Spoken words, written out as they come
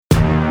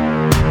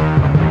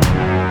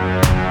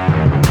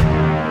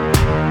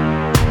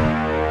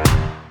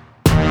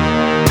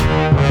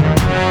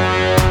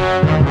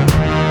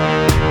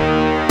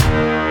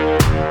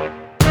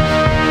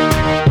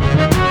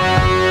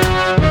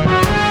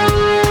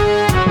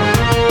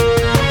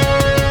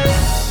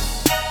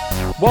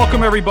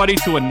Welcome, everybody,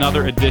 to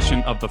another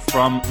edition of the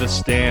From the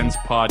Stands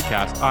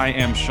podcast. I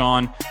am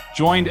Sean,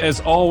 joined as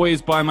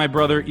always by my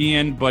brother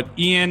Ian. But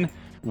Ian,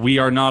 we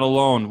are not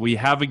alone. We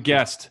have a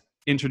guest.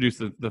 Introduce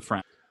the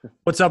friend.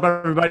 What's up,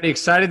 everybody?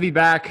 Excited to be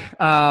back.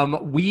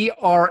 We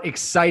are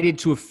excited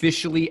to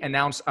officially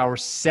announce our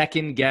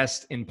second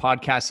guest in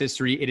podcast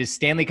history. It is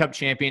Stanley Cup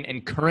Champion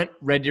and current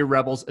Red Deer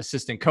Rebels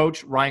assistant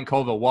coach, Ryan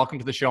Colville. Welcome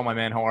to the show, my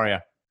man. How are you?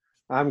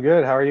 I'm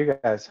good. How are you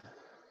guys?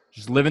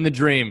 Just living the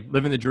dream.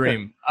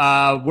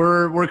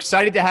 We're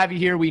excited to have you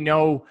here. We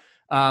know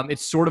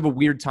it's sort of a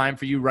weird time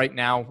for you right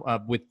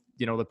now with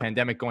the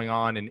pandemic going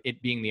on and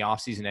it being the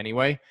off season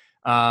anyway.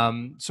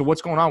 So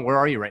what's going on? Where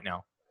are you right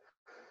now?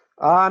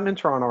 I'm in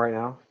Toronto right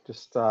now.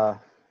 Just kind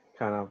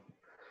of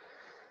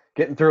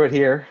getting through it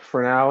here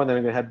for now, and then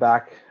I'm gonna head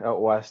back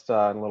out west in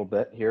a little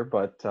bit here.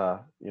 But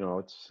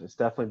it's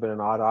definitely been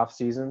an odd off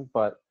season,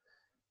 but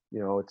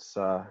it's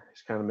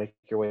just kind of make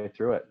your way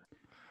through it.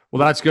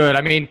 Well, that's good.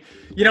 I mean,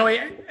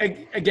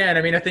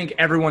 I think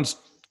everyone's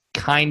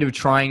kind of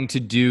trying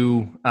to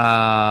do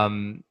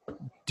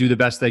the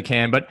best they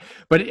can. But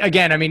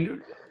again, I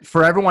mean,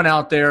 for everyone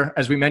out there,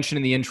 as we mentioned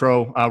in the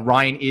intro,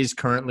 Ryan is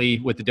currently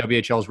with the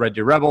WHL's Red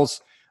Deer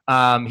Rebels.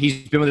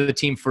 He's been with the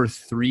team for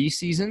 3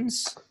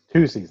 seasons.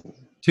 2 seasons.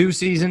 2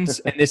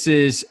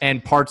 seasons,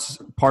 and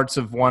parts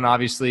of one,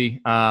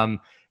 obviously.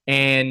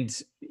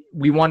 And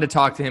we wanted to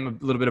talk to him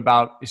a little bit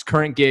about his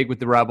current gig with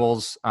the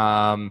Rebels.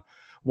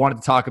 Wanted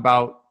to talk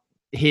about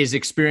his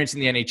experience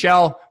in the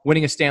NHL,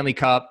 winning a Stanley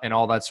Cup, and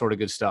all that sort of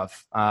good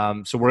stuff.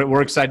 So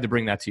we're excited to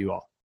bring that to you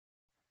all.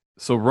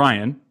 So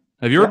Ryan,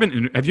 have you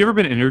ever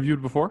been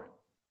interviewed before?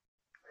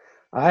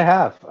 I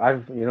have.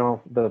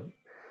 The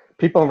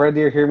people in Red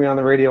Deer hear me on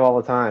the radio all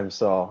the time,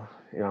 so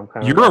I'm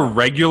kind of. You're a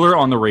regular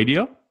on the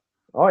radio?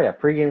 Oh yeah,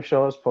 pregame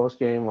shows,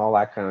 postgame, all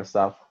that kind of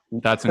stuff.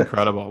 That's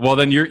incredible. Well,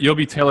 then you'll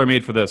be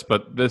tailor-made for this,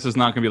 but this is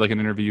not going to be like an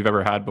interview you've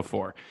ever had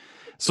before.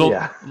 So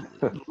yeah.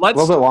 Let's a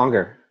little bit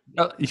longer.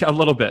 A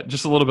little bit,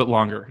 just a little bit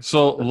longer.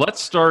 So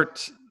let's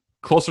start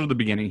closer to the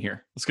beginning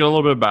here. Let's get a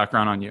little bit of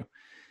background on you.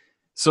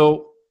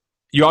 So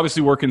you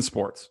obviously work in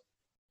sports.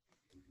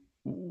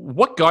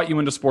 What got you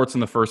into sports in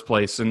the first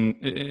place?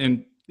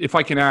 And if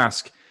I can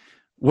ask,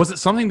 was it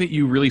something that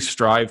you really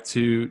strived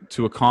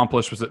to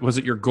accomplish? Was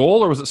it your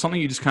goal, or was it something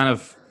you just kind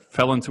of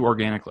fell into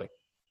organically?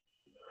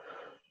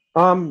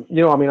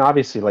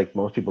 Obviously, like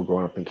most people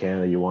growing up in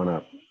Canada, you want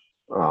to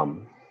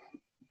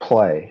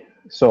play.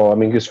 So,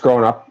 just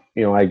growing up,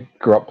 I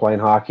grew up playing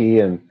hockey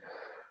and,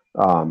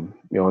 in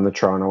the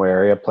Toronto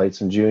area, played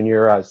some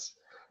junior.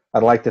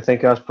 I'd like to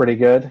think I was pretty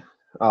good,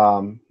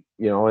 and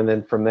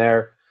then from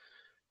there,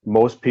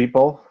 most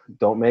people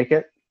don't make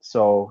it.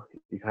 So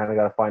you kind of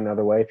got to find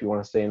another way if you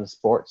want to stay in the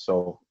sport.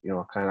 So,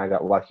 I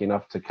got lucky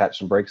enough to catch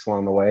some breaks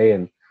along the way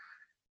and,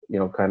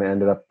 kind of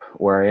ended up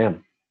where I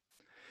am.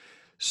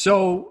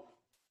 So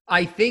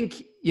I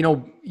think,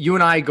 you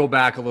and I go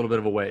back a little bit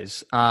of a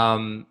ways.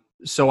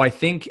 So I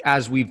think,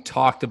 as we've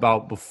talked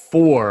about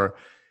before,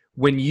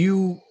 when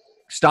you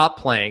stopped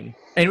playing,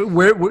 and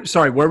where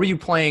were you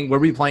playing? Where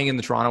were you playing in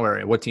the Toronto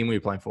area? What team were you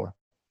playing for?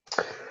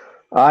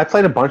 I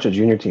played a bunch of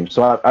junior teams.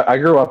 So I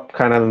grew up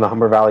kind of in the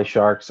Humber Valley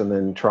Sharks and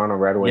then Toronto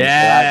Red Wings.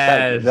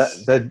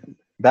 Yes.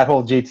 That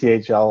whole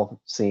GTHL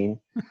scene.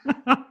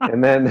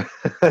 And then,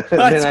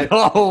 Let's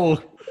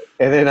go.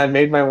 And then I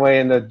made my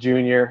way into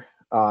junior.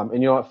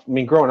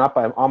 Growing up,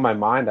 on my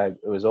mind, it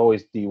was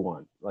always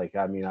D1.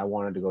 I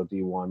wanted to go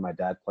D1. My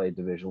dad played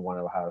Division I at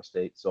Ohio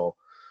State. So,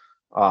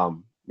 that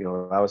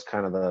was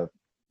kind of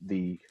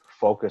the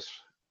focus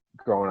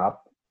growing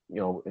up,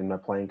 in my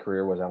playing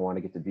career, was I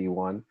wanted to get to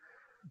D1.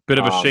 Bit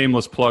of a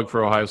shameless plug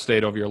for Ohio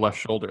State over your left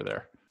shoulder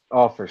there.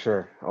 Oh, for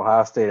sure.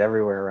 Ohio State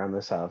everywhere around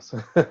this house.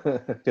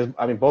 Because,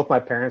 both my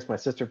parents, my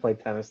sister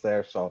played tennis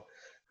there. So,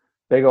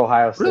 big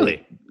Ohio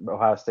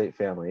State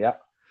family. Yeah.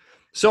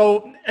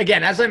 So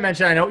again, as I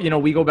mentioned, I know,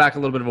 we go back a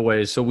little bit of a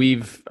ways. So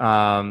we've,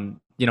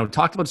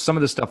 talked about some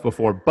of this stuff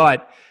before,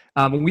 but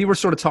when we were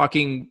sort of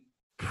talking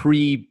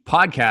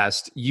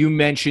pre-podcast, you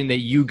mentioned that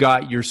you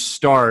got your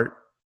start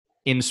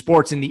in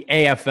sports in the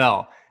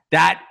AFL.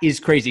 That is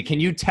crazy.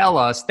 Can you tell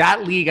us,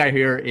 that league I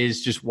hear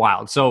is just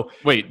wild. So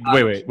wait,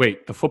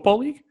 the football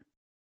league?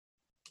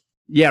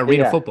 Yeah,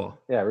 arena football.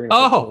 Yeah, arena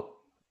football.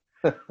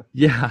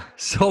 Yeah.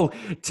 So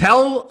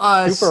tell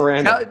us, super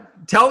random.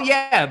 Tell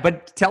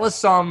us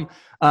some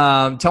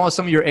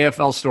of your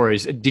AFL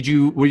stories.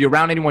 Were you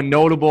around anyone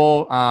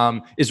notable?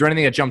 Is there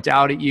anything that jumped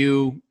out at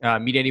you?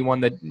 Meet anyone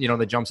that,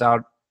 that jumps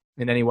out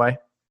in any way?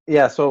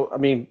 Yeah. So,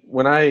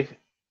 when I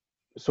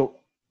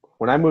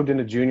moved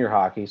into junior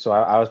hockey, so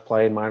I was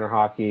playing minor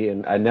hockey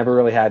and I never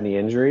really had any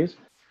injuries.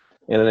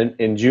 And then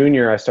in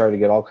junior, I started to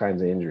get all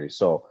kinds of injuries.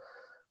 So,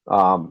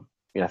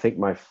 I think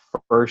my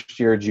first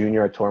year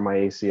junior, I tore my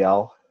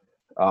ACL,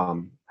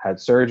 had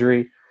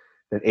surgery.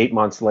 Then 8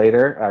 months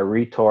later, I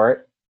retore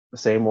it, the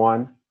same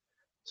one.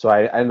 So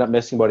I ended up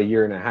missing about 1.5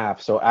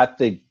 years. So at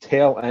the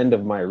tail end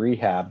of my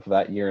rehab for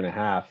that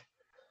 1.5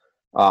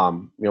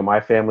 years, my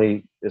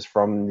family is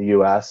from the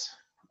U.S.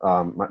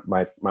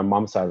 My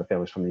mom's side of the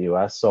family is from the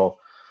U.S. So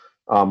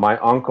My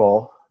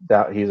uncle,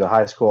 that he's a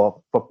high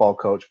school football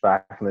coach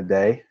back in the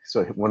day.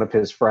 So one of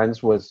his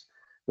friends was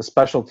the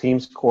special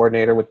teams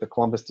coordinator with the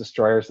Columbus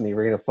Destroyers in the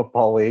Arena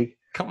Football League.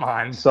 Come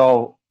on.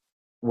 So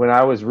when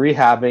I was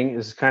rehabbing, it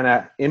was kind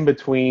of in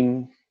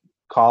between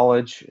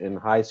college and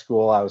high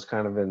school. I was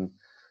kind of in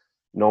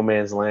no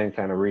man's land,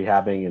 kind of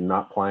rehabbing and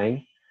not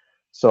playing.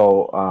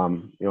 So,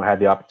 I had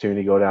the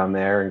opportunity to go down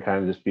there and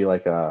kind of just be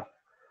like a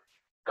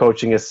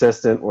coaching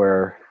assistant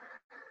where,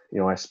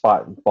 I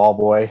spot ball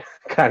boy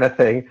kind of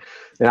thing.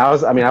 And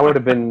I would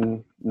have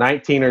been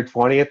 19 or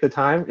 20 at the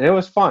time, and it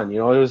was fun. It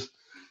was,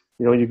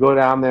 you go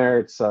down there,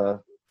 it's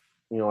a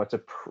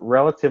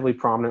relatively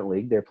prominent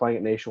league. They're playing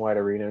at Nationwide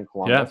Arena in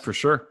Columbus. Yeah, for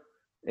sure.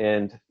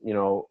 And,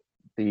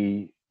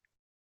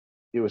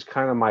 it was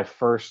kind of my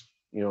first,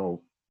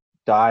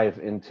 dive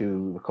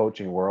into the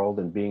coaching world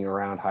and being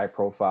around high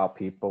profile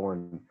people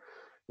and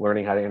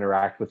learning how to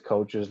interact with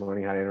coaches,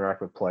 learning how to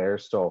interact with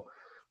players. So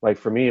like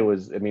for me,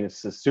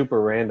 it's a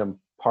super random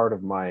part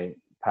of my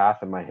path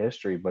and my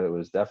history, but it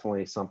was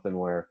definitely something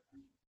where,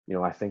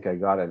 I think I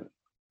got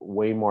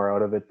way more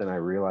out of it than I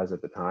realized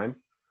at the time.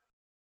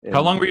 And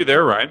how long were you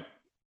there, Ryan?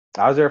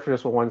 I was there for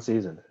just 1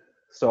 season.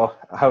 So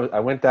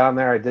I went down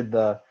there, I did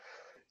the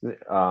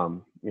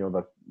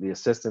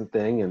assistant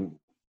thing, and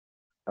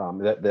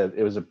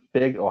it was a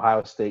big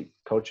Ohio State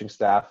coaching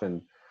staff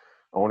and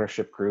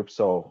ownership group.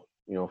 So,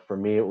 for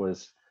me, it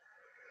was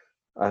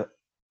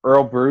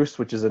Earl Bruce,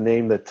 which is a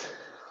name that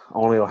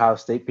only Ohio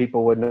State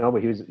people would know,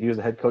 but he was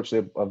the head coach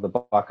of the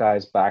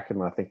Buckeyes back in,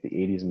 I think, the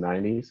 80s and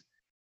 90s.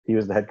 He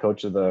was the head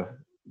coach of the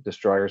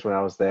Destroyers when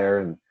I was there.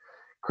 And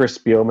Chris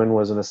Spielman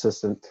was an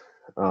assistant.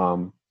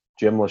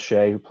 Jim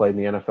Lachey, who played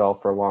in the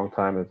NFL for a long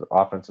time as an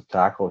offensive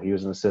tackle, he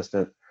was an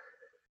assistant.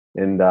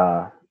 And,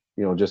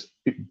 just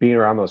being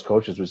around those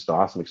coaches was an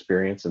awesome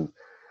experience. And,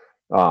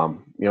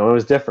 it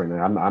was different.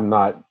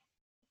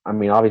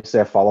 Obviously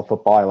I follow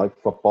football. I like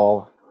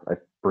football. I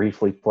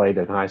briefly played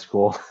in high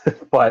school,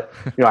 but,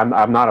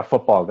 I'm not a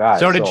football guy.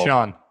 So did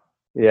Sean.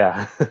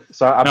 Yeah.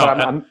 So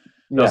That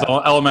was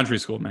elementary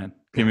school, man.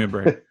 Give me a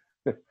break.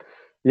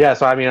 Yeah.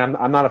 So,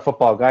 I'm not a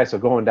football guy. So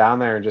going down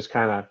there and just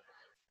kind of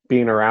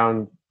being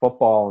around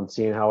football and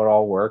seeing how it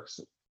all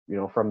works,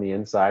 from the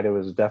inside, it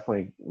was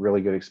definitely a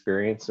really good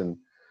experience. And,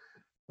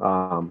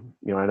 I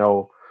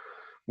know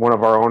one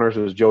of our owners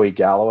was Joey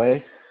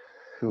Galloway,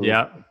 who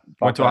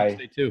went to Ohio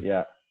State too.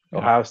 Yeah,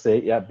 Ohio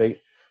State. Yeah,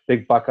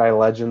 big Buckeye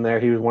legend there.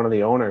 He was one of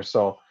the owners.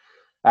 So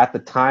at the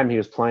time, he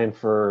was playing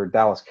for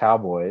Dallas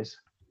Cowboys.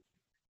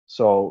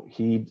 So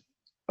he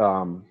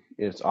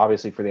is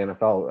obviously for the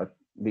NFL.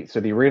 So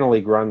the Arena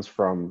League runs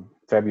from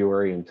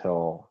February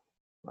until,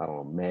 I don't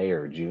know, May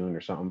or June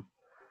or something.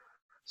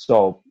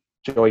 So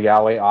Joey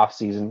Galloway, off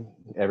season,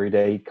 every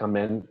day he'd come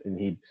in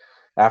and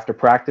after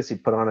practice,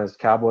 he'd put on his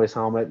Cowboys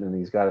helmet and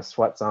he's got his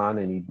sweats on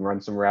and he'd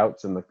run some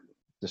routes and the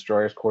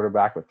Destroyers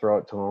quarterback would throw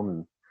it to him.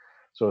 And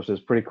so it was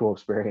a pretty cool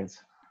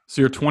experience.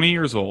 So you're 20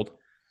 years old.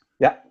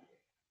 Yeah.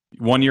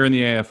 1 year in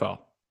the AFL.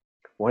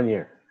 1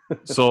 year.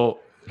 So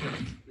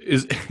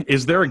is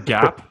there a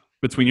gap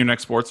between your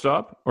next sports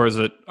job, or is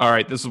it, all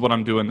right, this is what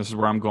I'm doing, this is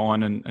where I'm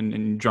going, and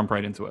you jump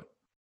right into it?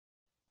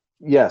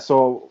 Yeah.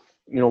 So,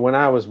 when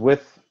I was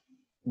with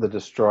the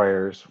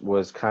Destroyers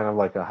was kind of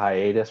like a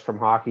hiatus from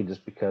hockey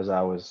just because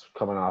I was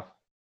coming off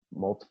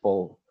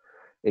multiple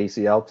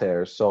ACL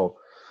tears. So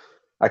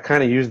I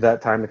kind of used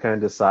that time to kind of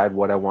decide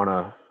what I want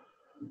to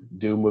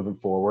do moving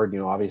forward.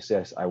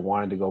 Obviously I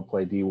wanted to go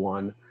play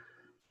D1.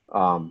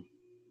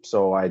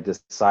 So I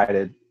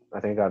decided,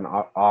 I think I got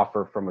an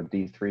offer from a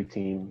D3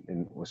 team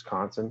in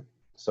Wisconsin.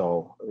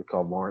 So it's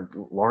called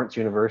Lawrence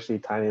University,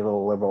 tiny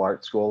little liberal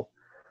arts school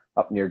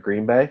up near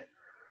Green Bay.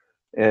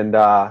 And,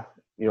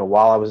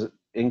 while I was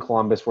in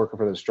Columbus working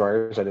for the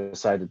Destroyers, I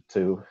decided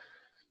to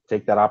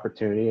take that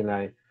opportunity, and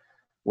I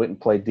went and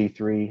played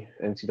D3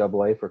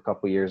 NCAA for a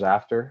couple of years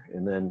after.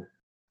 And then,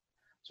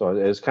 so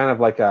it was kind of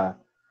like a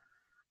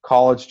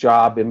college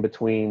job in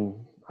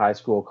between high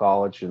school,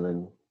 college,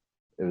 and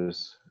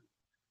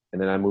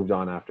then I moved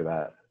on after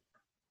that.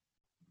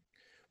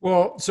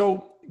 Well,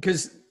 so,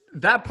 because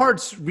that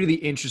part's really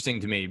interesting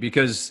to me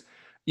because,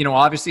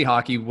 obviously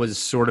hockey was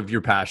sort of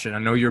your passion. I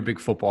know you're a big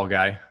football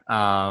guy.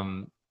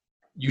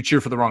 You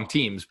cheer for the wrong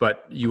teams,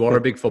 but you are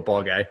a big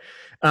football guy.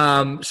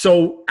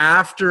 So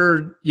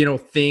after,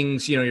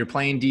 things, you're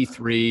playing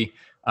D3,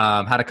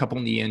 had a couple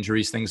knee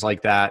injuries, things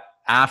like that.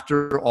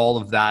 After all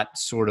of that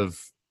sort of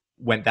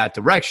went that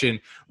direction,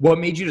 what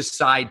made you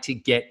decide to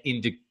get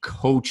into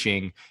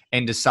coaching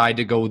and decide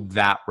to go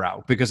that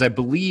route? Because I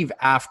believe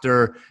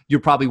after you're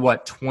probably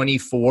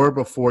 24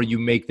 before you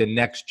make the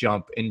next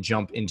jump and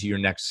jump into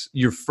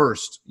your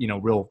first,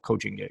 real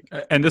coaching gig.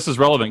 And this is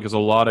relevant because a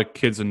lot of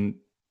kids in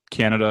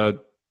Canada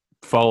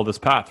follow this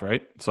path,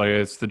 right? It's like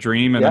it's the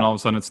dream, and then all of a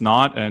sudden it's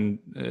not. And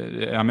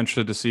I'm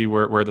interested to see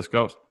where this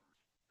goes.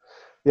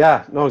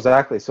 Yeah, no,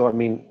 exactly. So,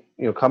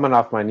 coming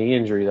off my knee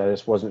injuries, I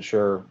just wasn't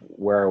sure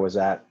where I was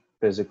at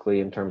physically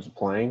in terms of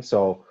playing.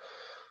 So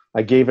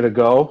I gave it a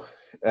go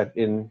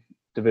in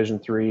Division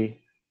III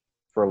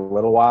for a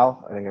little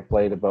while. I think I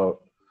played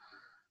about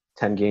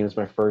 10 games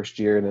my first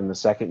year. And then the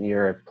second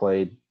year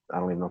I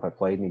don't even know if I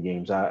played any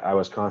games. I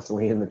was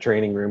constantly in the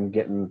training room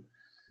getting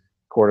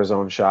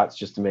cortisone shots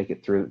just to make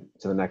it through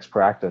to the next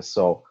practice.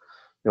 So,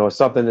 it's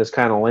something that's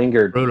kind of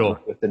lingered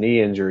with the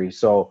knee injury.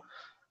 So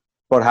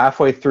about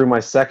halfway through my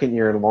second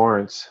year in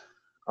Lawrence,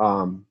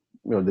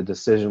 the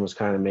decision was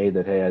kind of made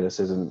that, hey, this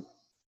isn't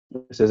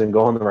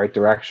going the right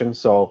direction.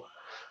 So,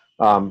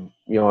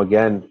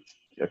 again,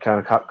 I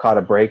kind of caught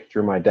a break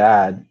through my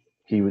dad.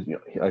 He was,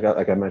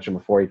 like I mentioned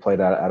before, he played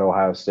at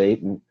Ohio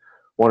State, and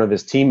one of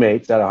his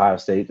teammates at Ohio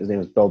State, his name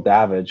was Bill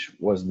Davidge,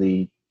 was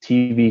the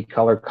TV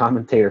color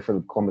commentator for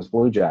the Columbus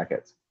Blue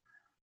Jackets.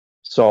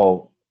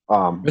 So,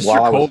 Mr.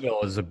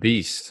 Colville is a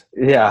beast.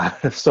 Yeah.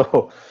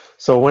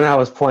 So when I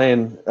was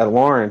playing at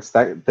Lawrence,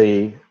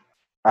 the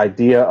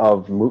idea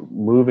of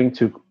moving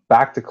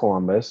back to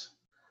Columbus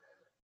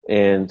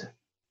and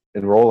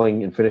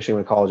enrolling and finishing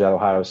my college at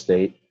Ohio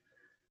State,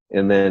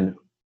 and then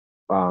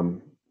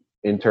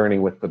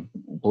interning with the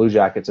Blue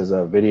Jackets as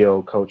a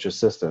video coach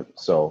assistant.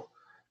 So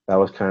that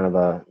was kind of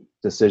a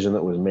decision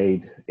that was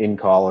made in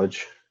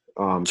college.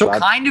 So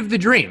kind of the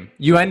dream.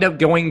 You end up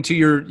going to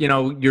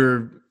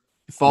your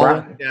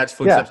following dad's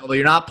footsteps, although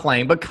you're not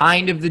playing, but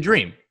kind of the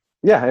dream.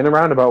 Yeah, in a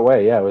roundabout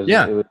way. Yeah, it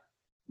was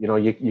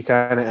you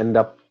kind of end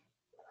up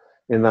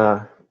in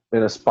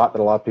a spot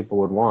that a lot of people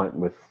would want,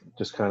 with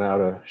just kind of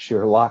out of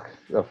sheer luck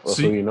of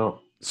who you know.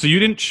 So you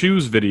didn't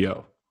choose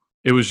video.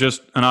 It was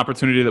just an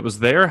opportunity that was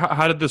there.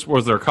 How did this?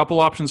 Was there a couple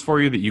options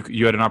for you that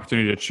you had an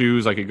opportunity to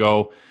choose? I could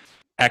go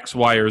X,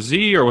 Y, or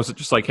Z, or was it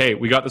just like, hey,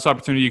 we got this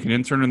opportunity, you can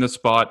intern in this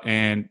spot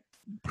and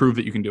prove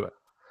that you can do it?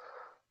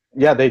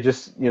 Yeah, they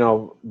just,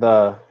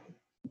 the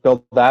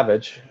Bill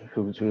Davidge,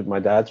 who's my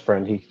dad's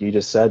friend, he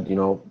just said,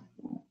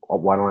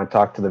 why don't I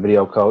talk to the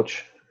video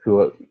coach,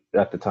 who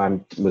at the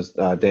time was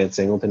Dan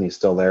Singleton. He's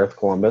still there with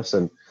Columbus,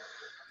 and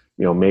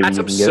maybe that's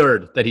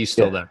absurd that he's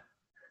still there.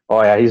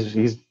 Oh yeah,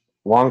 he's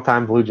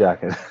longtime Blue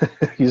Jacket.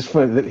 he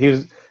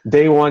was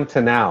day one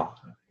to now.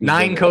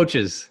 Nine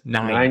coaches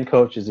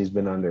he's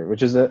been under,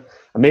 which is an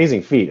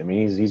amazing feat. I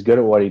mean, he's good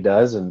at what he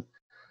does, and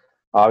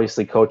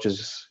obviously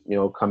coaches,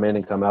 come in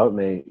and come out, and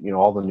they,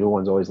 all the new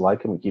ones always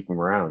like him and keep him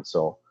around.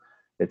 So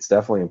it's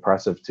definitely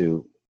impressive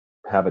to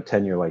have a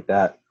tenure like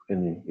that,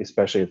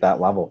 especially at that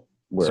level.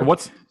 So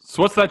what's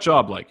that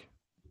job like?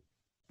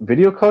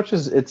 Video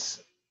coaches,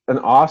 it's an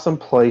awesome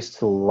place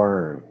to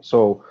learn.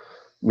 So,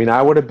 I mean,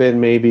 I would have been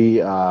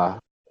maybe, I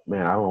don't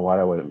know what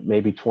I would have,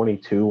 maybe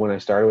 22 when I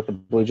started with the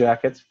Blue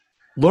Jackets.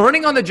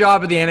 Learning on the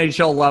job at the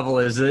NHL level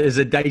is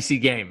a dicey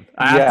game.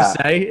 I have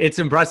to say, it's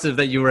impressive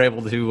that you were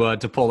able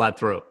to pull that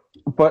through.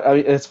 But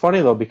it's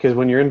funny though, because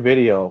when you're in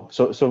video,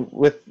 so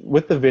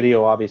with the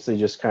video, obviously,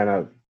 just kind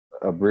of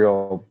a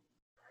real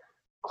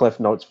Cliff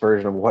Notes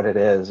version of what it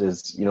is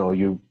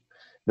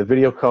the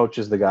video coach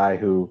is the guy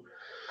who,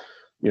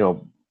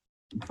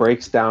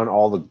 breaks down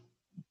all the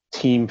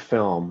team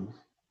film,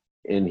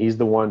 and he's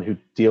the one who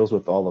deals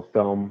with all the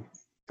film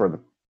for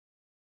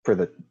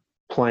the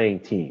playing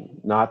team,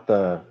 not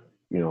the,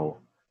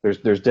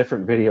 there's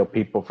different video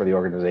people for the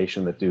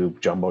organization that do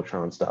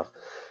Jumbotron stuff.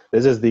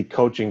 This is the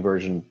coaching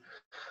version,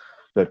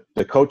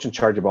 the coach in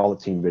charge of all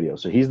the team videos.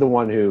 So he's the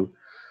one who,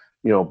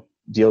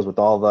 deals with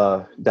all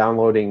the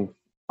downloading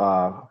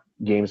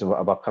games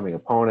of upcoming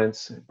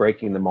opponents,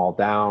 breaking them all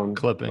down,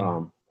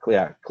 clipping.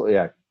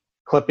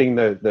 Clipping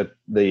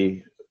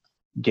the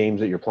games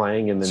that you're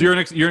playing, and then so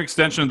you're an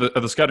extension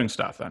of the scouting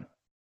staff then,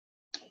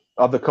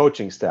 of the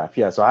coaching staff.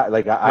 Yeah. So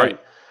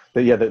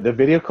the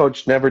video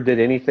coach never did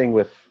anything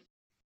with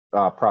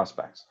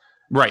prospects.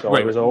 Right. So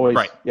it was always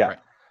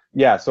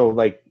Yeah. So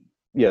it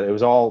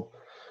was all,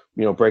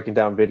 breaking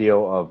down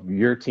video of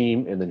your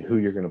team and then who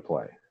you're going to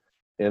play,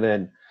 and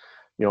then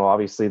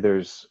obviously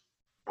there's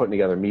putting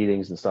together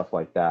meetings and stuff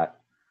like that.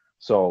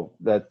 So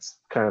that's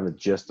kind of the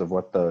gist of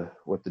what the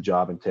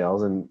job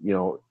entails. And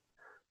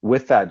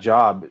with that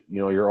job,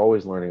 you're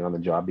always learning on the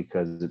job,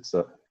 because it's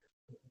a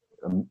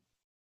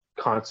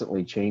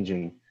constantly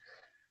changing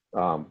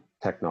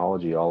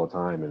technology all the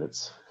time, and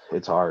it's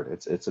hard.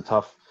 It's a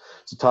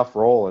tough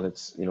role, and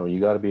it's you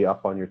got to be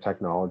up on your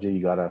technology.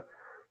 You got to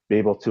be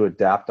able to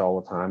adapt all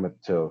the time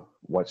to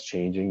what's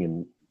changing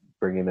and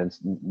bringing in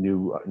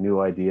new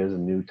ideas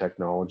and new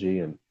technology.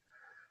 And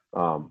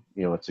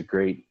it's a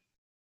great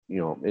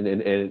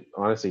and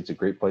honestly, it's a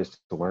great place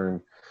to learn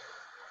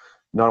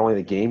not only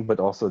the game, but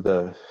also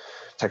the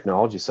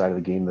technology side of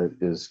the game that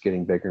is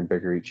getting bigger and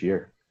bigger each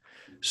year.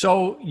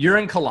 So you're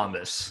in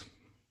Columbus,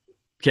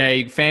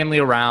 okay, family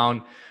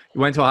around,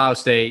 you went to Ohio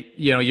State,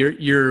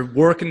 you're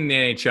working in the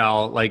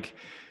NHL, like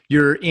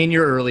you're in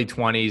your early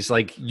 20s,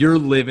 like you're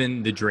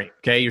living the dream,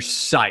 okay, you're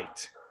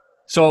psyched.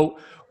 So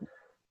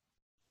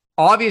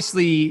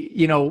obviously,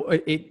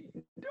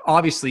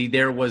 obviously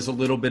there was a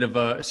little bit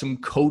of some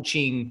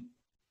coaching,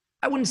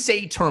 I wouldn't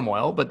say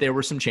turmoil, but there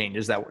were some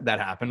changes that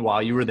happened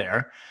while you were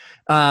there.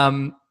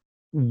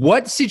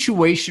 What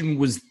situation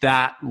was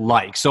that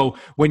like? So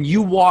when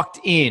you walked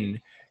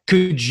in,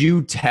 could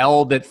you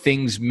tell that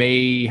things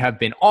may have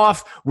been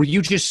off? Were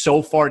you just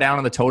so far down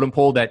on the totem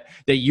pole that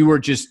you were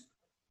just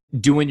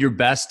doing your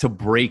best to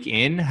break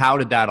in? How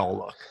did that all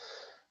look?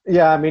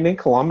 Yeah, I mean, in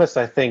Columbus,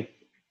 I think,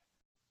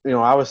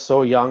 I was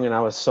so young and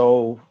I was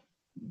so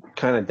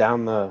kind of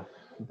down the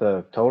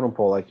totem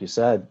pole, like you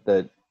said,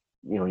 that,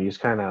 you just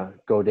kind of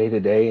go day to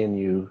day and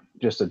you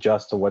just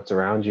adjust to what's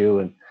around you.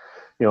 And,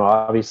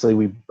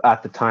 obviously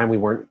at the time, we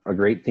weren't a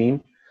great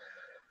team.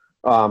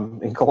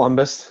 In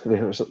Columbus, I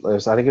think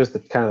it was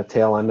the kind of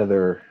tail end of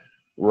their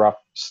rough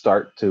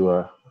start to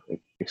a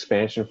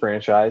expansion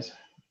franchise.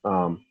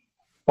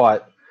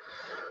 But,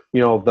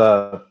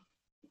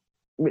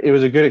 it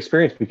was a good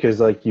experience because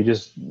like you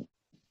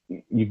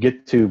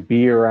get to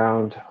be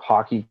around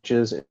hockey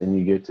coaches and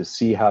you get to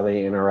see how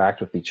they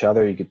interact with each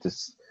other. You get to,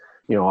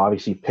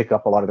 obviously pick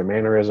up a lot of their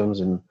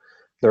mannerisms and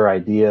their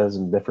ideas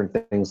and different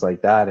things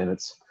like that. And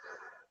it's,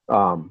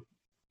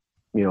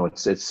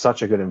 it's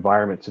such a good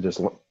environment to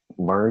just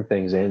learn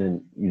things in,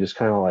 and you just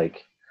kind of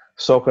like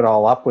soak it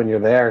all up when you're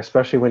there,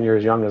 especially when you're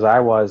as young as I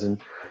was.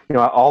 And,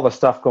 all the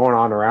stuff going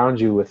on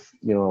around you with,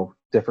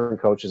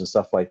 different coaches and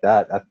stuff like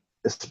that,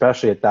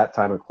 especially at that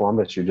time in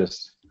Columbus, you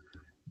just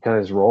kind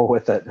of just roll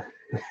with it.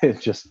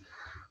 It's just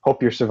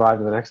hope you're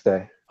surviving the next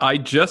day. I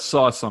just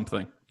saw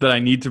something that I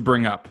need to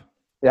bring up.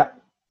 Yeah.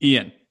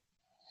 Ian,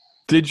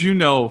 did you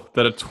know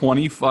that a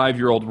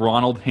 25-year-old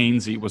Ronald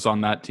Hainsey was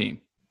on that team?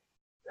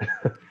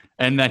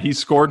 And that he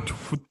scored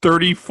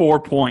 34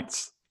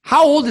 points.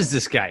 How old is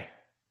this guy?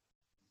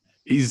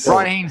 He's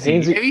Ron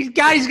Hainsey.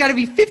 He's got to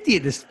be 50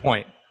 at this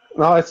point.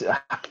 No, it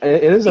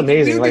is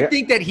amazing. You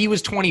think that he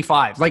was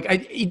 25. Like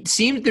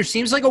there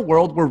seems like a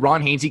world where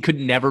Ron Hainsey could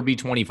never be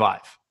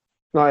 25.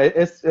 No,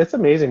 it's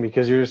amazing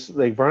because you're just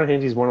like Ron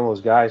Hainsey's one of those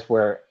guys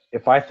where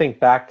if I think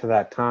back to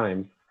that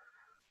time,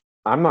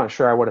 I'm not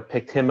sure I would have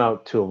picked him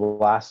out to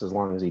last as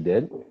long as he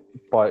did.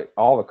 But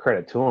all the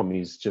credit to him,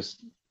 he's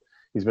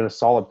been a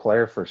solid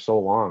player for so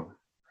long.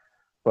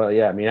 But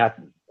yeah, I mean,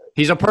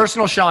 he's a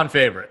personal Sean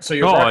favorite. So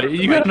you got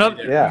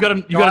another. Yeah.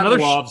 You got another.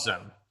 Loves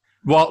him.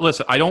 Well,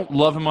 listen, I don't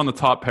love him on the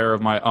top pair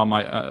of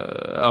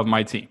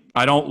my team.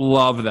 I don't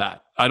love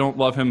that. I don't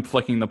love him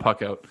flicking the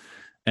puck out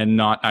and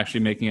not actually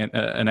making it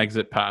an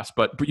exit pass.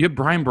 But you have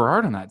Brian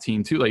Berard on that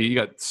team too. Like you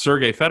got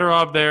Sergei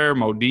Fedorov there,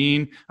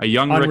 Modine, a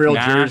young Unreal Rick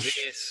Nash.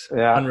 Jerseys.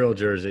 Yeah. Unreal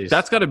jerseys.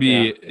 That's got to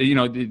be,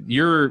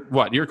 you're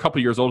a couple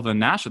years older than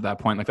Nash at that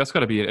point. Like that's got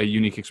to be a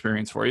unique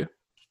experience for you.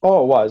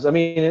 Oh, it was. I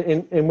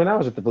mean, and when I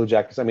was with the Blue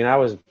Jackets, I mean, I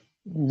was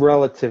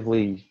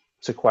relatively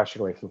sequestered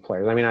away from the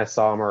players. I mean, I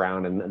saw them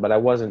around, but I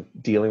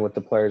wasn't dealing with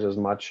the players as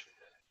much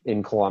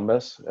in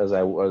Columbus as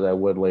I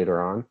would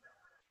later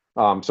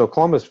on. So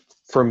Columbus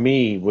for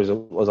me was a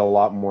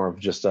lot more of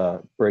just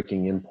a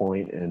breaking in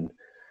point and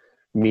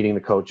meeting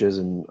the coaches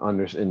and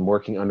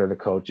working under the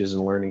coaches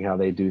and learning how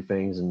they do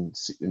things and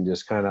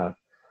just kind of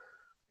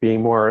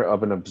being more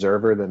of an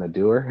observer than a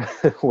doer,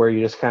 where you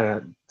just kind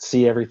of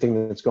see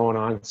everything that's going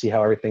on, see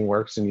how everything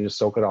works, and you just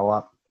soak it all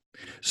up.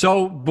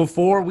 So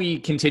before we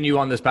continue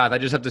on this path, I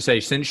just have to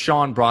say, since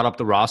Sean brought up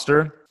the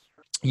roster,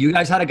 you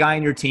guys had a guy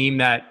in your team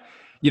that,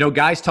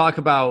 guys talk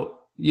about,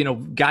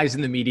 guys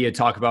in the media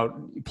talk about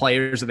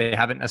players that they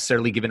haven't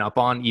necessarily given up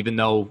on, even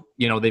though,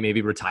 they may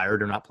be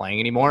retired or not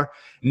playing anymore.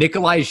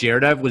 Nikolai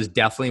Zherdev was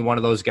definitely one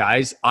of those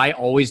guys. I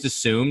always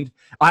assumed,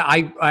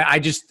 I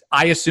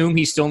assume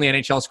he's still in the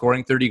NHL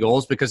scoring 30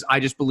 goals because I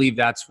just believe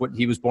that's what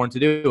he was born to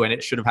do, and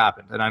it should have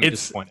happened. And I'm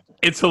disappointed.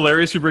 It's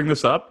hilarious you bring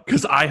this up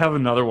because I have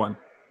another one.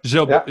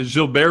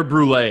 Gilbert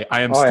Brule,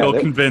 I am still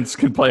convinced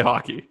can play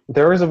hockey.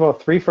 There was about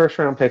 3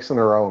 first-round picks in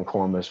a row in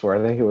Columbus where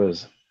I think it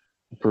was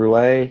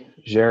Brule,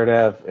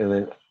 Zherdev, and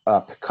then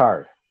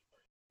Picard.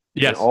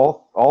 Yes. And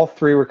all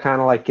 3 were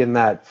kind of like in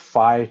that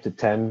 5 to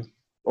 10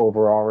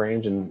 overall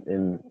range,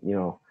 and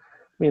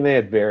they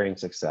had varying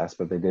success,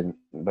 but none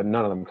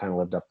of them kind of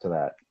lived up to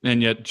that.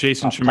 And yet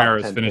Jason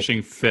Chimera is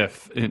finishing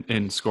 5th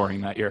in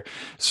scoring that year.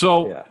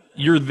 So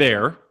You're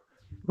there,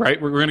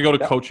 right? We're going to go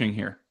to coaching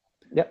here.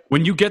 Yep.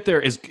 When you get there,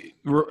 is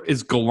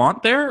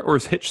Gallant there or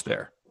is Hitch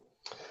there?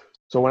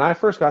 So when I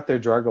first got there,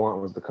 Gerard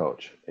Gallant was the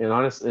coach. And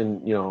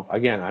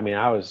again, I mean,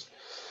 I was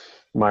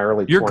in my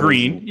early 20s. You're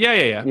green.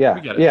 Yeah. Yeah.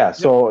 We get it. Yeah.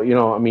 So,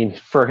 I mean,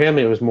 for him,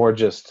 it was more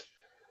just,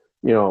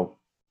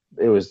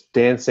 it was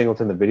Dan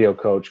Singleton, the video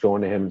coach,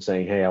 going to him and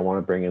saying, "Hey, I want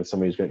to bring in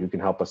somebody who can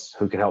help us,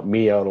 who can help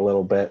me out a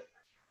little bit.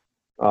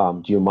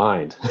 Do you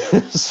mind?"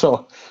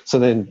 So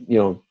then,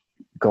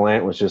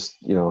 Gallant was just,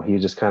 he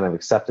just kind of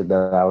accepted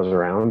that I was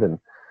around, and,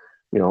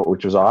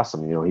 which was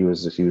awesome. He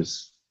was,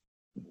 it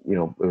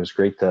was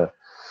great to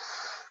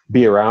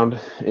be around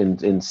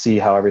and see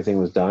how everything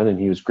was done. And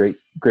he was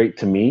great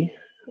to me.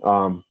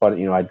 But,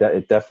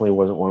 it definitely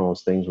wasn't one of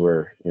those things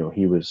where,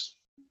 he was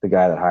the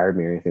guy that hired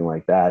me or anything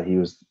like that.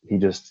 He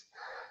just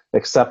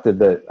accepted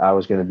that I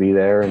was going to be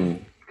there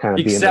and kind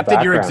of be in the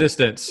background. Your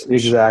existence.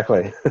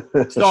 Exactly.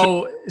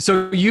 So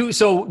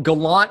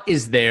Gallant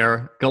is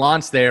there,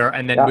 Gallant's there.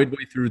 And then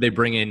midway through they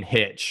bring in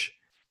Hitch.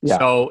 Yeah.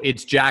 So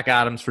it's Jack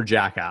Adams for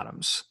Jack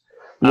Adams.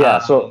 Yeah.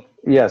 So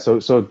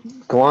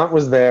Gallant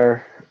was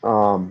there.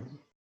 And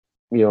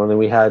then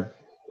we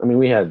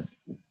had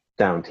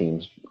down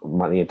teams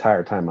the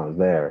entire time I was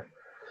there.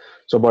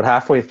 So about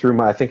halfway through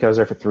I think I was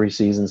there for 3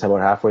 seasons.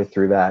 About halfway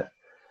through that,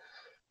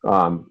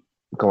 Gallant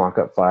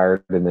got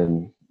fired, and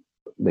then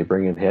they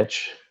bring in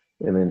Hitch,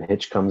 and then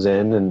Hitch comes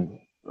in, and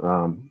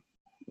and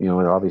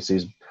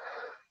obviously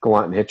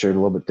Gallant and Hitch are a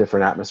little bit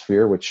different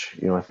atmosphere, which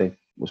I think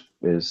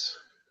is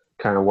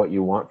kind of what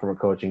you want from a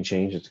coaching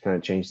change, is to kind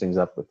of change things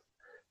up with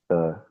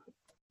the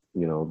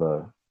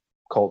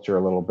culture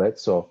a little bit.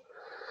 So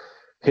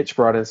Hitch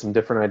brought in some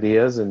different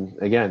ideas, and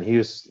again, he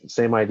was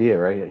same idea,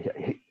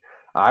 right?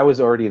 I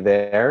was already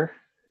there,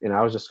 and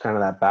I was just kind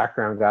of that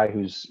background guy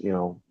who's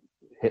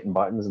hitting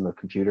buttons in the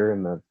computer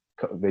in the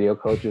video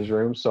coach's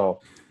room.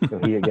 So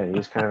he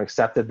was kind of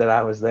accepted that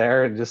I was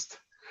there, and just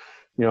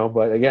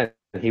but again,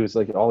 he was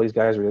like, all these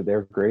guys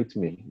they're great to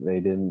me. They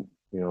didn't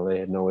they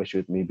had no issue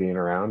with me being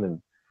around, and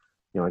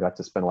I got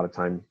to spend a lot of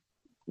time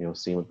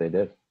seeing what they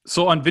did.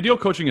 So on video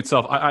coaching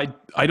itself,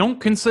 I don't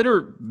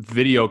consider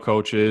video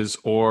coaches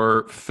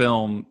or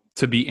film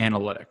to be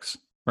analytics,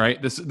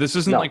 right? This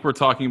isn't like we're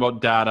talking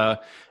about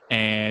data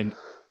and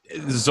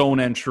zone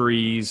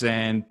entries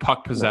and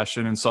puck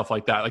possession and stuff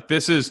like that. Like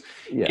this is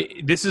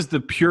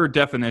the pure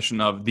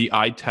definition of the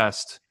eye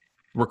test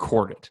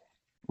recorded,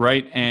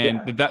 right?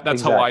 And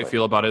that's how I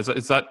feel about it.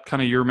 Is that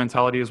kind of your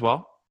mentality as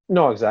well?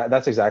 No, exactly.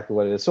 That's exactly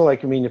what it is. So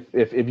like, I mean,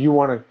 if you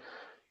want to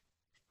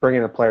bring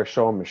in a player,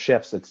 show them the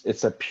shifts,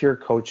 it's a pure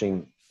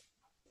coaching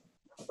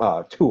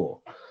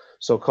tool.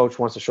 So coach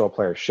wants to show a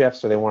player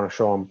shifts, or they want to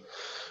show them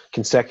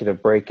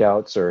consecutive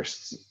breakouts, or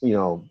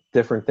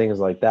different things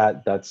like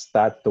that. That's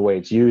the way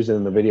it's used.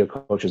 And the video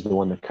coach is the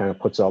one that kind of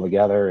puts it all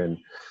together and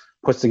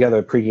puts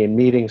together pregame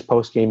meetings,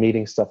 postgame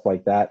meetings, stuff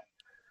like that.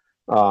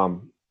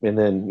 And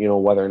then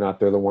whether or not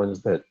they're the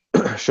ones that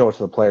show it to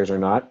the players or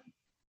not.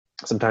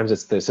 Sometimes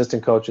it's the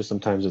assistant coaches,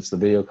 sometimes it's the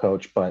video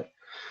coach, but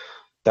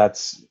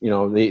that's the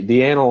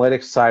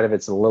analytics side of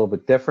it's a little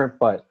bit different.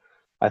 But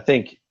I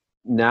think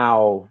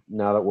now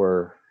that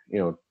we're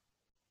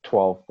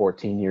 12,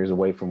 14 years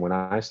away from when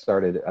I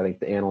started, I think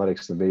the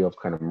analytics and the video have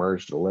kind of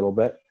merged a little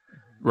bit.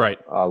 Right.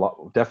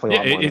 Definitely a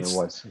lot more than it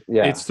was.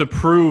 Yeah. It's to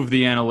prove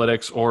the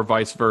analytics, or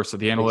vice versa.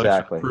 The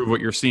analytics to prove what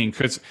you're seeing.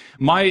 Because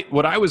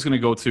what I was going to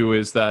go to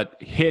is that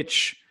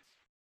Hitch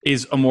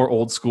is a more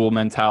old school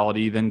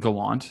mentality than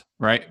Gallant,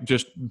 right?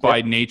 Just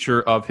by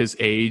nature of his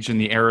age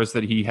and the eras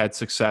that he had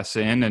success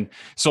in. And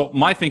so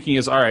my thinking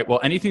is, all right,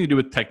 well, anything to do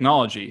with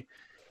technology,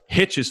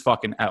 Hitch is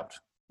fucking out,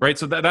 right?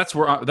 So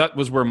that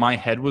was where my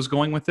head was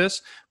going with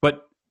this.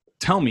 But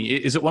tell me,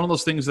 is it one of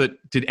those things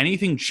did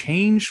anything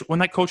change when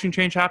that coaching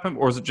change happened?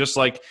 Or is it just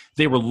like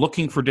they were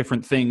looking for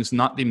different things,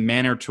 not the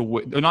manner to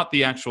which, not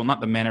the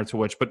manner to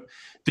which, but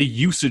the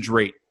usage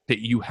rate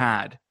that you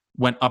had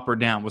went up or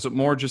down? Was it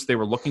more just they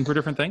were looking for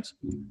different things?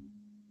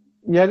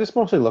 Yeah, just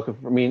mostly looking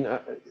for,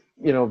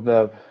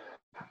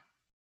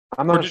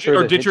 I'm not sure.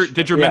 Or did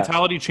your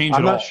mentality change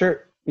at all? I'm not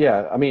sure.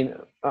 Yeah, I mean,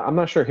 I'm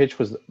not sure Hitch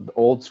was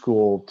old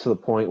school to the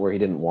point where he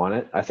didn't want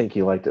it. I think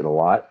he liked it a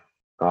lot.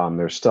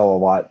 There's still a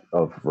lot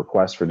of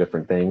requests for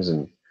different things,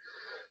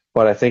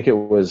 but I think it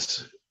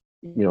was,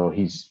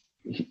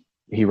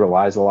 he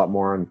relies a lot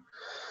more on.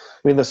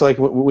 I mean, that's like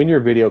when you're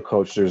a video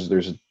coach,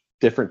 there's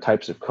different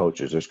types of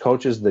coaches. There's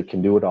coaches that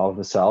can do it all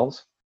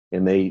themselves,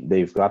 and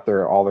they've got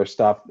all their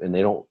stuff, and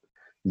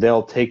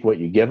they'll take what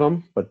you give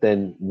them. But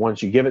then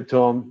once you give it to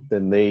them,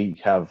 then they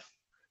have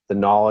the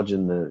knowledge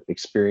and the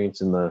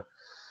experience and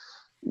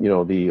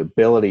the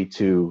ability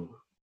to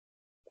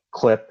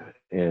clip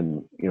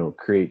and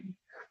create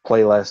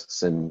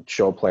playlists and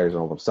show players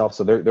all themselves.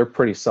 So they're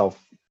pretty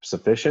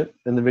self-sufficient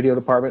in the video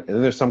department. And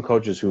then there's some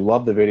coaches who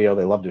love the video,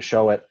 they love to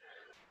show it,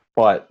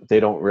 but they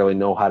don't really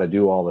know how to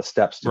do all the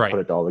steps to put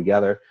it all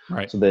together.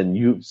 Right. So then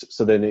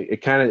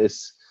it kind of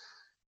is.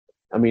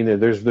 I mean,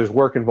 there's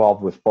work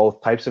involved with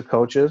both types of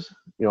coaches.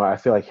 I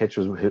feel like Hitch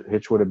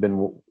would have been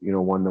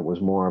one that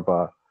was more of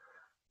a,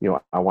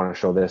 I want to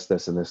show this,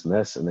 and this, and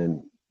this, and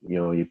then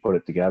you put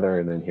it together,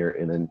 and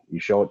then you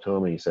show it to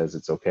him, and he says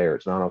it's okay or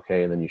it's not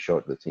okay, and then you show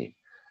it to the team.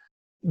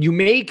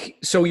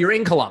 So you're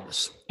in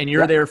Columbus, and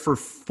you're there for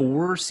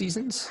 4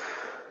 seasons?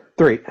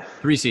 3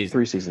 seasons.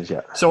 3 seasons,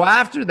 yeah. So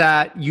after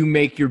that, you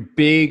make your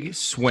big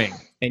swing,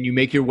 and you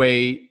make your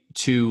way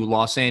to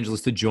Los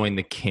Angeles to join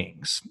the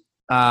Kings.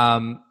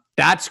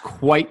 That's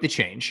quite the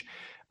change.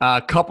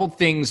 A couple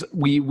things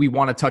we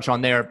want to touch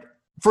on there.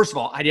 First of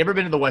all, had you ever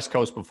been to the West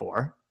Coast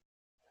before?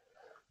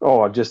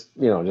 Oh, just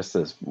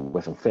as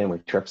with some family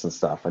trips and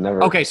stuff. I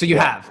never. Okay, so you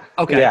have.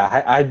 Okay.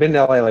 Yeah, I'd been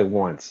to LA like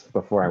once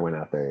before I went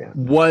out there. Yeah.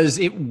 Was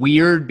it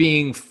weird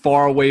being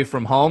far away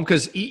from home?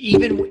 Because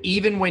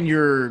even when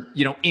you're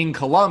in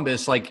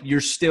Columbus, like you're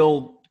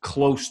still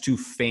close to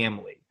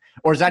family,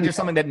 or is that just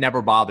something that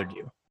never bothered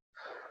you?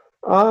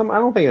 I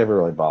don't think it ever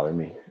really bothered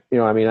me.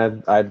 I mean,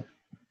 I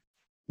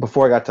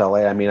before I got to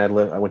LA, I mean, I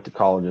went to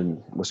college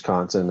in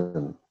Wisconsin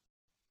and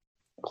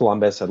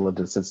Columbus. I'd lived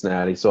in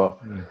Cincinnati, so.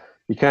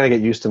 You kind of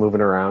get used to moving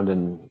around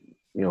and,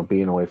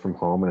 being away from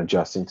home and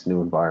adjusting to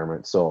new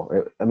environments.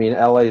 So,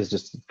 LA is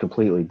just a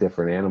completely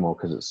different animal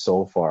because it's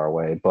so far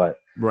away. But,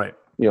 right.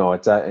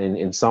 It's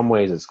in some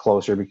ways it's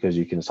closer because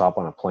you can just hop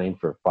on a plane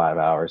for 5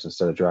 hours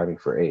instead of driving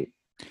for 8.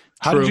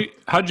 How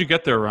did you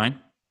get there, Ryan?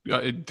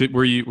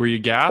 Were you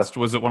gassed?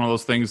 Was it one of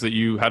those things that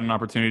you had an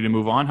opportunity to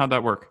move on? How'd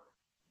that work?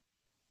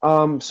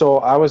 So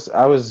I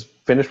was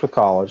finished with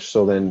college.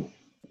 So then,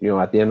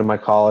 at the end of my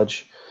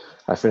college,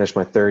 I finished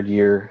my third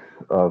year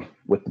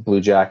with the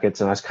Blue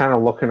Jackets, and I was kind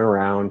of looking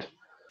around,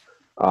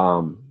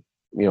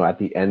 at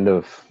the end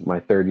of my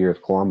third year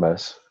with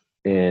Columbus,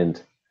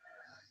 and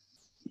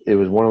it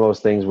was one of those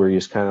things where you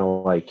just kind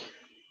of like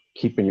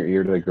keeping your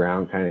ear to the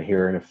ground, kind of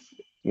hearing if,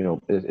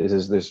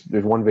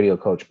 there's one video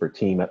coach per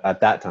team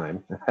at that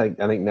time. I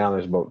think now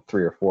there's about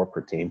 3 or 4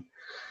 per team,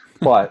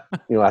 but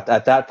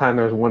at that time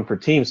there was 1 per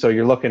team. So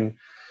you're looking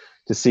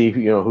to see,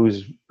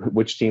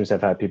 which teams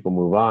have had people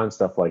move on,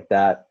 stuff like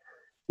that.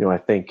 I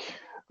think,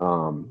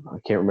 I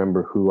can't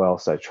remember who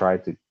else I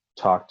tried to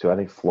talk to. I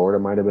think Florida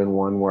might've been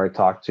one where I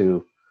talked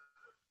to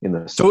in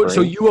the spring.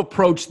 So you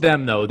approached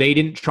them though. They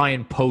didn't try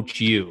and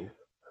poach you.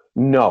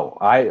 No,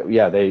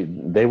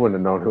 they wouldn't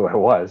have known who I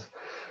was.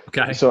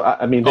 Okay. So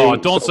I mean,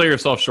 don't sell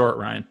yourself short,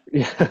 Ryan.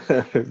 Yeah,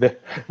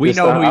 we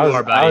know who you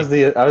are,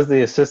 buddy. I was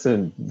the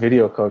assistant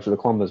video coach of the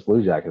Columbus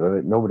Blue Jackets.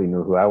 Nobody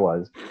knew who I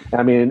was.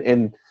 I mean,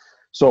 and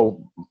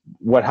so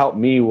what helped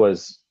me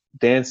was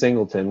Dan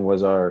Singleton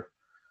was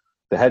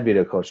the head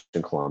video coach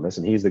in Columbus,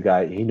 and he's the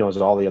guy. He knows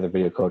all the other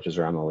video coaches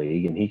around the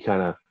league, and he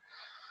kind of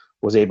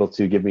was able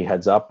to give me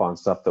heads up on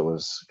stuff that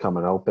was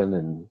coming open,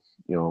 and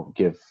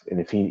and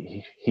if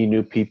he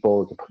knew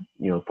people,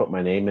 put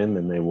my name in,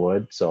 then they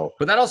would. So,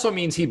 but that also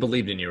means he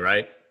believed in you,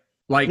 right?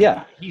 Like,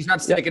 yeah, he's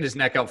not sticking his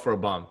neck out for a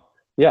bum.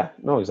 Yeah,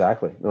 no,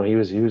 exactly. No, he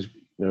was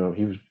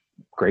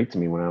great to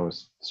me when I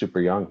was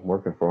super young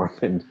working for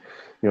him,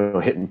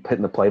 and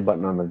hitting the play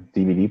button on the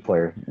DVD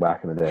player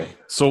back in the day.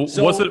 So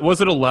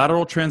was it a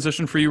lateral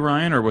transition for you,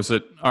 Ryan, or was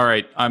it all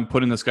right? I'm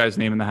putting this guy's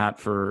name in the hat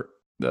for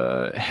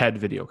the head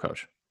video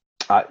coach.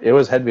 It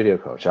was head video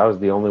coach. I was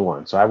the only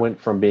one. So I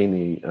went from being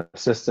the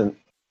assistant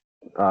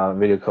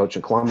video coach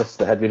in Columbus to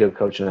the head video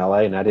coach in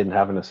LA, and I didn't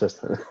have an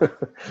assistant.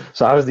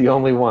 So I was the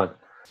only one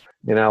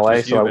in LA.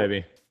 Just you,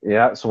 baby.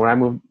 Yeah. So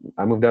when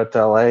I moved out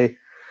to LA,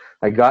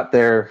 I got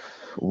there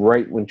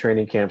right when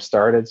training camp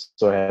started.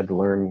 So I had to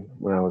learn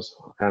when I was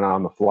kind of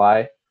on the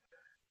fly.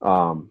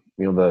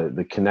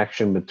 The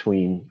connection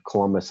between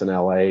Columbus and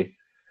LA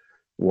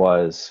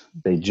was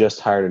they just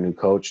hired a new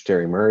coach,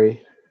 Terry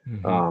Murray.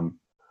 Mm-hmm.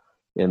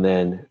 And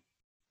then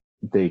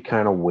they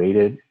kind of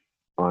waited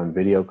on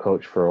video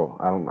coach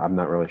I'm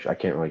not really sure. I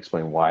can't really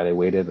explain why they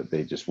waited, but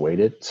they just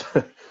waited.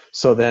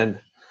 So then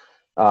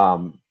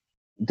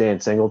Dan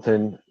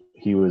Singleton,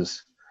 he knew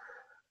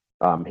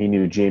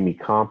Jamie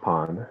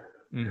Compon,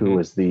 mm-hmm. who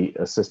was the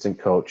assistant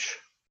coach,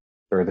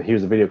 he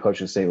was the video coach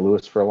in St.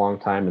 Louis for a long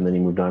time, and then he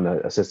moved on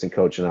to assistant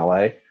coach in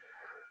LA.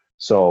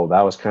 So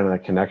that was kind of the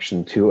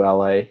connection to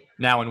LA.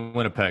 Now in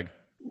Winnipeg.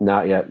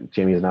 Not yet.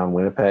 Jamie is now in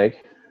Winnipeg.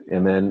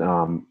 And then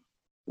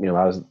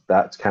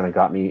that's kind of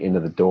got me into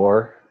the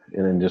door.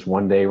 And then just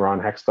one day, Ron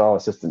Hextall,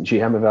 assistant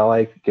GM of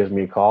LA, gives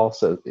me a call.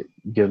 So it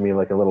gives me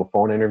like a little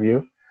phone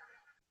interview.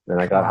 Then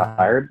I got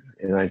hired,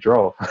 and I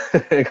drove.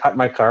 I got in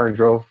my car and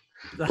drove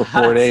for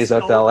 4 days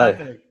out to LA.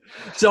 Epic.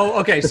 So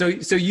okay, so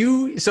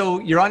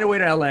you're on your way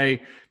to LA.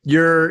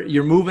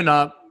 You're moving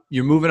up.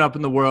 You're moving up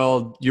in the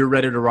world. You're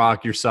ready to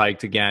rock. You're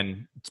psyched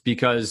again. It's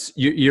because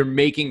you're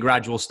making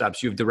gradual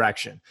steps. You have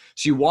direction.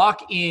 So you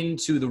walk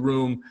into the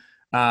room.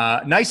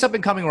 Nice up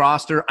and coming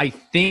roster. I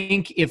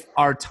think if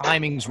our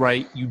timing's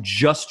right, you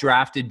just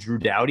drafted Drew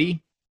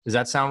Doughty. Does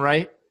that sound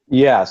right?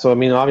 Yeah. So I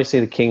mean, obviously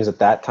the Kings at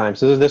that time.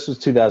 So this was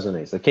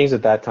 2008. The Kings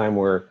at that time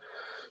were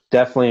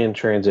definitely in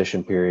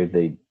transition period.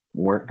 They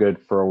weren't good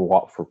for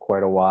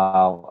quite a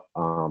while.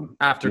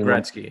 After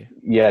Gretzky.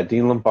 Yeah,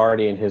 Dean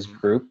Lombardi and his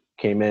group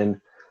came in,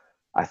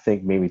 I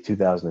think maybe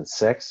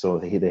 2006. So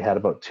they had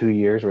about 2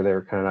 years where they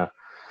were kind of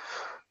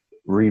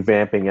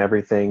revamping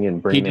everything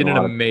and bringing. He did an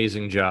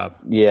amazing job.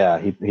 Yeah,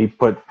 he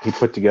put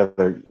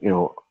together,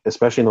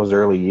 especially in those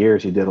early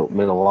years, he made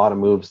a lot of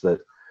moves that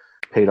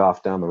paid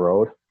off down the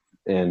road,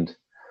 and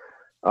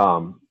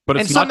but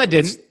it's some that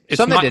didn't.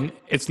 Some that didn't.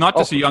 It's not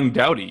just a young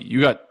Doughty.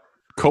 You got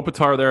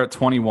Kopitar there at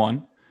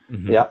 21.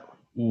 Mm-hmm. Yeah.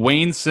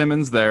 Wayne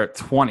Simmons there at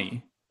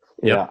 20.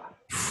 Yeah.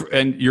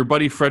 And your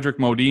buddy Frederick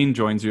Modine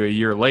joins you a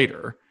year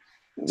later.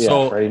 Yeah,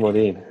 so, Freddie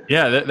Modine.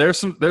 Yeah, there's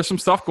some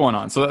stuff going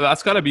on. So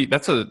that's got to be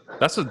that's a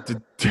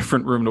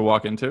different room to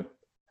walk into.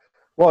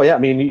 Well, yeah, I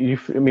mean,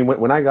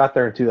 when I got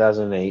there in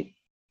 2008,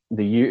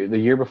 the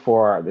year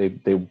before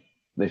they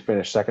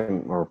finished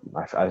second, or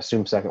I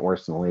assume second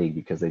worst in the league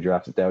because they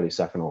drafted Doughty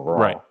second overall.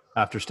 Right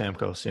after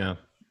Stamkos, yeah.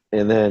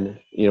 And then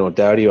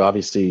Doughty,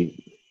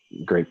 obviously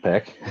great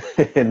pick,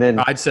 and then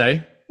I'd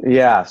say.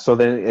 Yeah. So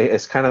then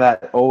it's kind of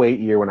that 08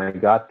 year when I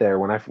got there.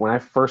 When I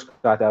first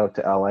got out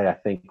to LA, I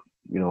think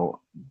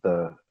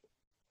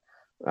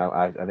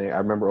I think I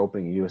remember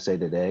opening USA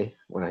Today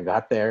when I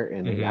got there,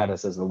 and they had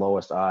us as the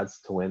lowest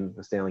odds to win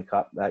the Stanley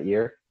Cup that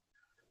year.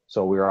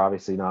 So we were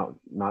obviously not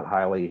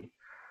highly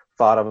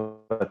thought of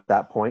at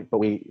that point, but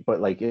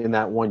like in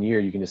that 1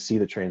 year, you can just see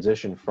the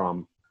transition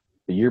from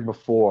the year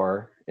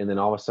before, and then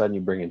all of a sudden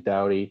you bring in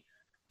Doughty.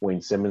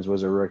 Wayne Simmons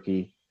was a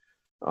rookie.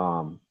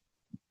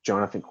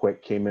 Jonathan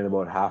Quick came in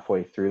about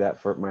halfway through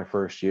that for my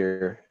first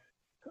year.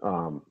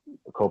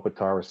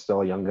 Kopitar was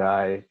still a young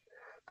guy.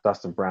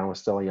 Dustin Brown was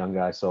still a young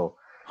guy. So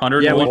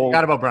 101, Yeah, we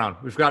forgot about Brown.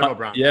 We forgot about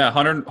Brown. Yeah,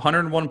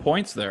 101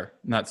 points there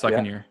in that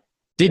second year.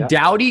 Did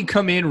Dowdy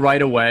come in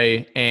right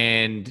away?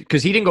 And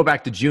because he didn't go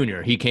back to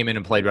junior, he came in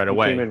and played right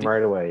away. Came in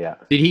right away, yeah.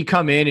 Did he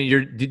come in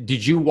and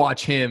did you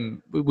watch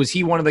him? Was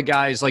he one of the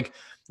guys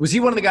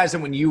that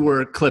when you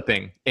were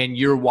clipping and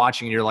you're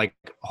watching and you're like,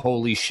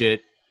 holy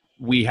shit,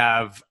 we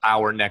have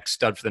our next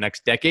stud for the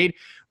next decade?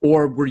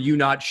 Or were you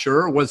not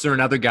sure? Or was there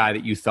another guy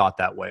that you thought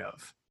that way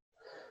of?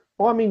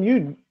 Well, I mean,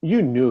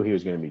 you knew he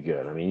was going to be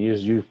good. I mean,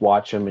 you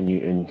watch him and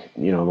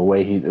you know the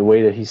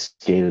way that he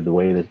skated, the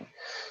way that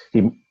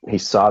he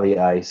saw the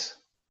ice,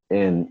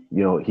 and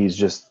you know he was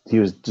just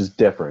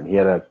different. He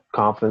had a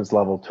confidence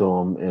level to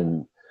him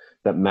and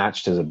that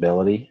matched his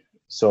ability.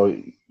 So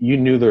you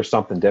knew there's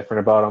something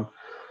different about him.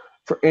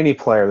 For any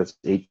player that's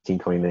 18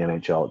 coming to the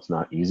NHL, it's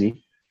not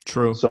easy.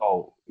 True.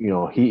 So, you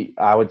know,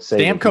 I would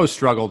say Stamkos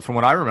struggled from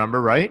what I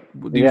remember, right?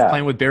 He was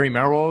playing with Barry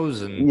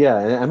Melrose and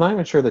and I'm not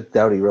even sure that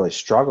Doughty really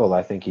struggled.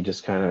 I think he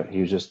was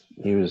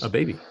a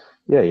baby.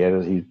 Yeah,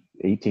 he's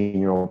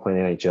 18-year-old playing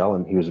the NHL,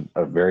 and he was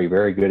a very,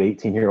 very good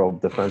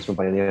 18-year-old defenseman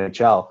playing the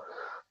NHL.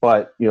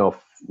 But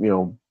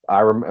I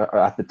remember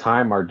at the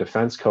time our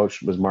defense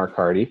coach was Mark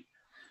Hardy,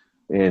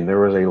 and there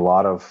was a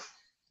lot of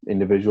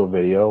individual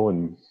video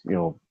and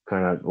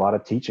kind of a lot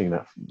of teaching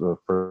that the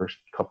first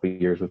couple of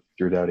years with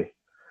Drew Doughty.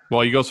 Well,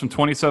 he goes from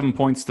 27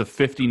 points to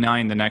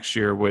 59 the next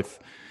year,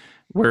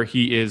 where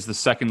he is the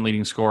second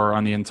leading scorer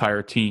on the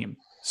entire team.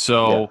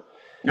 So,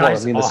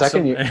 the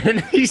second year,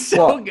 and he's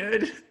so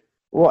good.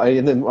 Well,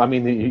 and then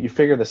you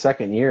figure the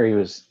second year he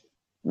was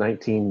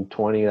 19,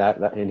 20,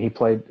 and he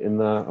played in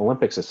the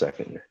Olympics the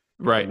second year.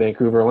 Right.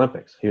 Vancouver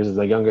Olympics. He was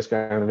the youngest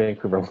guy on the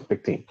Vancouver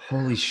Olympic team.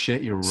 Holy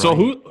shit, you're right. So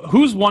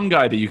who's one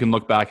guy that you can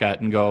look back at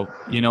and go,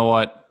 you know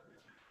what?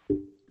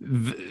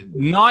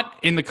 Not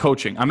in the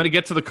coaching. I'm going to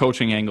get to the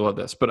coaching angle of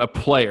this, but a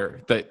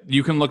player that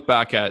you can look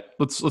back at.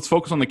 Let's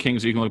focus on the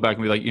Kings. So you can look back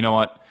and be like, you know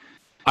what?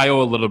 I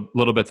owe a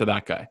little bit to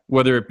that guy.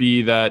 Whether it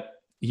be that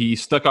he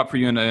stuck up for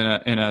you in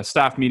a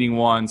staff meeting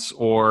once,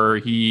 or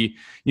he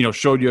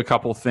showed you a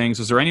couple of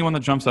things. Is there anyone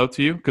that jumps out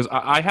to you? Because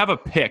I have a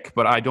pick,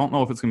 but I don't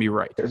know if it's going to be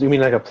right. You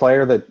mean like a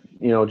player that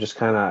just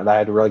kind of that I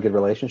had a really good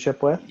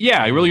relationship with?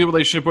 Yeah, a really good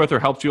relationship with, or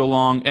helped you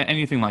along,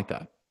 anything like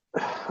that.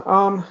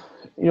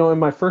 In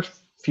my first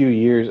few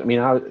years, I mean,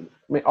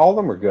 all of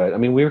them were good. I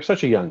mean, we were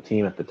such a young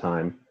team at the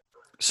time.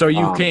 So they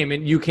looked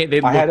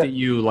at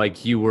you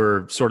like you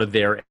were sort of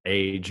their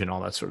age and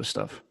all that sort of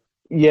stuff.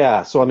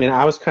 Yeah. So, I mean,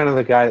 I was kind of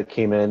the guy that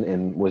came in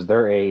and was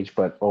their age,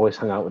 but always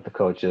hung out with the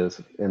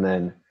coaches. And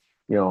then,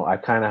 I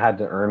kind of had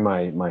to earn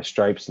my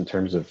stripes in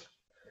terms of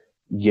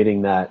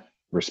getting that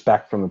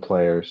respect from the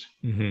players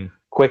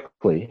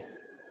quickly.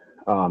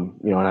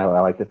 And I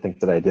like to think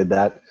that I did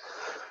that,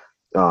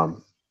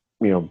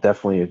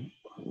 definitely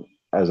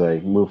as I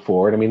move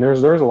forward. I mean,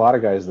 there's a lot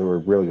of guys that were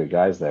really good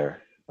guys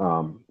there.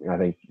 I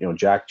think,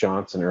 Jack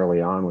Johnson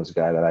early on was a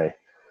guy that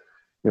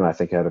I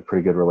think I had a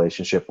pretty good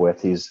relationship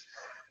with.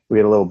 We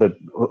had a little bit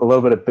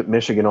of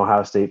Michigan,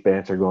 Ohio State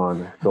banter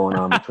going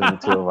on between the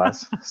two of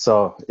us.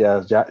 So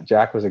yeah,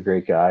 Jack was a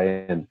great guy,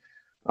 and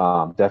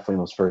definitely in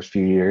those first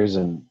few years.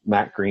 And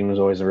Matt Green was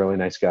always a really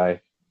nice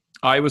guy.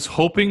 I was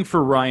hoping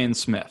for Ryan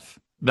Smith.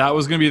 That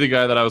was going to be the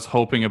guy that I was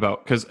hoping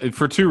about, because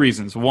for two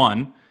reasons.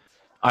 One,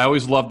 I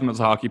always loved him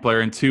as a hockey player,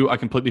 and two, I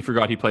completely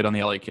forgot he played on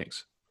the LA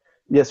Kings.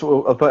 Yes,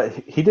 but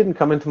he didn't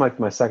come into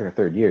my second or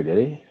third year, did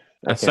he?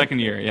 Second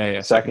year,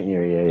 yeah. Second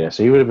year, yeah.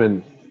 So he would have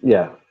been,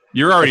 yeah.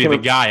 You're already the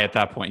guy at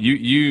that point.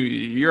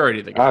 You're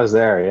already the guy. I was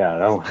there,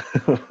 yeah.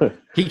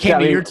 He came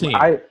to your team.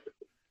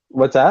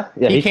 What's that?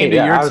 Yeah, he came to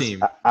your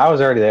team. I was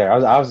already there.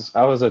 I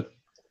was a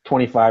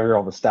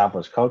 25-year-old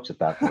established coach at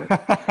that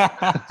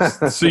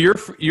point. So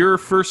your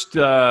first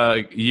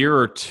year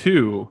or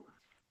two,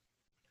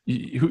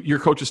 your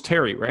coach is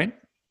Terry, right?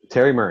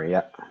 Terry Murray,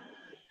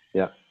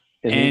 yeah.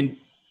 And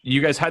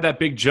you guys had that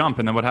big jump,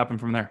 and then what happened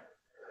from there?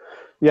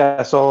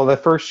 Yeah, so the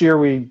first year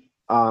we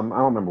I don't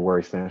remember where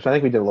we finished. I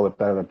think we did a little bit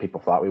better than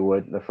people thought we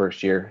would the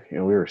first year. We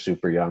were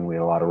super young. We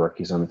had a lot of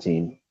rookies on the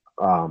team.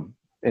 And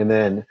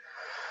then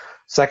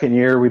second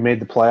year we made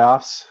the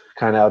playoffs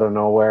kind of out of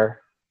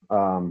nowhere.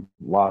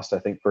 Lost, I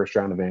think, first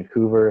round to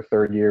Vancouver.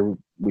 Third year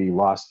we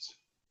lost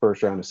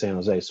first round to San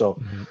Jose. So,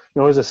 it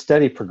was a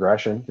steady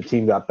progression. The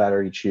team got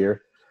better each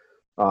year.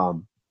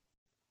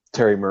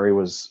 Terry Murray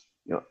was,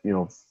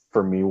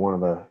 for me,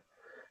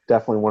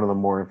 definitely one of the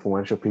more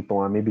influential people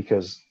on me,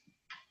 because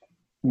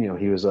he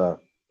was a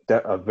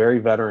very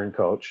veteran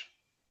coach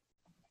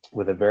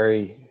with a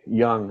very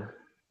young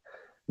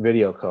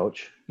video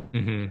coach.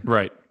 Mm-hmm.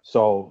 Right.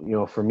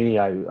 So, for me,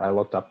 I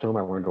looked up to him.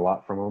 I learned a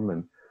lot from him.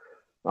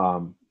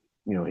 And,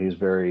 he was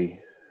very,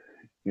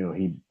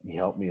 he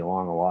helped me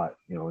along a lot,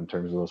 in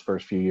terms of those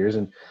first few years.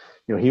 And,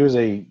 he was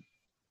a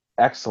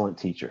excellent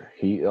teacher.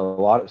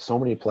 So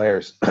many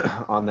players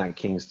on those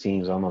Kings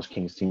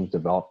teams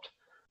developed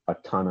a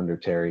ton under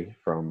Terry,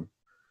 from,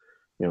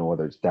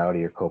 whether it's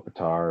Doughty or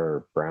Kopitar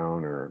or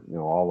Brown or,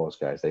 all those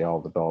guys, they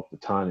all developed a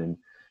ton. And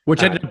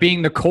which ended up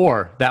being the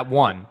core that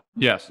won.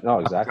 Yes. no,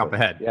 exactly. Up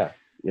ahead. Yeah.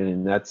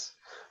 And that's,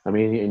 and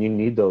you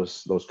need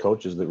those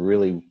coaches that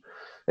really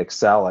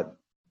excel at,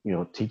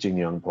 teaching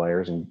young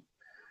players and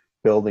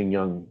building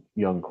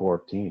young core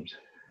teams.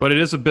 But it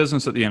is a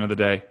business at the end of the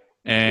day.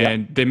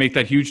 And they make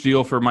that huge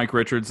deal for Mike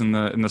Richards in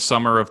the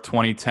summer of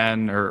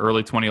 2010 or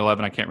early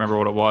 2011. I can't remember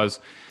what it was.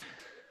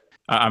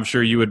 I'm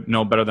sure you would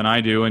know better than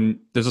I do. And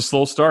there's a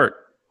slow start,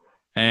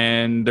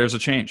 and there's a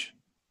change.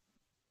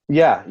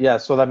 Yeah.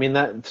 So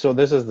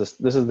this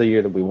is the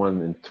year that we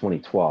won in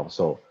 2012.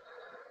 So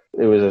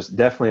it was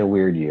definitely a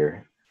weird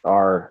year.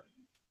 So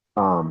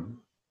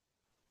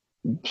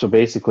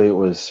basically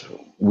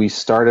we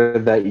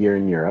started that year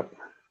in Europe.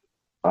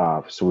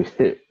 So we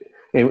hit,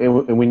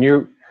 and when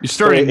you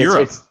started in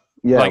Europe.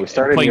 We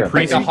started playing in Europe.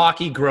 Like the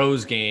hockey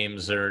grows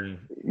games or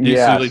doing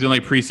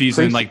like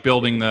preseason, like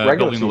building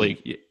the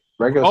league.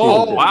 Regular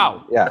oh season.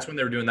 wow! Yeah, that's when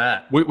they were doing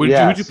that.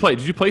 Who'd you play?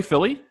 Did you play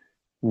Philly?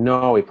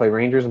 No, we played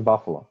Rangers and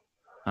Buffalo.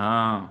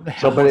 Oh,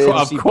 so but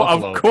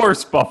of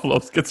course,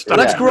 Buffalo's get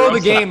started. Let's grow the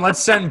game. Let's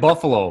send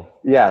Buffalo.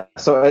 Yeah,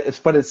 so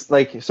it's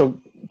like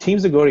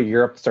teams that go to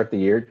Europe to start the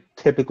year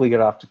typically get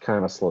off to kind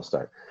of a slow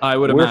start. I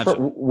would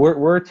imagine.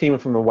 We're a team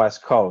from the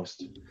West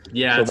Coast.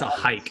 Yeah, so it's a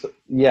hike.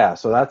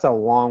 So that's a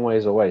long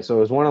ways away. So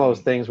it was one of those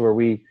things where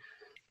we,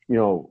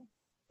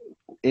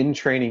 in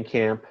training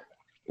camp,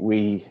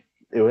 it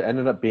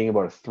ended up being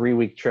about a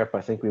 3-week trip.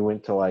 I think we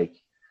went to like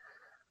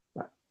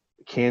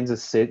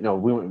Kansas City. No,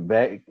 we went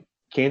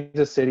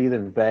Kansas City,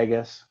 then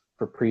Vegas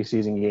for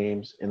preseason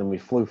games, and then we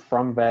flew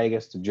from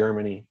Vegas to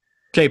Germany.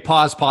 Okay,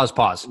 pause.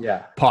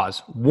 Yeah.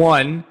 Pause.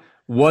 One,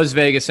 was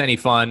Vegas any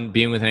fun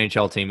being with an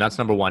NHL team? That's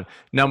number one.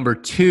 Number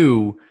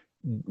two,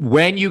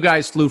 when you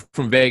guys flew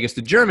from Vegas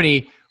to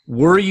Germany,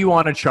 were you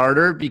on a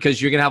charter?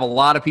 Because you're going to have a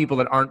lot of people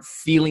that aren't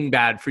feeling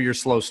bad for your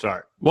slow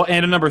start. Well,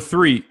 and number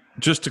three,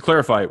 just to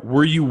clarify,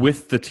 were you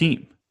with the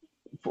team?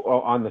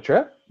 On the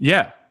trip?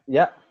 Yeah.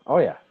 Yeah. Oh,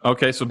 yeah.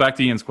 Okay, so back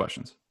to Ian's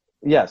questions.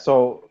 Yeah,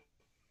 so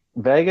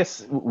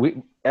Vegas,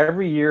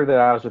 every year that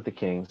I was with the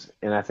Kings,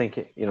 and I think,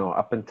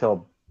 up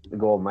until the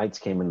Golden Knights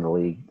came in the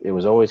league, it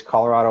was always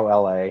Colorado,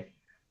 LA.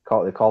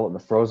 They call it the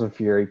Frozen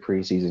Fury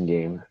preseason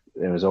game.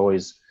 It was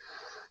always,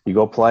 you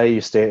go play,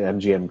 you stay at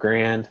MGM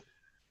Grand,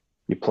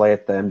 you play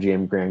at the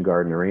MGM Grand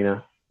Garden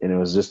Arena, and it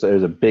was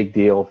a big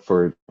deal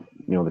for,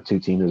 the two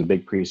teams. It was a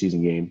big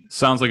preseason game.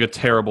 Sounds like a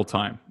terrible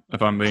time,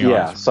 if I'm being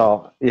honest.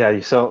 But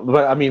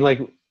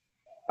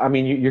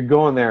you're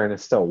going there and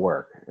it's still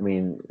work.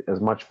 As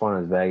much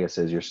fun as Vegas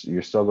is,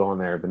 you're still going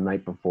there the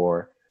night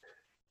before.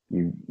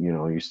 You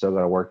still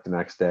got to work the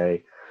next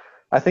day.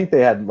 I think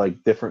they had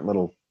like different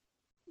little,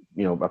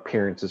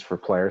 appearances for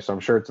players. So I'm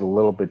sure it's a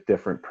little bit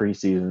different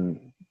preseason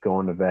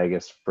going to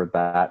Vegas for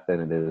that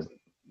than it is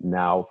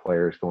now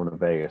players going to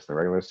Vegas in the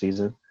regular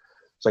season.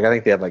 So I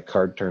think they had like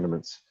card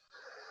tournaments,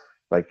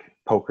 like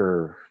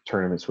poker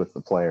tournaments with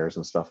the players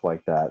and stuff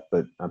like that.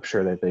 But I'm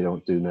sure that they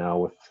don't do now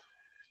with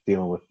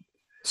dealing with.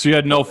 So you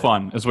had no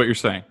fun, is what you're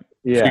saying?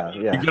 Yeah,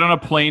 You get on a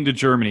plane to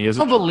Germany. I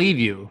don't believe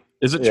you.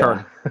 Is it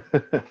charter?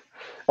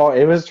 Oh,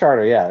 it was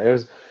charter. Yeah, it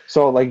was.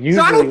 So like usually.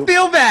 So I don't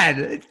feel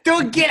bad.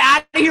 Don't get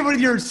out of here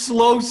with your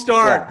slow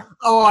start. Yeah.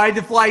 Oh, I had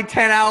to fly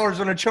 10 hours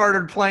on a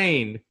chartered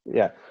plane.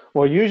 Yeah.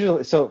 Well,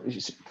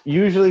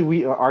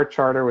 usually our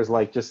charter was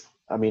like it's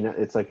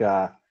like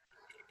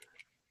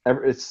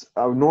it's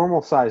a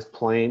normal sized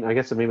plane. I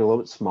guess it may be a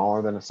little bit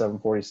smaller than a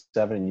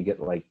 747, and you get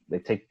like they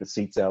take the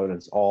seats out and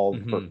it's all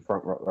front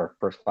or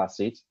first class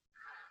seats.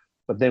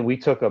 But then we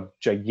took a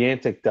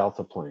gigantic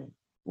Delta plane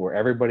where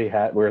everybody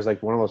had, whereas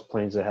like one of those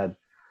planes that had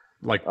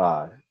like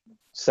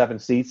 7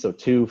 seats, so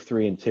 2,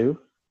 3, and 2,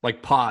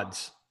 like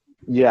pods.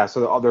 Yeah,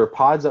 so there were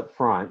pods up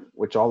front,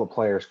 which all the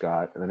players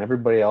got, and then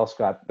everybody else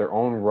got their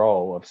own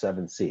row of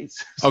 7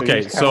 seats.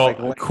 Okay,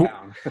 so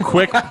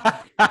quick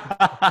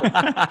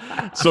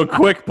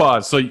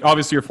pause. So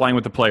obviously you're flying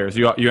with the players.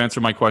 You answer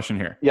my question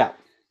here. Yeah.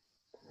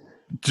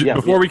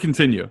 Before we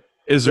continue,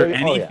 is there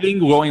anything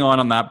going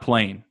on that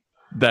plane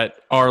that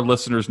our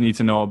listeners need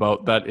to know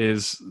about? That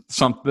is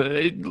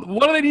something.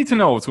 What do they need to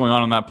know what's going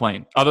on that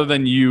plane, other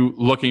than you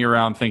looking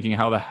around thinking,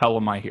 "How the hell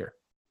am I here?"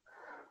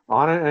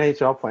 On an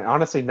NHL plane,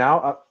 honestly,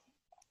 now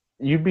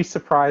you'd be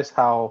surprised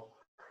how.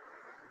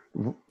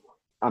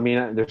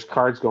 There's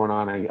cards going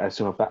on. I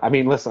assume.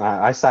 Listen,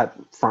 I sat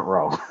front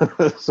row,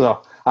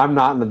 so I'm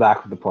not in the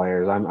back with the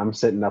players. I'm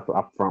sitting up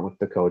front with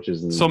the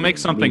coaches. And so make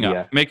something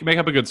up. Make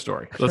up a good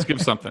story. Let's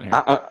give something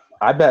here.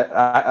 I bet.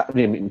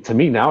 To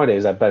me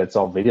nowadays, I bet it's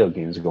all video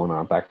games going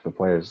on back to the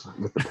players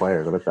with the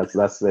players. I bet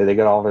that's they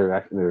got all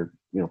their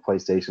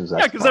PlayStations.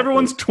 Yeah, because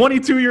everyone's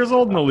 22 years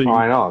old in the league. Oh,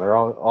 I know, they're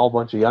all a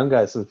bunch of young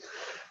guys. So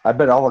I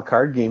bet all the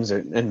card games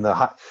and the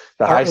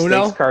high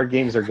stakes card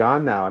games are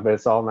gone now. I bet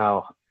it's all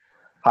now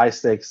high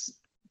stakes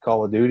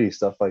Call of Duty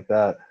stuff like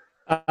that.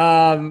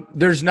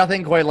 There's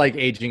nothing quite like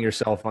aging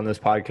yourself on this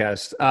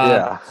podcast.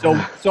 Yeah.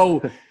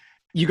 So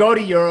you go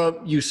to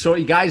Europe, you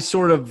guys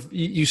sort of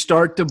you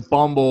start to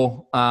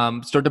bumble a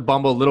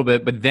little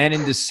bit, but then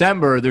in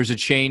December there's a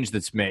change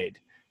that's made,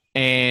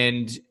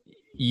 and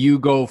you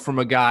go from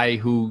a guy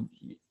who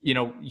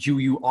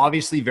you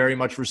obviously very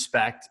much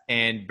respect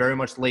and very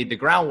much laid the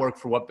groundwork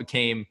for what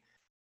became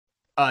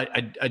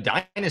a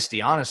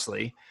dynasty,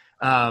 honestly,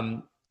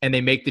 and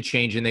they make the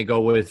change and they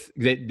go with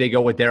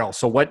Daryl.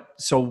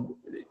 So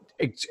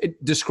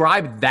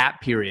describe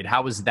that period.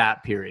 How was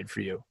that period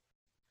for you?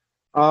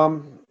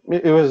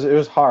 It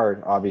was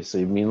hard,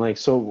 obviously. I mean, like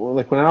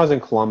when I was in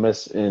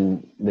Columbus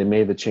and they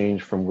made the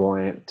change from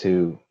Glant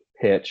to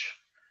Hitch.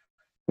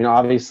 I mean,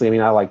 obviously,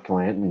 I like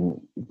Glant,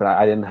 but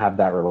I didn't have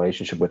that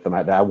relationship with them.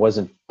 I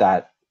wasn't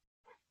that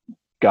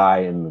guy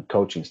in the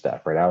coaching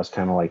staff, right? I was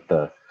kind of like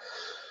the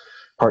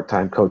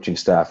part-time coaching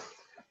staff,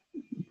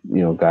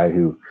 guy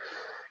who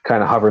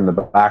kind of hovered in the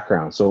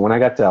background. So when I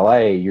got to LA,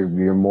 you're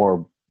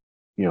more,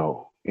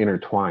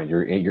 intertwined.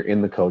 You're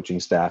in the coaching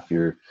staff.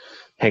 You're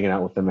hanging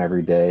out with them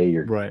every day.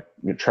 You're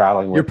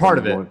traveling with them. You're part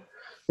of it.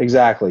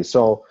 Exactly.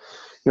 So,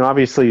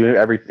 obviously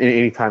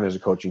anytime there's a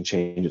coaching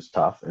change, it's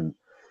tough. And,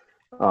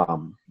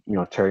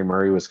 Terry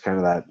Murray was kind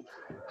of that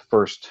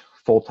first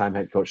full-time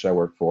head coach that I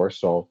worked for.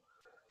 So,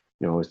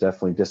 it was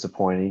definitely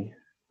disappointing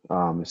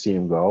to see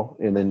him go.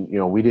 And then,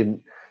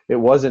 it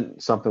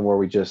wasn't something where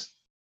we just,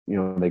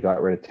 they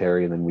got rid of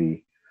Terry and then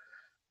we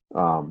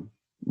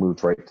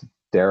moved right to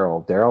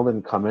Daryl. Daryl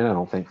didn't come in, I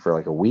don't think, for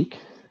like a week.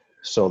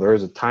 So there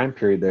was a time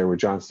period there where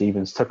John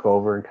Stevens took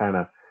over and kind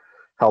of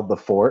held the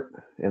fort.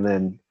 And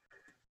then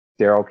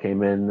Daryl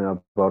came in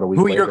about a week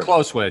later. You're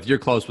close with? You're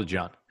close with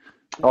John.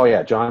 Oh,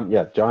 yeah.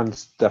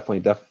 John's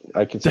definitely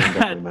I consider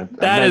him definitely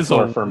that is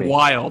a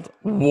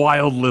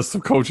wild list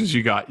of coaches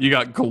you got. You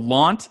got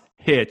Gallant,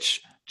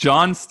 Hitch,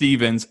 John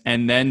Stevens,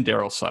 and then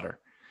Daryl Sutter.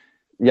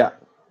 Yeah.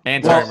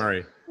 And Terry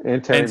Murray.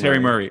 And Terry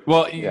Murray.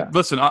 Well,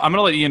 listen, I'm going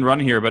to let Ian run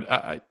here,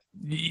 but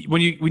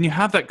when you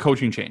have that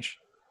coaching change,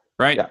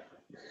 right? Yeah.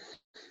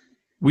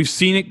 We've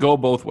seen it go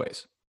both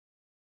ways.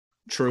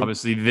 True.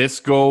 Obviously, this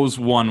goes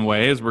one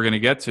way, as we're going to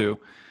get to,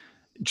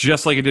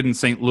 just like it did in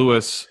St.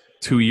 Louis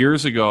 2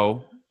 years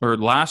ago or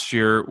last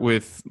year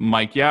with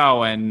Mike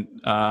Yao and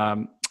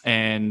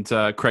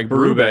Craig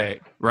Berube,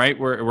 right?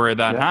 Where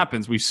that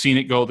happens. We've seen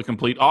it go the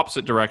complete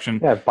opposite direction.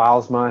 Yeah,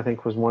 Bilesma, I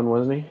think, was one,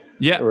 wasn't he?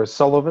 Yeah. Or was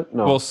Sullivan?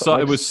 No. Well,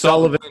 it was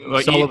Sullivan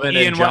Ian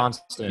and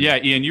Johnston.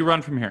 Ian, you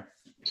run from here.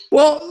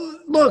 Well,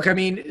 look, I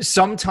mean,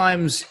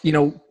 sometimes,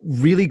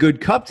 really good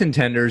cup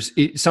contenders,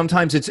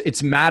 sometimes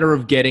it's a matter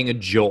of getting a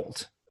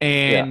jolt.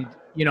 And,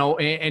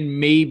 and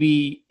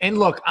maybe, and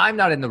look, I'm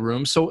not in the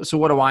room, so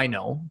what do I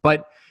know?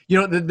 But,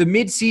 the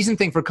mid-season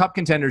thing for cup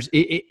contenders,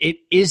 it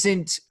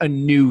isn't a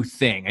new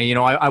thing. And,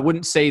 I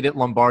wouldn't say that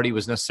Lombardi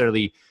was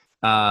necessarily,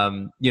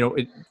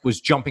 it was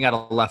jumping out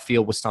of left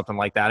field with something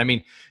like that. I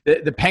mean,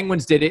 the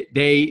Penguins did it.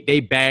 They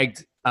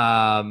bagged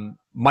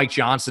Mike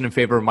Johnson in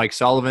favor of Mike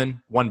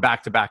Sullivan, won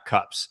back-to-back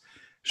cups.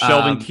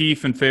 Sheldon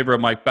Keefe in favor of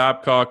Mike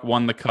Babcock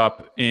won the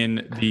cup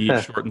in the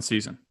shortened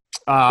season.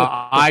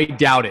 I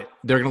doubt it.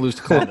 They're going to lose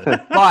to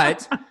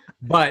Columbus.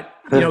 but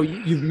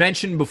you've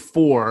mentioned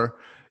before.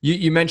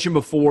 You mentioned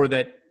before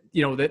that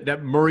that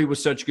Murray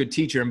was such a good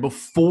teacher. And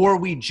before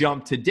we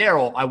jump to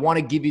Daryl, I want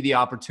to give you the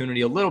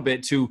opportunity a little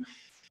bit to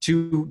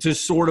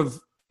sort of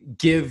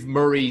give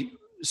Murray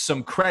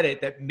some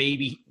credit that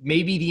maybe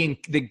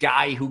the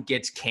guy who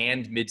gets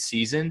canned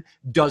midseason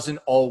doesn't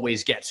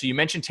always get. So you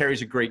mentioned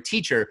Terry's a great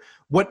teacher.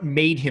 What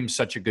made him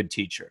such a good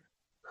teacher?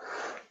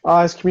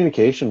 His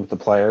communication with the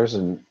players,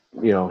 and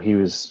he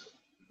was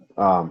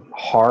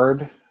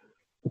hard,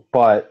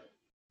 but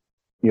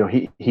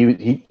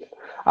he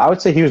I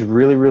would say he was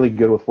really, really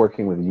good with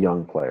working with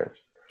young players,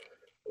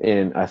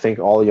 and I think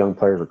all the young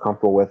players were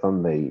comfortable with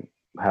him. They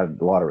had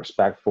a lot of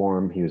respect for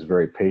him. He was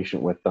very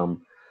patient with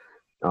them.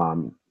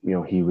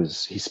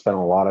 He spent a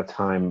lot of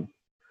time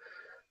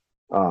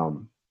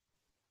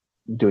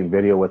doing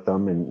video with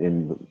them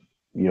and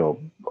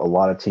a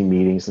lot of team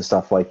meetings and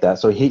stuff like that.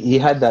 So he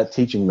had that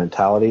teaching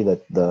mentality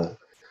that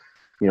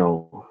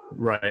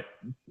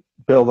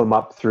build them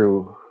up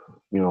through,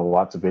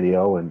 lots of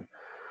video and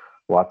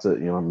lots of,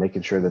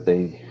 making sure that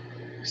they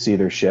see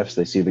their shifts,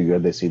 they see the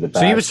good, they see the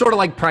bad. So he was sort of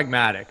like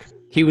pragmatic.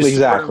 He was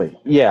exactly.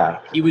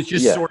 He was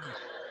just sort of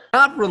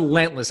not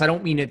relentless. I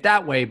don't mean it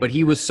that way, but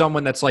he was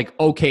someone that's like,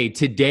 okay,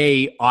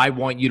 today I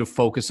want you to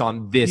focus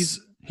on this.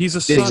 He's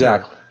a Sutter.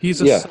 Exactly.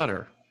 He's a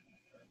Sutter.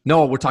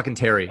 No, we're talking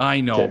Terry.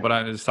 I know, but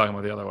I'm just talking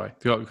about the other way.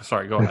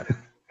 Sorry, go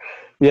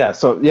ahead.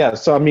 So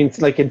I mean,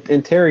 like,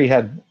 and Terry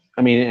had,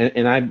 I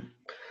don't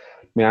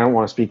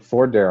want to speak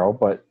for Daryl,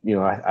 but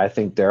I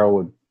think Daryl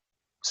would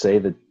say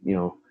that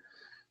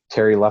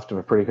Terry left him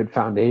a pretty good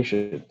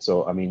foundation.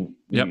 So I mean,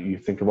 you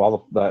think of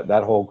all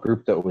that whole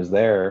group that was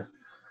there.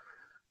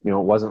 It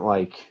wasn't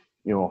like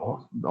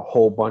a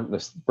whole bunch.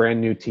 This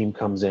brand new team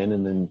comes in,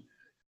 and then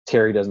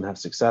Terry doesn't have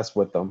success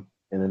with them,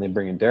 and then they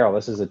bring in Daryl.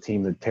 This is a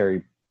team that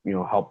Terry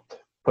helped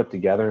put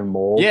together and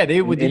mold. Yeah,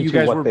 you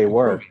guys what they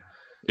were.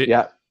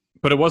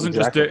 But it wasn't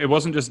just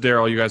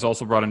Daryl. You guys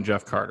also brought in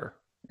Jeff Carter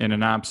in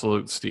an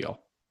absolute steal.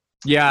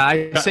 Yeah,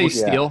 I say Yeah.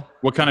 steal.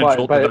 What kind of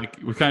jolt did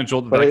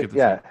that get?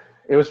 Yeah,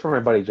 it was for my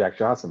buddy Jack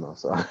Johnson though.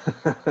 So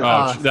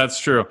That's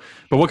true.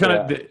 But what kind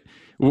of?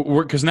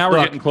 Because now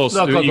we're getting close.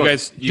 Look, you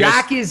guys.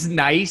 Jack is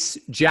nice.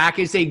 Jack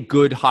is a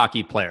good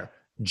hockey player.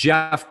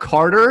 Jeff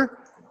Carter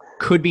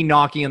could be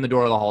knocking on the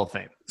door of the Hall of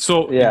Fame.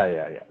 So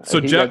yeah. So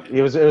Jeff,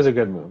 it was a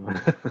good move.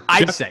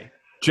 I'd say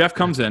Jeff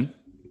comes in,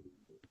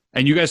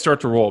 and you guys start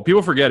to roll.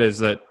 People forget is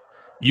that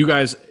you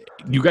guys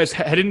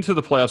headed into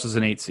the playoffs as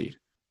an 8 seed,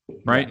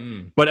 right?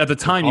 But at the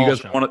time, you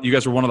guys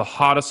were one of the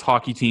hottest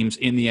hockey teams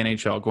in the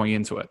NHL going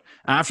into it.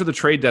 After the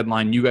trade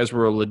deadline, you guys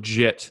were a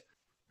legit.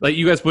 Like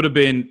you guys would have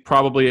been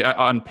probably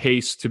on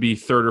pace to be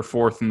 3rd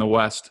or 4th in the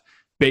West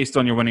based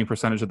on your winning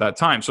percentage at that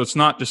time. So it's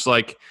not just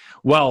like,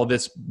 well,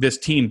 this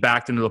team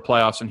backed into the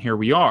playoffs and here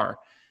we are.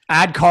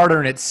 Add Carter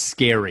and it's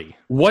scary.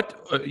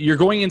 What you're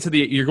going into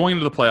the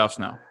playoffs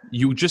now.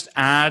 You just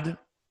add,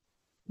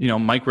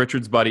 Mike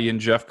Richards' buddy and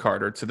Jeff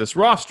Carter to this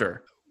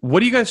roster.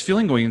 What are you guys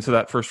feeling going into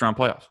that first round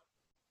playoffs?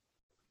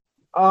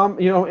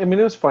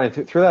 It was funny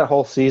through that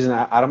whole season.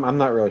 I'm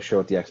not really sure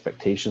what the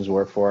expectations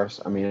were for us.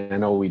 I mean, I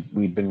know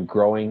we'd been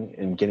growing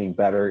and getting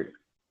better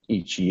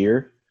each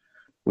year.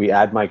 We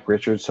add Mike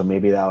Richards, so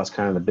maybe that was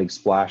kind of the big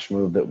splash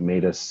move that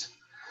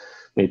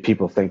made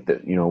people think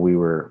that we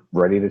were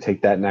ready to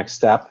take that next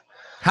step.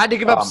 Had to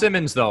give up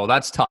Simmons though.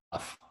 That's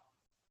tough.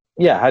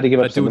 Yeah, had to give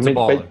up something.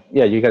 But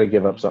you got to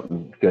give up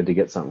something good to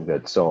get something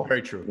good. So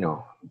very true.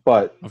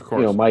 But of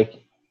course,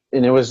 Mike,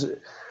 and it was.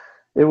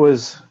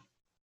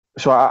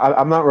 So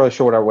I'm not really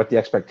sure what the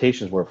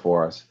expectations were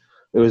for us.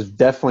 It was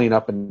definitely an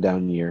up and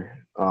down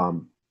year.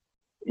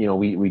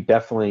 We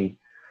definitely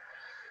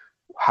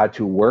had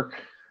to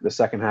work the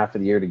second half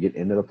of the year to get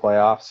into the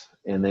playoffs.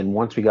 And then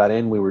once we got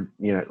in, we were,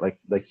 like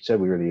you said,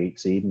 we were the 8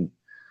 seed, and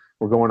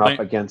we're going up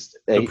against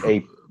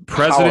a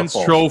President's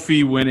powerful,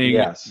 Trophy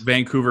winning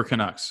Vancouver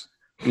Canucks.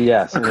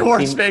 Yes, of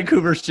course,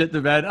 Vancouver shit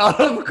the bed.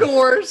 Of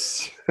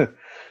course.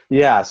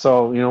 Yeah,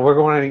 so we're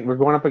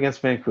going up against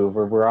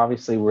Vancouver.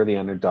 We're the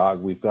underdog.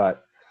 We've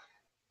got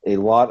a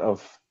lot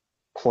of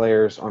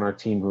players on our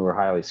team who are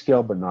highly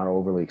skilled but not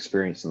overly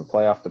experienced in the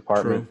playoff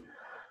department. True.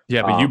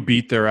 Yeah, but you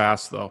beat their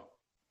ass though.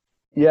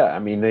 Yeah, I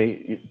mean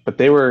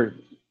they were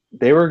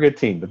a good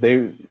team, but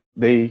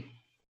they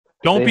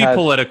don't be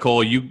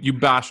political. You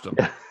bashed them.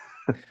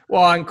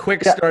 Well, and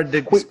Quick started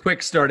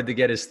to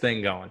get his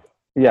thing going.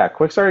 Yeah,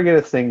 Quick started to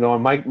get his thing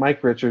going.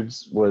 Mike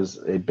Richards was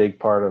a big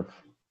part of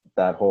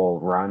that whole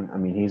run. I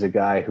mean, he's a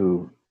guy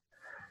who,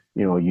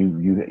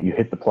 you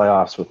hit the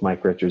playoffs with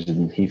Mike Richards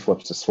and he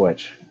flips the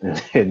switch.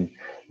 And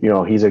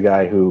he's a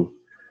guy who,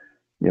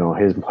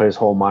 his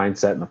whole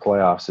mindset in the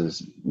playoffs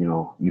is,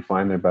 you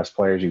find their best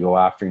players, you go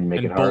after and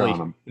make it hard on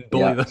them.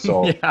 Bully them.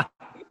 So,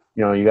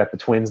 you got the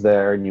Twins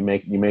there and you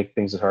make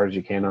things as hard as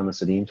you can on the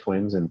Sedin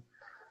Twins. And,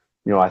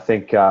 I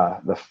think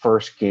the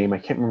first game, I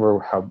can't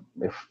remember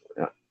if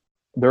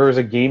there was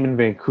a game in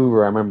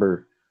Vancouver. I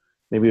remember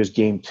maybe it was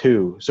game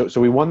 2.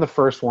 So we won the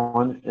first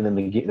one, and then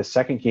the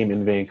second game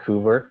in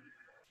Vancouver,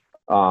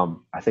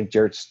 I think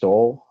Jared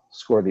Stoll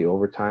scored the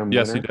overtime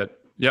winner. Yes, he did.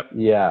 Yep.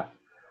 Yeah.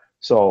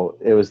 So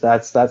it was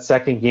that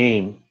second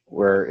game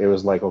where it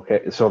was like,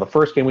 okay, so the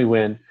first game we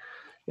win,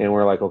 and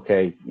we're like,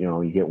 okay,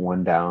 you get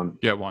one down.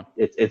 Get one.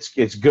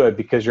 It's good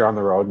because you're on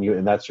the road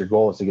and that's your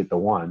goal is to get the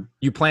one.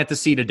 You plant the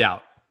seed of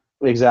doubt.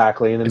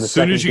 Exactly. And then as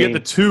soon as you get the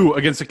 2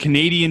 against a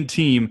Canadian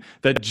team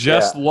that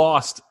just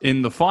lost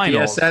in the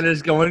finals, TSN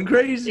is going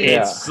crazy.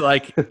 It's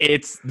like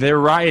they're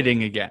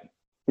rioting again.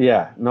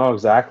 Yeah, no,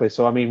 exactly.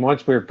 So I mean,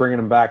 once we're bringing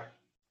them back,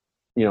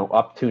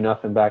 up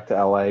 2-0 back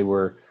to LA,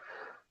 we're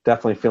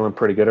definitely feeling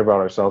pretty good about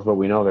ourselves. But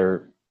we know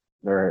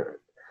they're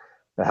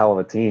a hell of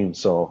a team,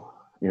 so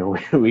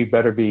we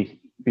better be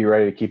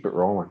ready to keep it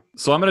rolling.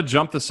 So I'm going to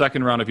jump the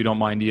second round if you don't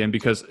mind, Ian,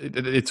 because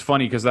it's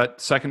funny because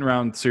that second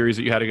round series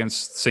that you had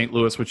against St.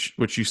 Louis,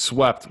 which you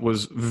swept,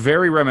 was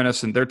very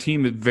reminiscent. Their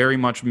team very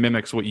much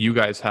mimics what you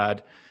guys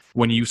had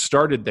when you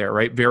started there,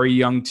 right? Very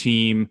young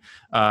team,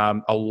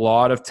 a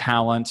lot of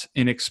talent,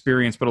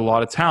 inexperience, but a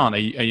lot of talent.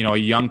 A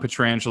young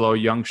Pietrangelo, a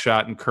young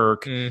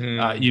Shattenkirk.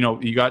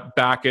 Mm-hmm. You got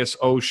Backus,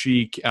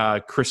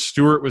 Oshie, Chris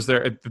Stewart was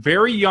there. A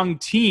very young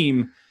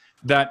team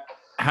that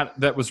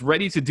was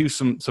ready to do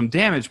some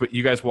damage, but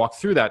you guys walked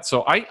through that.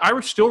 So I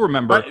still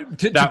remember.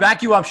 To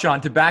back you up,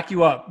 Sean,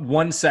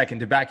 1 second,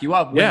 to back you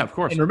up. Yeah, of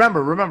course. And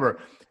remember,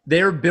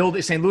 they're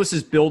building. St. Louis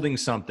is building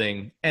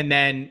something, and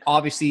then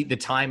obviously the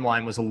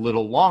timeline was a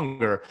little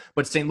longer.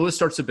 But St. Louis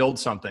starts to build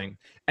something,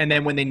 and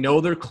then when they know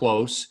they're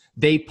close,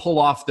 they pull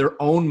off their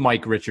own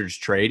Mike Richards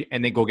trade,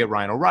 and they go get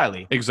Ryan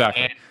O'Reilly.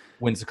 Exactly. And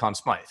wins the Conn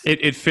Smythe.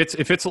 It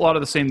fits a lot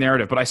of the same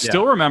narrative. But I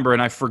still remember,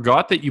 and I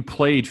forgot that you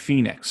played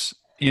Phoenix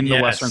in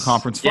the Western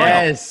Conference Final.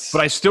 Yes.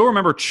 But I still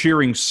remember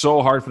cheering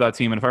so hard for that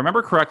team. And if I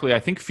remember correctly, I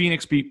think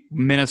Phoenix beat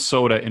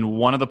Minnesota in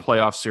one of the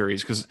playoff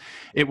series because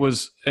it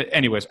was –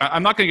 anyways,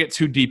 I'm not going to get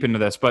too deep into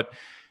this, but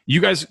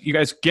you guys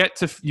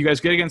get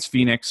against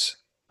Phoenix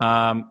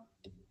and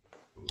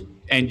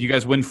you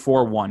guys win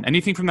 4-1.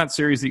 Anything from that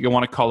series that you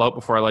want to call out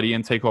before I let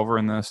Ian take over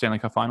in the Stanley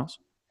Cup Finals?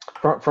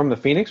 From the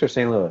Phoenix or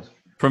St. Louis?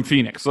 From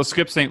Phoenix. Let's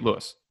skip St.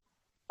 Louis.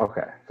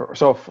 Okay.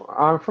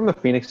 From the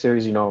Phoenix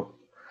series,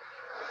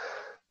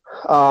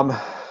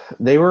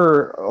 they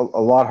were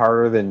a lot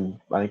harder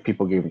than I think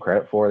people gave them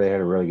credit for. They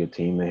had a really good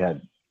team. They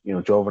had,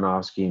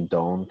 Jovanovski and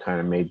Doan kind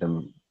of made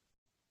them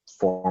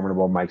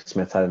formidable. Mike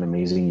Smith had an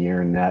amazing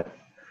year in net.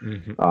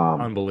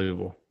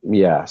 Unbelievable.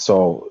 Yeah.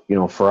 So,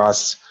 for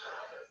us,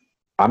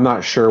 I'm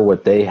not sure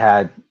what they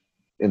had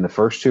in the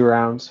first two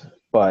rounds,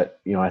 but,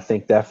 I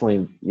think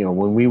definitely,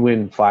 when we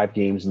win 5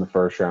 games in the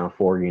first round,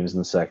 4 games in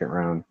the second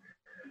round,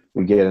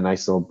 we get a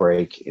nice little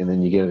break, and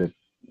then you get a,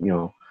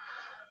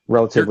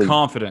 relatively. You're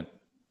confident.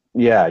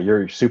 Yeah,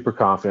 you're super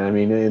confident. I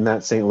mean, in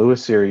that St.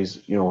 Louis series,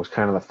 it was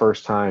kind of the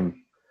first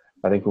time,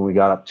 I think, when we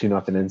got up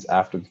 2-0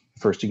 after the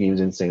first 2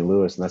 games in St.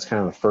 Louis, and that's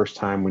kind of the first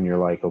time when you're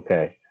like,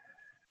 okay,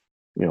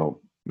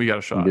 we got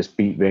a shot. We just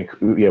beat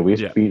Vancouver. Yeah, we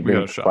beat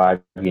Vancouver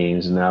 5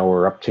 games, and now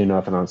we're up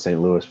 2-0 on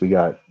St. Louis. We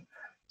got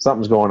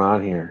something's going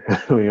on here.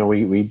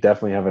 We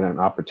definitely have an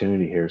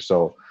opportunity here.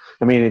 So,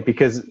 I mean,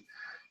 because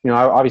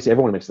obviously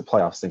everyone who makes the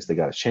playoffs thinks they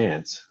got a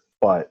chance,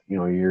 but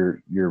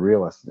you're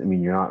realist. I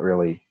mean,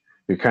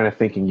 you're kind of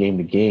thinking game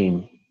to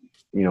game.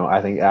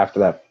 I think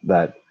after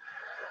that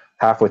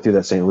halfway through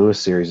that St. Louis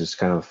series, it's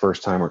kind of the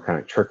first time where it kind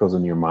of trickles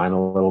in your mind a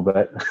little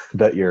bit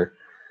that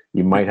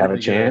you might have a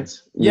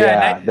chance.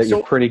 That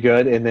you're pretty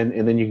good, and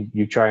then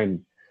you try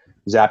and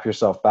zap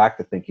yourself back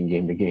to thinking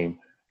game to game.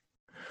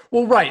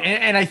 Well, right,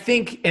 and I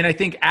think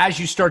as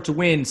you start to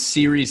win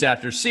series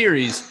after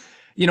series,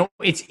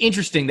 it's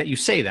interesting that you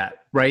say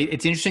that, right?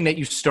 It's interesting that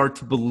you start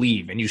to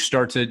believe and you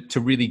start to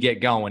really get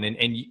going,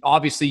 and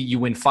obviously you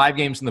win 5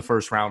 games in the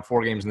first round,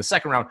 4 games in the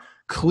second round.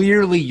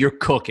 Clearly, you're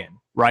cooking,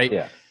 right?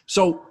 Yeah.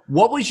 So,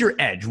 what was your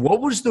edge? What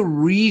was the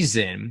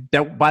reason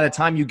that by the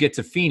time you get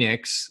to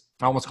Phoenix?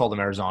 I almost called them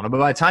Arizona, but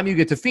by the time you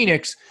get to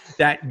Phoenix,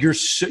 that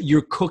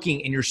you're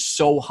cooking and you're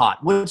so hot.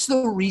 What's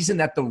the reason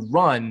that the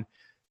run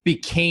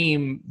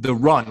became the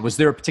run? Was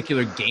there a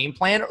particular game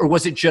plan, or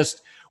was it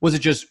just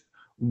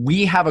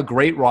we have a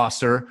great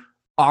roster,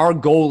 our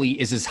goalie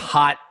is as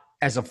hot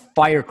as a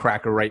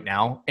firecracker right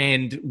now,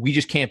 and we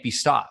just can't be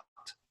stopped?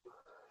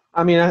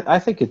 I mean, I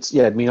think it's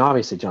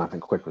obviously Jonathan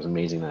Quick was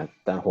amazing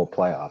that whole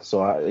playoff.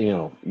 So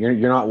you're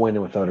not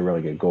winning without a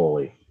really good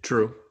goalie.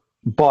 True,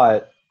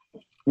 but.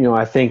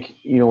 I think,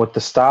 with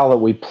the style that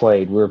we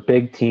played, we're a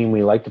big team.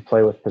 We like to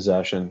play with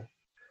possession.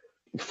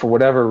 For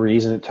whatever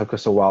reason, it took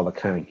us a while to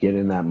kind of get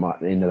into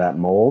that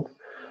mold.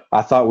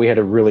 I thought we had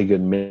a really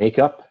good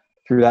makeup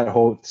through that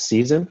whole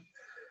season.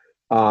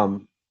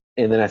 And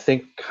then I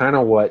think kind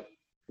of what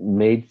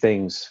made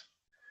things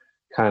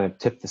kind of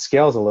tip the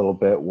scales a little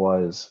bit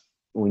was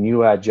when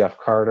you add Jeff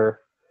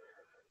Carter,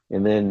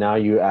 and then now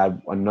you add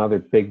another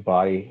big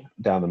body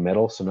down the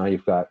middle. So now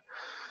you've got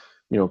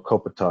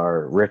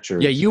Kopitar,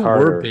 Richards. Yeah, you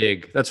Carter. were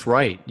big. That's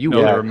right. They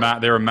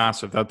were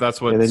massive. That's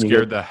what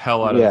scared the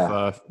hell out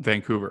of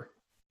Vancouver.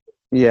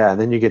 Yeah,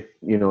 and then you get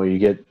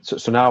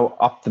so now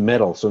up the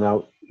middle. So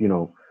now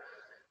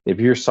if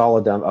you're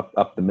solid down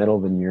up the middle,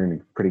 then you're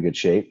in pretty good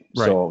shape.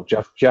 Right. So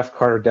Jeff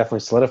Carter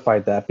definitely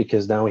solidified that,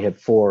 because now we had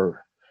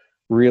 4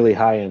 really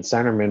high end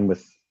centermen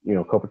with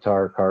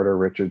Kopitar, Carter,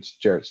 Richards,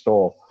 Jarrett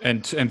Stoll,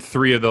 and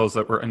 3 of those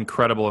that were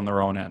incredible in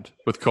their own end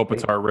with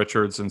Kopitar,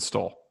 Richards, and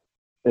Stoll.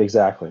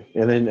 Exactly.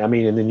 And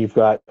then you've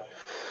got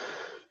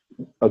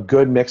a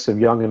good mix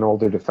of young and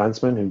older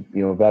defensemen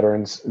who,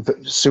 veterans,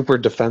 super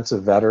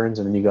defensive veterans,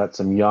 and then you got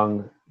some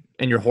young.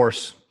 And your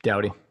horse,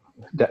 Doughty.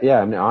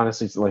 Yeah, I mean,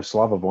 honestly, like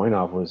Slava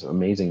Voinov was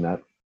amazing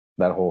that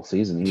whole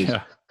season. He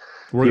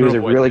was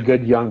a really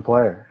good young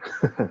player.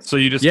 So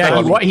you just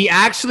he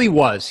actually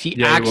was.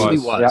 He actually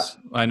was.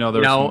 Yeah. I know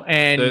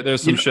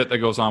there's some shit that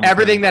goes on.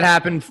 Everything that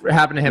happened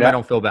to him. Yeah. I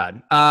don't feel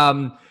bad.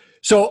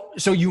 So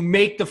you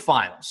make the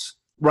finals.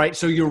 Right,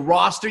 so your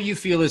roster you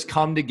feel has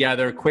come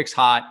together, Quick's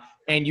hot,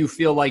 and you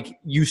feel like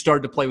you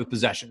started to play with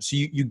possession. So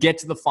you get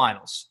to the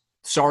finals.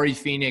 Sorry,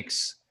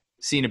 Phoenix,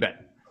 see you in a bit.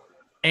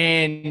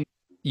 And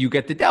you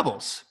get the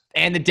Devils.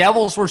 And the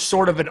Devils were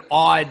sort of an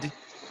odd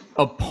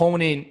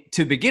opponent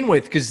to begin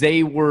with, because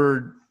they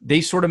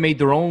sort of made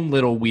their own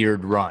little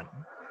weird run.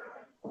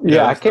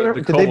 Yeah, I can't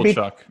remember.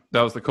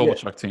 That was the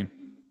Kovalchuk team.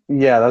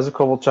 Yeah, that was a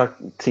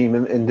Kovalchuk team.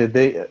 And did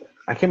they –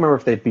 I can't remember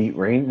if they beat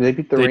Rangers. They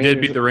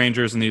did beat the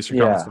Rangers in the Eastern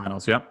Conference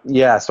Finals. Yep.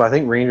 Yeah. So I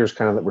think Rangers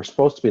were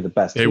supposed to be the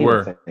best. They team,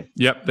 were. I think.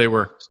 Yep, they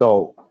were.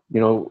 So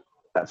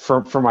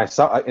for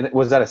myself, and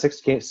was that a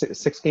 6-game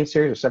series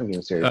or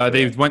 7-game series?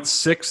 They went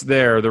 6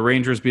 there. The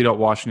Rangers beat out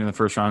Washington in the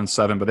first round in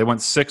 7, but they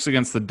went 6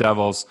 against the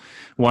Devils.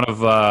 One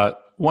a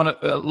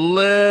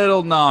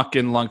little knock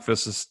in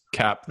Lundqvist's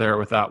cap there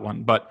with that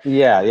one, but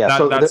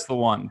that's the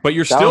one. But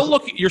you're still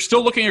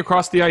looking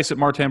across the ice at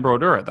Martin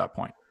Brodeur at that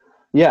point.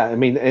 Yeah, I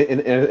mean, and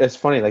it's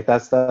funny. Like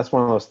that's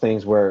one of those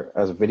things where,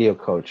 as a video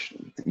coach,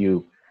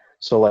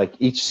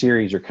 each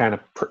series you're kind of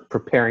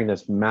preparing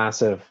this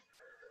massive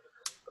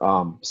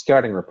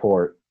scouting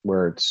report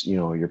where it's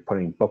you're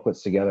putting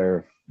booklets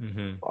together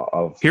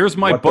of here's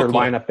my what booklet.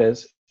 Their lineup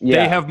is. Yeah.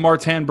 They have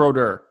Martin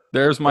Brodeur.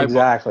 There's my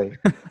exactly.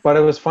 But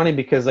it was funny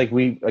because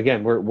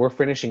we're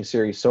finishing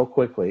series so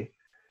quickly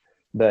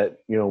that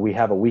we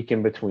have a week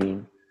in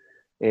between.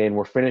 and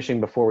we're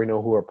finishing before we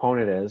know who our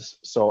opponent is.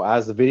 So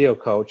as the video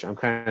coach, I'm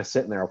kind of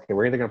sitting there, okay,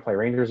 we're either going to play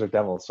Rangers or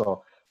Devils.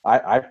 So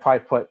I probably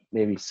put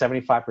maybe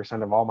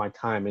 75% of all my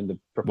time into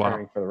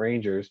preparing for the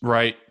Rangers.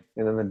 Right.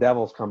 And then the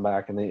Devils come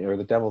back, or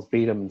the Devils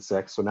beat them in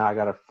 6. So now I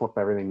got to flip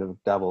everything to the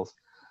Devils.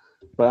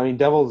 But I mean,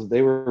 Devils,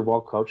 they were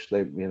well coached.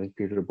 I think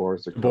Peter DeBoer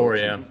is the coach.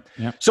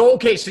 Yeah. So,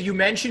 okay. So you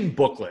mentioned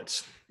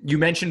booklets.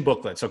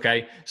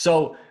 Okay.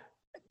 So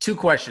 2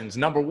 questions.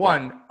 Number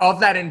one, of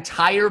that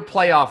entire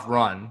playoff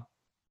run,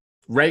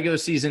 regular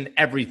season,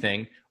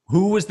 everything,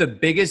 who was the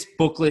biggest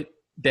booklet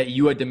that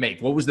you had to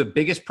make? What was the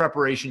biggest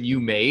preparation you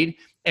made?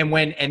 And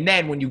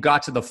then when you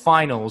got to the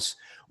finals,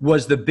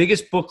 was the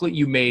biggest booklet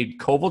you made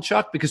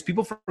Kovalchuk? Because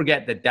people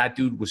forget that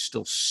dude was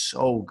still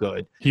so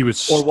good. He was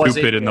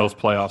stupid in those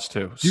playoffs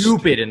too.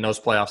 Stupid in those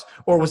playoffs.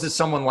 Or was it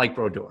someone like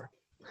Brodeur?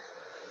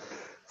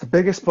 The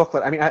biggest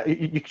booklet. I mean,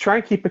 you try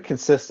and keep it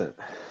consistent.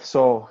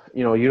 So,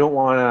 you don't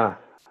want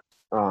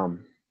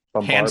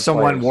to hand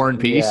someone players. War and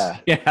Peace.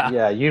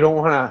 Yeah. You don't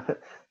want to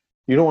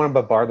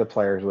bombard the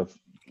players with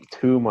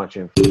too much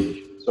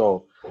information.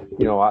 So,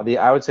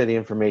 I would say the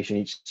information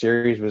each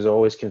series was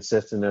always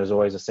consistent. There was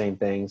always the same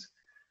things.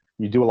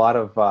 You do a lot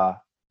of,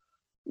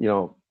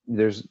 you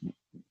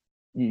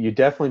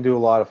definitely do a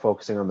lot of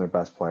focusing on their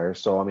best players.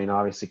 So, I mean,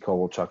 obviously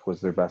Kovalchuk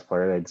was their best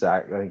player. I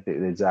think they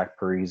had Zach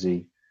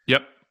Parise.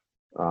 Yep.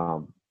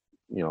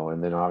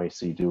 And then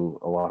obviously you do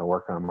a lot of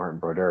work on Martin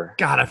Brodeur.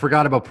 God, I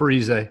forgot about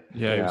Parise.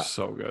 Yeah, he was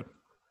so good.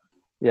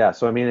 Yeah,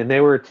 so I mean, and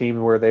they were a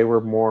team where they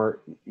were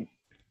more.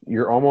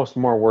 You're almost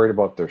more worried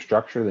about their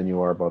structure than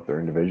you are about their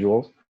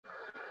individuals.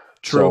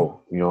 True.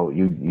 So,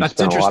 you that's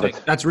spend interesting. A lot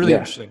of That's really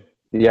interesting.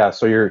 Yeah,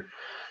 so you're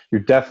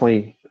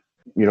definitely,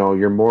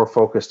 you're more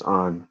focused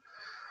on,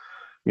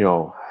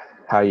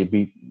 how you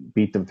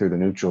beat them through the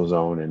neutral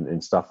zone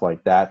and stuff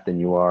like that than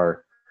you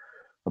are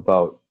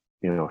about,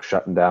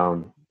 shutting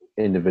down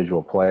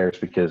individual players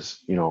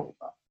because,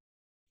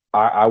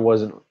 I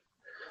wasn't.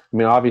 I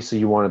mean, obviously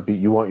you want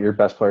your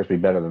best players to be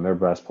better than their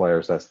best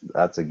players.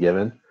 That's a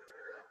given.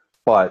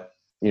 But,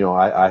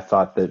 I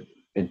thought that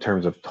in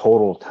terms of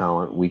total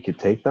talent, we could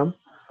take them.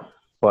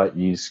 But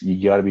you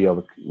got to be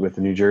able to, with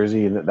New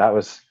Jersey, and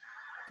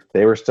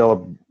they were still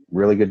a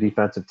really good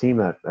defensive team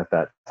at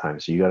that time.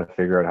 So you got to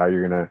figure out how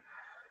you're going to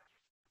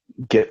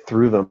get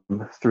through them,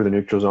 through the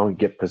neutral zone,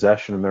 get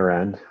possession in their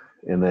end,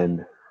 and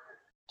then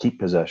keep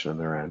possession in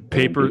their end.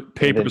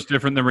 Paper's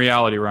different than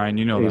reality, Ryan.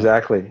 You know that.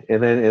 Exactly.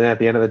 And at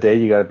the end of the day,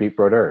 you got to beat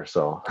Brodeur.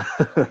 So,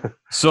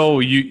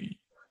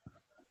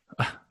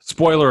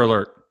 spoiler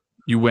alert,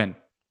 you win.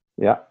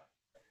 Yeah.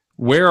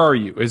 Where are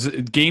you? Is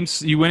it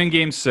games? You win in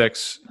Game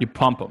 6. You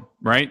pump them,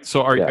 right?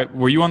 So,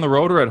 were you on the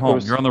road or at home?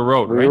 You're on the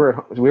road, right?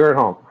 We were at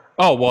home.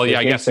 Oh well, yeah.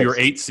 I guess you're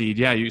 8 seed.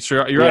 Yeah,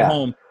 you're at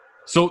home.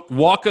 So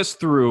walk us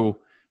through.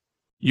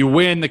 You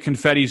win. The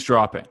confetti's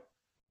dropping.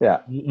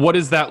 Yeah. What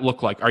does that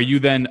look like? Are you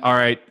then all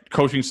right?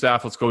 Coaching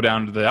staff, let's go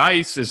down to the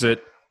ice. Is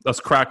it let's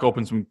crack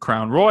open some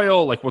Crown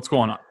Royal? Like what's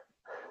going on?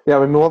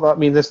 Yeah,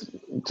 this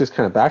just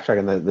kind of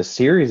backtracking. The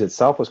series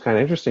itself was kind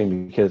of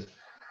interesting because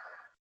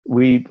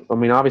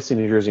obviously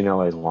New Jersey and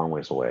LA is a long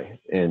ways away,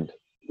 and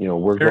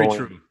we're Very going.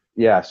 true.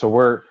 Yeah,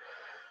 so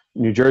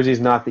New Jersey's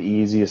not the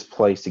easiest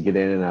place to get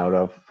in and out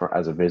of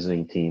as a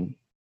visiting team.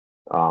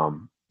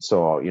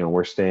 So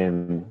we're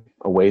staying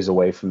a ways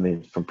away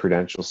from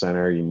Prudential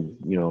Center. If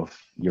you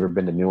ever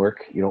been to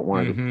Newark, you don't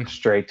want to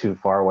stray too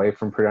far away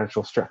from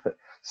Prudential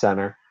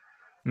Center.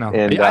 No,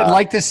 and I'd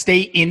like to stay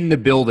in the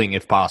building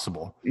if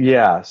possible.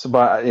 Yeah. So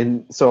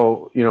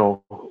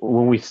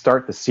when we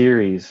start the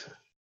series,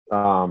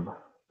 I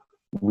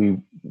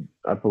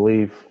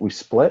believe we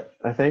split.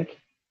 I think.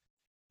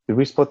 Did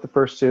we split the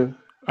first 2?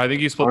 I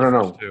think you split the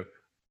first 2.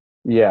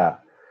 Yeah.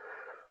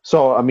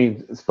 So I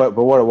mean, but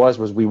what it was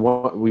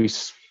we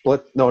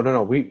split.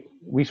 No.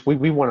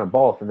 We won them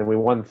both, and then we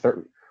won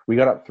third. We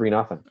got up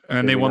 3-0.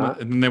 And they won.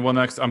 And they won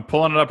the next. I'm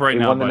pulling it up right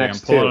now, buddy. I'm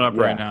pulling it up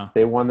right now.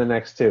 They won the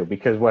next 2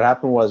 because what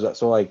happened was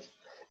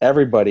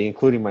everybody,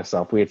 including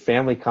myself, we had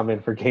family come in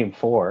for Game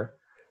 4.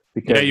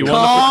 Because you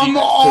won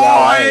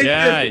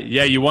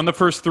you won the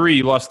first 3.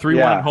 You lost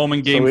 3-1 at home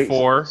in Game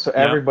 4. So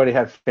everybody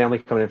had family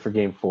coming in for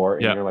Game 4,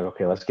 and you're like,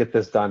 okay, let's get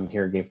this done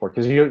here in Game 4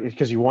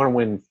 because you want to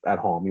win at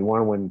home. You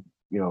want to win,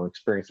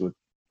 experience with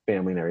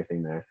family and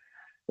everything there.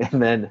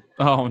 And then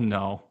oh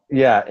no,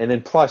 yeah, and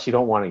then plus you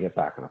don't want to get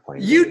back on a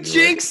plane. You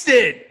jinxed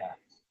it. Yeah.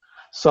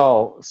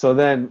 So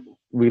then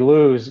we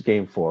lose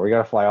Game 4. We got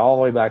to fly all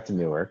the way back to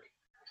Newark.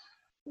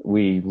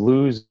 We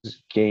lose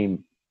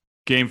Game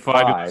 5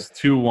 was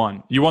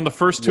 2-1. You won the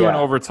first 2 in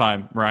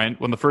overtime, Ryan.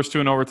 Won the first 2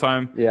 in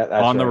overtime. Yeah,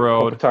 that's on the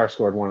road. Kopitar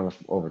scored one of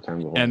the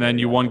overtime. And then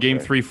you won Game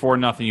 3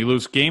 4-0. You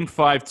lose Game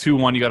 5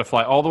 2-1. You got to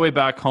fly all the way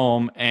back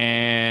home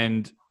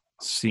and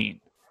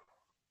scene.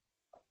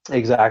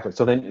 Exactly.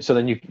 So then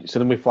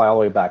we fly all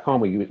the way back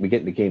home. We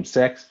get into Game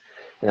 6,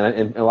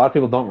 and a lot of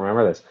people don't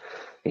remember this.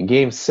 In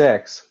Game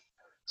 6,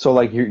 so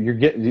you're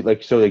getting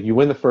you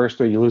win the first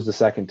 3, you lose the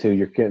second 2.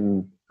 You're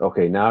getting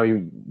okay. Now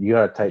you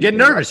got to tighten. Get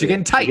nervous. You're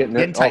getting tight.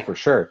 Getting tight. Oh, for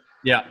sure.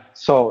 Yeah.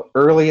 So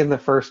early in the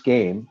first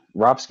game,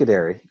 Rob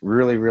Scuderi,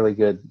 really really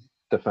good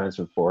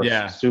defensive force.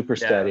 Yeah. Super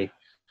steady.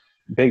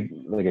 Big,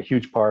 like a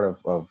huge part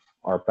of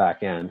our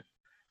back end.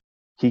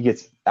 He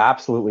gets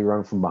absolutely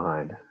run from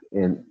behind,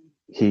 and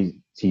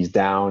he's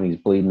down. He's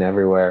bleeding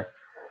everywhere.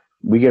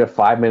 We get a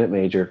 5-minute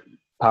major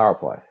power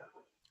play.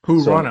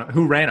 Who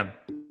ran him?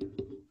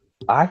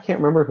 I can't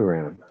remember who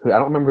ran him. I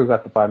don't remember who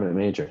got the 5-minute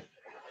major.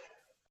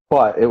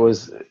 But it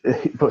was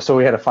so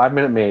we had a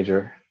 5-minute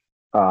major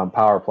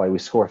power play. We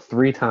score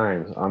 3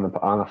 times on the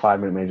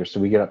 5-minute major, so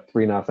we get up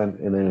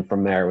 3-0, and then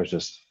from there it was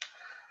just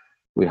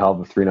we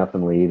held the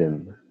 3-0 lead.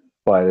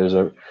 But it was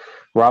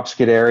Rob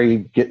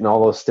Scuderi getting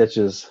all those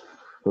stitches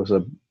was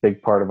a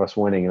big part of us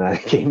winning in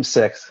that game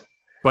 6.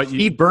 But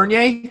Steve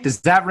Bernier,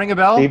 does that ring a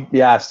bell?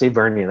 Steve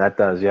Bernier, that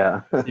does,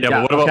 yeah.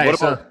 Yeah,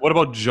 but what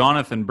about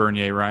Jonathan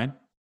Bernier, Ryan?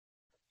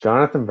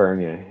 Jonathan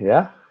Bernier,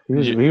 yeah, he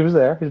was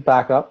there. He's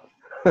back up.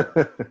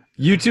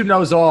 YouTube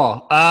knows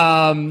all.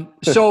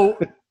 So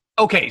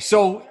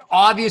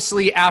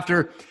obviously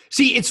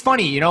it's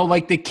funny,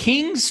 like the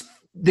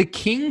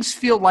Kings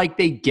feel like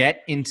they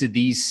get into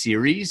these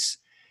series,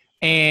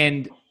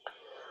 and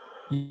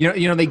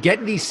they get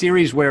in these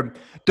series where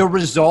the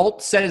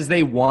result says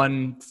they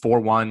won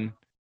 4-1,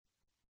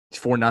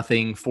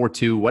 4-0,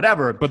 4-2,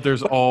 whatever. But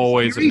there's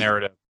always a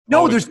narrative.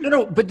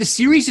 But the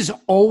series is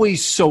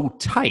always so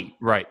tight.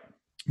 Right.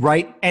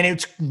 And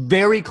it's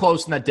very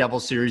close in that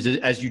Devils series,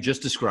 as you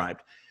just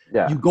described.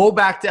 Yeah. You go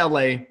back to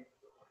LA,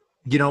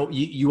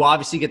 you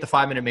obviously get the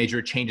 5-minute major.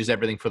 It changes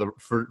everything for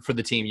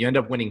the team. You end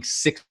up winning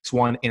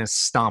 6-1 in a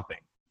stomping.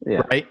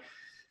 Yeah. Right?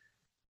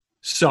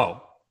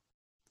 So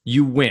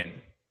you win.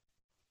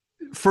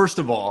 First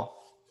of all,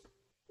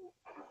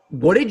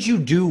 what did you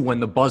do when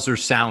the buzzer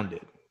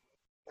sounded?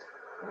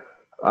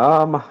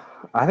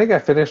 I think I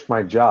finished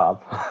my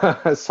job.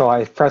 So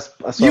I pressed.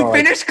 You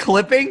finished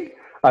clipping?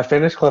 I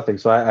finished clipping.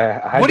 So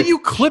I what are you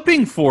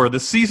clipping for? The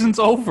season's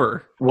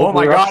over. Oh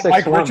my God!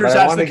 Mike Richards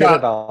has the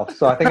cup.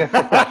 So I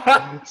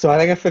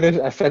think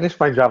I finished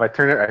my job. I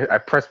turned it. I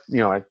pressed.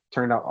 I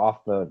turned out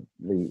off I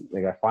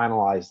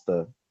finalized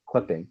the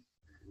clipping,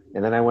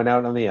 and then I went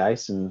out on the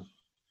ice and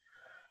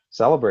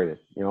celebrated.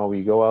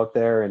 We go out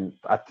there, and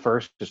at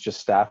first it's just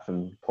staff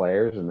and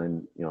players, and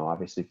then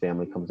obviously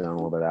family comes down a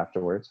little bit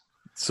afterwards.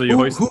 So you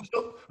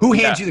who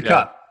hands you the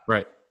cup?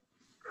 Right.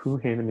 Who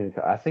handed me the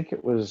cup? I think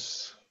it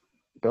was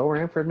Bill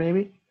Ranford,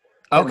 maybe.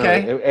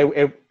 Okay.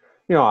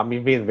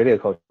 Being the video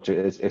coach,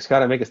 it's got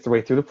to make its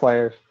way through the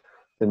players,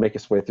 then make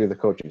its way through the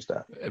coaching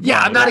staff.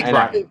 Yeah, I'm not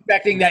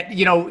expecting that.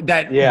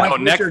 Mike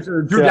Richards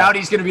or Drew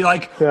Doughty's going to be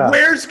like,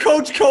 "Where's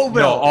Coach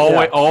Colville?"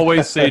 No,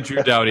 always say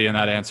Drew Doughty in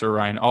that answer,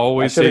 Ryan.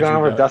 Always say. I should have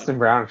gone over Dustin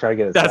Brown and try to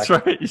get it. That's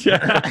right.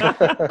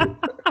 Yeah.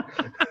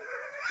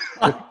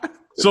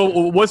 So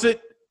was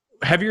it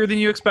heavier than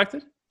you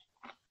expected?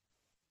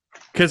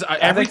 Because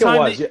every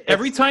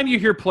time you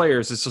hear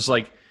players, it's just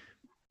like,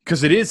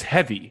 because it is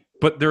heavy,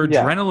 but their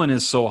adrenaline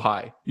is so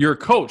high. You're a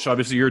coach,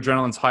 obviously your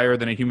adrenaline's higher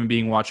than a human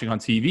being watching on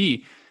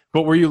TV.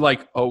 But were you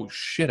like, oh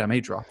shit, I may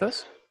drop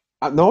this?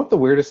 know what the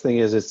weirdest thing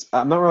is?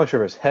 I'm not really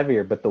sure if it's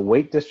heavier, but the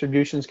weight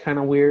distribution is kind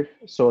of weird.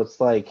 So it's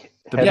like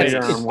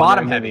it's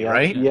bottom heavy,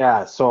 right?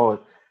 Yeah,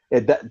 so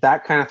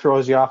that kind of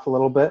throws you off a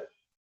little bit.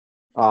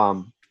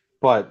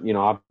 But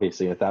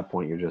obviously at that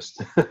point you're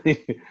just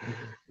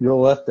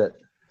you'll lift it.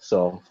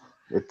 So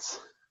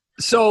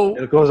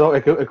it goes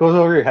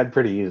over your head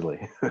pretty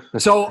easily.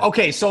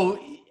 So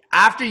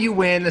after you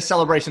win, the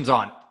celebration's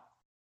on.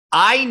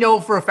 I know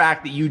for a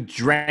fact that you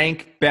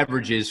drank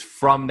beverages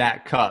from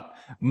that cup.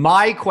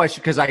 My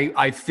question, because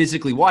I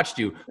physically watched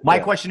you, my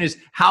question is,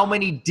 how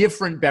many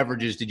different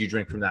beverages did you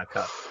drink from that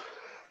cup?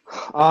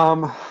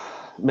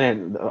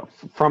 Man,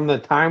 from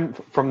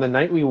the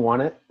night we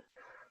won it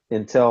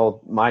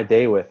until my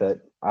day with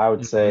it, I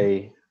would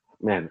say,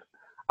 man,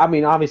 I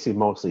mean, obviously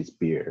mostly it's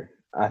beer.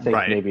 I think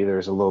maybe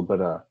there's a little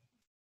bit of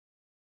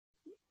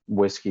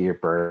whiskey or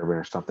bourbon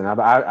or something.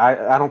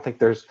 I don't think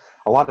there's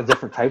a lot of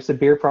different types of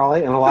beer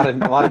probably, and a lot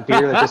of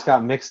beer that just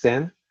got mixed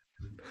in.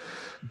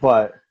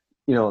 But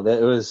there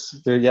was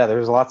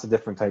lots of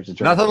different types of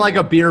drink. Nothing like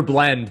a beer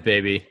blend,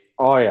 baby.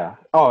 Oh yeah.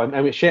 Oh,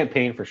 I mean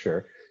champagne for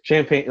sure.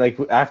 Champagne, like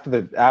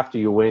after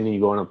you win and you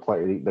go in and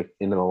play like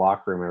into the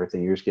locker room and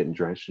everything, you're just getting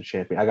drenched in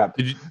champagne.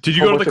 Did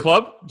you go to the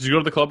club? Did you go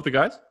to the club with the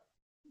guys?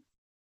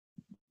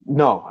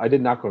 No, I did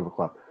not go to the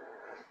club.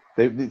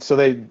 We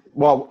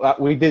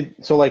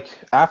did. So like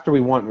after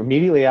we won,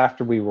 immediately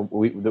after we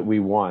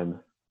won,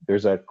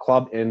 there's a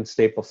club in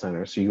Staples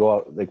Center. So you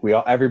go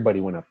out,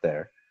 everybody went up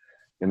there,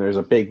 and there's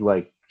a big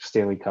like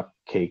Stanley Cup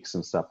cakes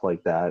and stuff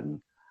like that,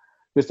 and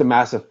just a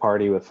massive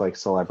party with like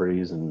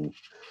celebrities and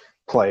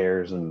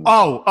players and.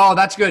 Oh,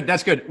 that's good.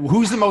 That's good.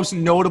 Who's the most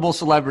notable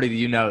celebrity that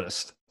you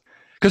noticed?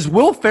 Because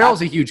Will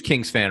Ferrell's a huge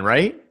Kings fan,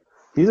 right?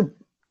 He's a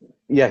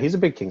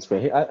big Kings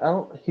fan.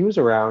 He was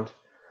around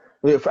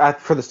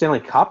for the Stanley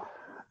Cup.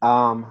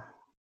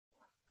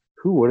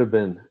 Who would have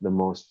been the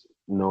most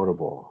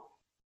notable?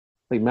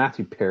 Like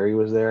Matthew Perry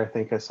was there. I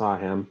think I saw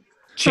him.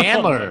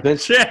 Chandler.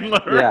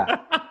 Chandler. Yeah.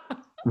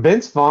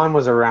 Vince Vaughn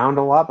was around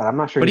a lot, but I'm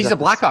not sure. But he's a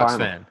Blackhawks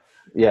fan.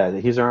 Yeah,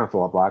 he's around for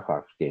a lot of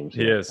Blackhawks games.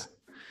 He is.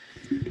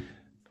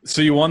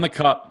 So you won the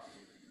cup.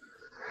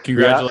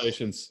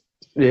 Congratulations.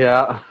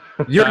 Yeah.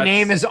 Your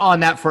name is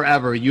on that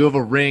forever. You have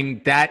a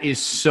ring. That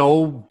is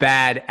so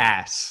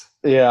badass.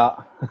 Yeah.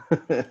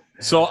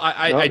 So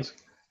I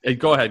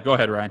go ahead,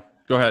 Ryan.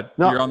 Go ahead.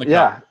 No, You're on the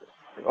yeah. cup.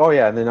 Oh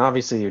yeah, and then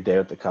obviously your day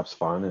with the cup's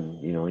fun,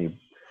 and you.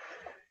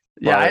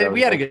 Yeah,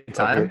 we had a good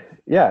time.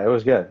 Yeah, it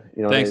was good.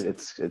 Thanks.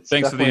 It's Thanks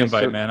for the definitely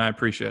invite, man. I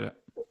appreciate it.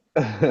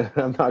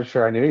 I'm not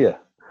sure I knew you.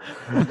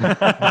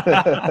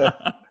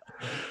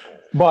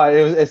 But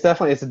it's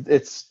definitely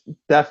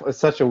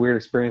such a weird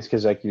experience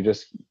because like you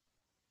just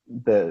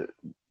the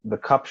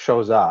cup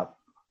shows up,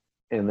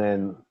 and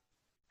then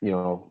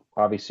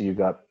obviously you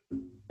got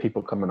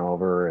people coming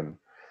over,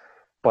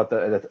 but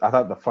I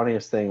thought the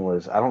funniest thing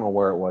was, I don't know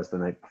where it was the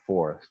night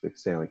before the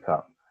Stanley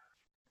Cup,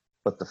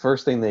 but the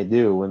first thing they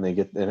do when the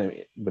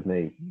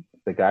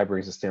guy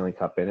brings the Stanley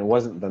Cup in, it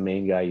wasn't the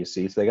main guy you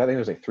see. So I think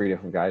there's like 3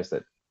 different guys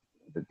that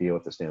deal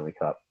with the Stanley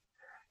Cup,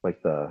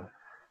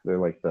 they're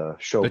like the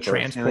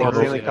chauffeur,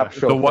 Stanley Cup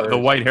chauffeurs. The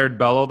white-haired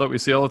bellow that we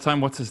see all the time.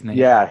 What's his name?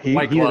 Yeah, he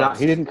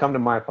didn't come to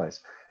my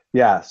place.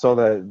 Yeah, so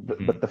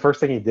but the first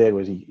thing he did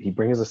was he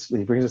brings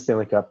the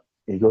Stanley Cup.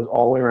 He goes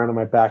all the way around to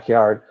my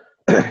backyard.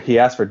 He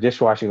asks for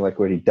dishwashing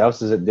liquid. He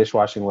douses it in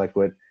dishwashing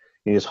liquid.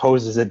 He just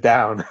hoses it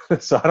down.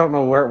 So I don't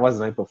know where it was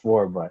the night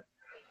before, but.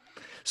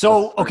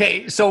 So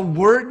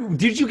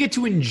did you get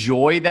to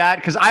enjoy that?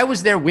 Because I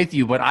was there with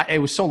you, but it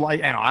was so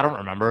light. I don't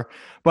remember,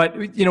 but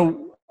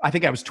I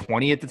think I was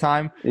 20 at the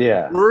time.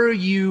 Yeah. Were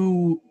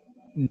you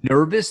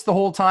nervous the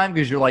whole time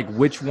because you're like,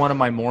 which one of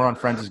my moron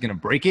friends is going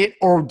to break it,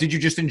 or did you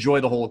just enjoy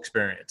the whole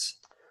experience?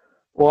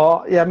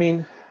 Well, yeah. I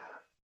mean,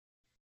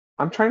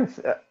 I'm trying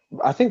to.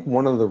 I think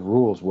one of the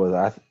rules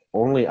was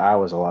only I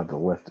was allowed to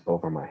lift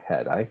over my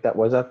head. I think that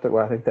was I'm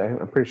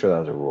pretty sure that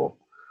was a rule.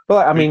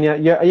 But I mean,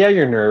 yeah,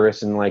 you're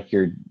nervous and like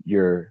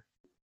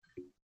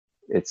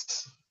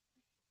it's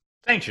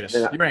anxious.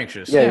 You're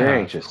anxious. Yeah, you're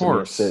anxious. Of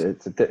course.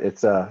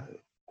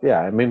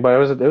 Yeah. I mean, but it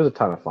was a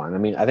ton of fun. I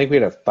mean, I think we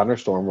had a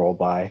thunderstorm roll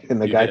by,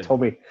 and the guy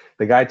told me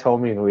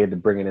that we had to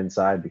bring it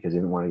inside because he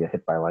didn't want to get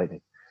hit by lightning.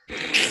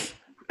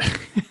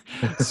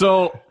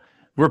 So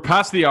we're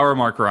past the hour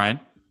mark, Ryan.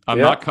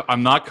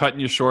 I'm not cutting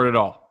you short at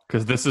all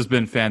because this has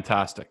been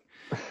fantastic.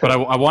 But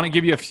I want to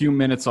give you a few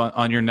minutes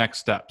on your next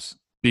steps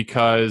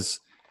because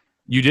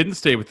you didn't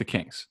stay with the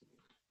Kings.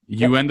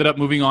 You ended up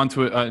moving on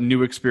to a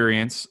new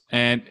experience,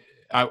 and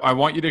I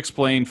want you to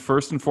explain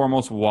first and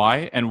foremost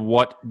why and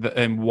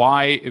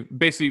why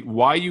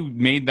you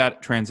made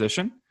that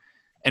transition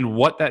and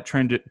what that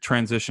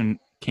transition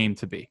came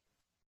to be.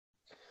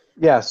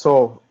 Yeah.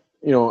 So,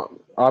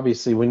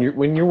 obviously when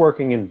you're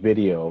working in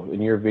video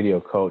and you're a video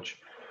coach,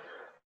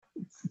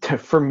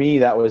 for me,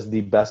 that was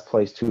the best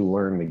place to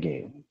learn the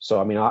game.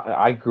 So, I mean,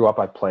 I grew up,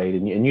 I played,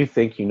 and you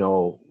think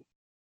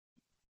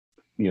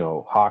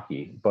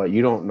hockey, but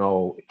you don't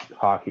know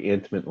hockey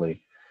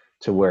intimately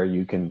to where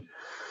you can,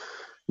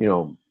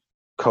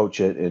 coach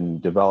it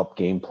and develop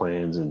game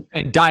plans and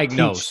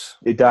diagnose,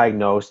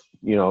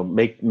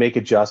 make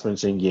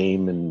adjustments in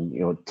game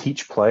and,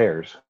 teach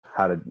players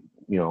how to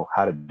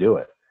do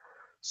it.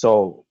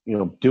 So,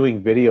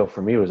 doing video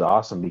for me was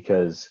awesome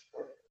because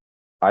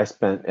I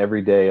spent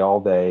every day, all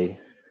day,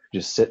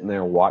 just sitting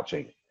there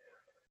watching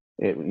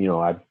it.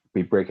 I'd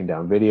be breaking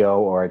down video,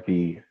 or I'd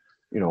be,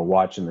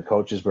 watching the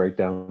coaches break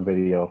down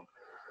video.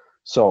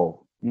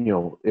 So,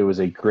 it was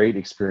a great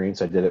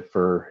experience. I did it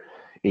for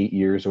 8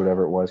 years or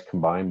whatever it was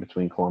combined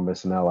between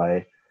Columbus and LA.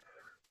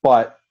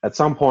 But at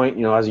some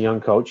point, as a young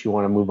coach, you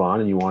want to move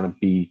on and you want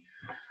to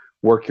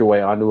work your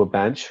way onto a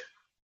bench.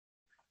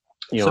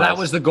 So that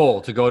was the goal,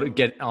 to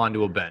get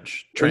onto a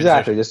bench.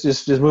 Transition. Exactly.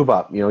 Just move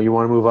up. You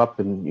want to move up,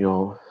 and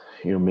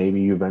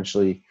maybe you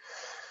eventually,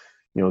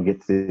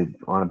 get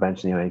on a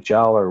bench in the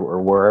NHL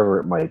or wherever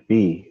it might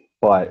be.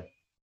 But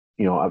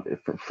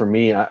for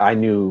me, I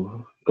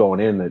knew going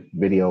in that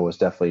video was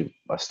definitely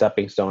a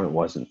stepping stone. It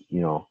wasn't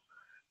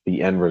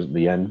the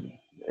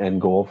end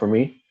goal for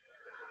me.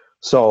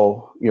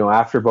 So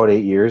after about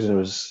 8 years, and it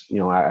was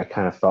I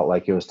kind of felt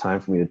like it was time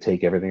for me to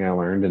take everything I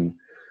learned and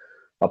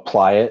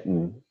apply it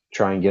and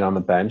try and get on the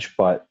bench.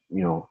 But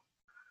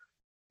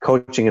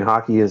coaching in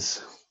hockey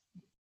it's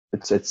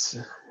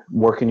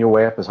working your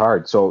way up is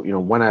hard. So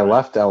when I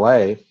left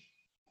LA,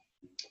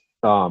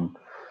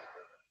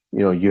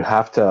 you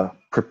have to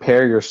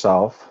prepare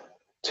yourself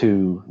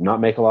to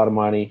not make a lot of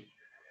money,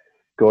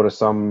 go to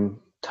some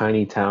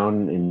tiny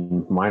town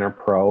in minor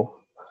pro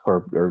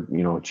or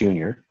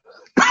junior.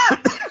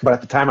 But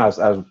at the time I was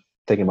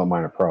thinking about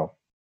minor pro.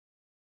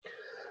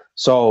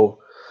 So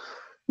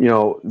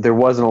there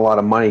wasn't a lot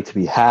of money to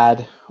be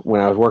had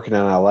when I was working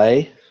in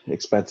LA,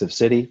 expensive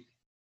city.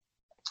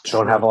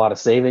 Don't have a lot of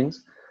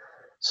savings.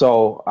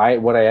 So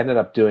what I ended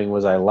up doing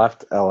was I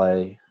left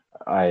LA.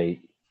 I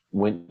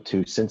went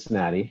to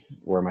Cincinnati,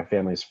 where my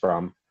family's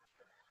from.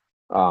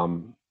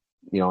 And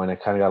I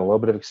kind of got a little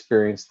bit of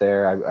experience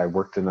there. I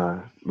worked in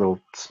a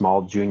little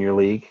small junior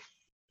league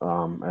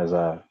as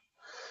a,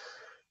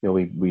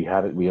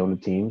 we owned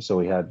a team. So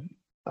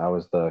I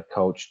was the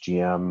coach,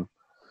 GM,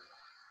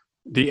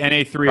 The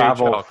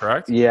travel. NA3HL,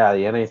 correct? Yeah, the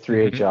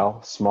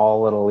NA3HL,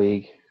 small little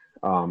league.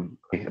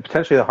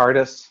 Potentially the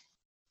hardest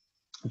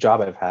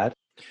job I've had.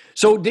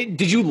 So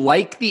did you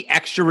like the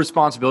extra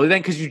responsibility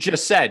then? Because you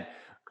just said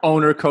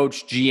owner,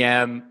 coach,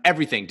 GM,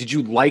 everything. Did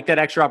you like that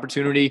extra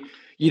opportunity?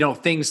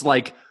 Things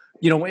like,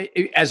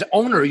 as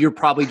owner, you're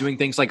probably doing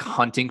things like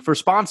hunting for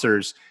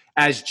sponsors.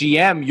 As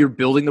GM, you're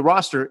building the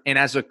roster. And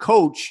as a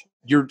coach,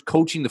 you're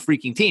coaching the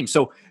freaking team.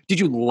 So did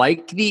you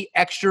like the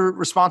extra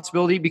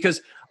responsibility?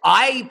 Because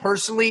I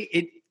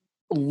personally,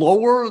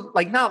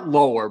 not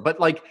lower, but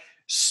like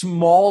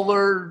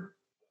smaller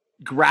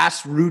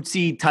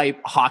grassrootsy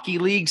type hockey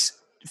leagues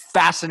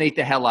fascinate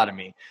the hell out of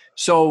me.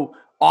 So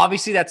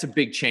obviously that's a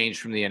big change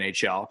from the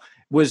NHL.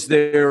 Was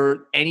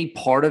there any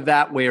part of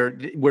that where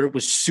it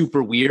was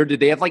super weird? Did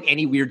they have like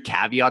any weird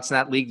caveats in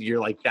that league? You're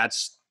like,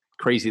 that's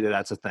crazy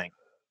that's a thing.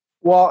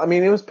 Well, I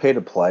mean, it was pay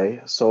to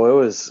play, so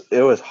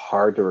it was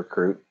hard to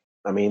recruit.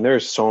 I mean,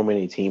 there's so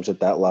many teams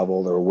at that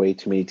level. There were way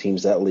too many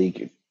teams that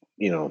league.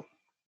 The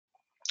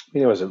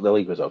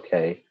league was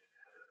okay,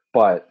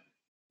 but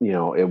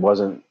it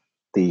wasn't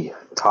the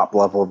top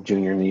level of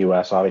junior in the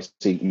U.S.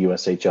 Obviously,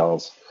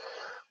 USHLs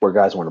where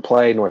guys want to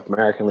play. North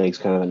American League's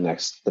kind of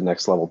the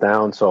next level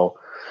down. So,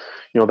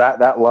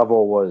 that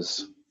level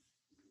was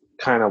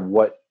kind of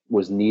what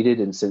was needed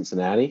in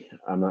Cincinnati.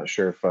 I'm not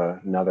sure if a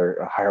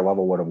higher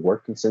level would have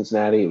worked in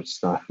Cincinnati.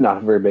 It's not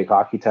a very big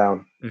hockey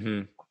town,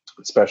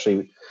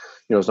 especially,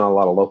 there's not a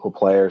lot of local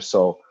players.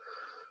 So,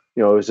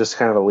 it was just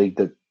kind of a league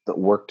that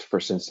worked for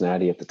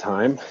Cincinnati at the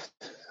time.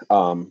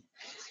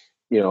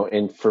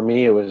 And for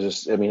me, it was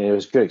just, it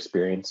was a good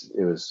experience.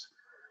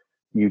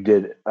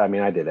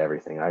 I did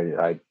everything.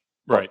 I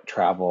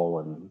travel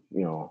and,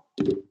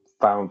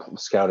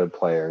 scouted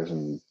players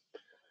and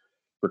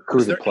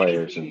recruited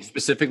players. And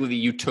specifically that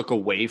you took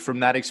away from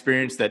that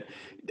experience that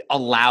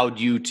allowed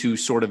you to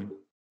sort of,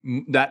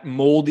 that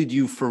molded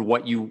you for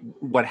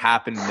what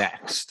happened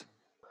next?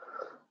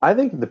 I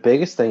think the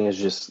biggest thing is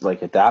just like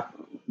the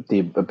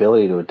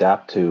ability to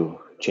adapt to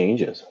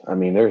changes. I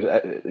mean,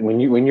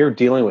 when you're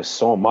dealing with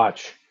so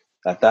much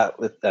at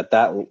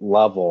that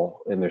level,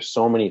 and there's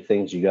so many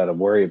things you got to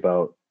worry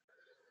about,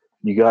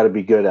 you got to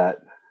be good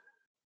at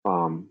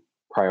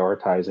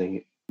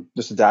prioritizing,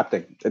 just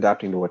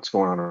adapting to what's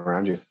going on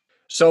around you.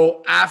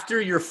 So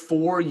after your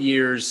 4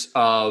 years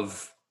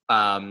of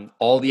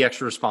all the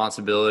extra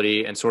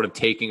responsibility and sort of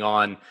taking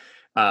on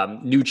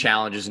new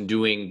challenges and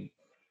doing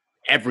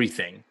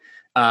everything,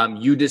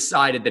 you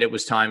decided that it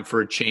was time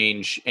for a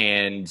change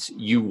and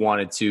you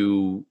wanted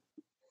to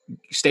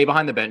stay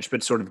behind the bench,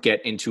 but sort of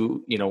get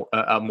into,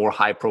 a more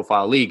high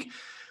profile league.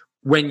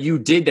 When you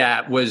did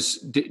that,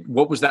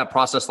 what was that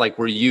process like?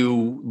 Were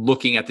you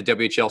looking at the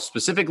WHL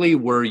specifically?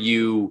 Were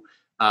you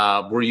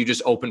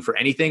just open for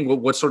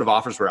anything? What sort of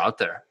offers were out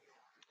there?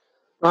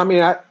 I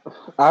mean, I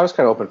was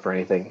kind of open for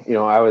anything.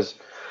 I was,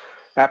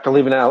 after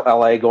leaving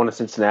LA, going to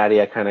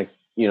Cincinnati, I kind of,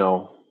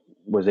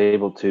 was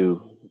able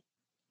to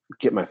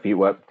get my feet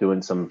wet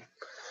doing some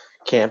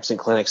camps and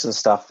clinics and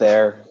stuff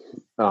there.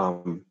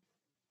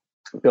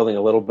 Building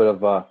a little bit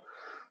of a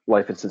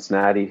life in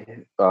Cincinnati,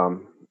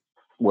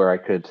 where I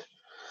could,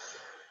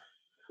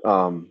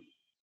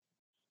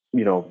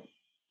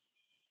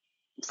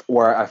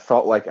 where I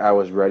felt like I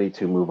was ready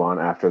to move on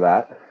after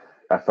that.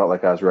 I felt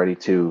like I was ready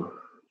to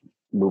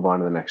move on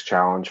to the next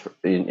challenge.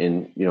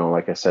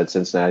 Like I said,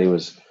 Cincinnati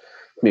was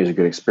a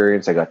good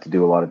experience. I got to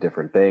do a lot of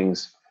different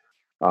things.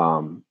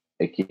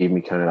 It gave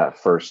me kind of that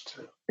first,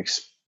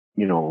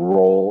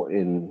 role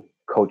in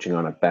coaching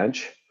on a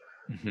bench,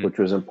 which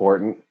was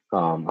important.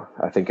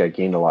 I think I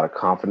gained a lot of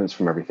confidence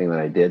from everything that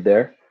I did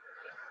there.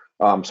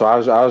 So I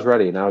was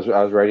ready, and I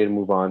was ready to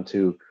move on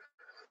to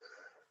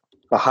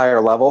a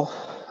higher level.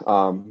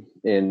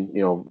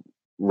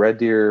 Red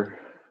Deer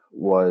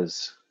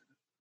was,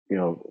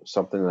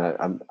 something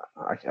that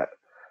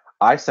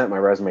I sent my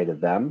resume to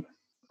them.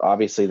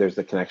 Obviously there's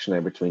the connection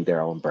there between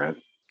Daryl and Brent.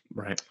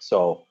 Right.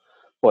 So,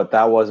 but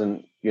that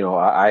wasn't,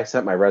 I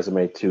sent my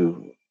resume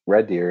to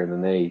Red Deer, and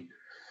then they,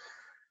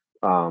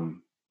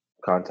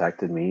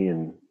 contacted me,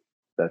 and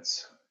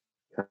that's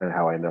kind of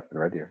how I ended up in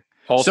Red Deer.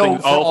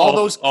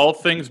 All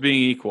things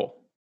being equal.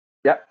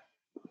 Yep.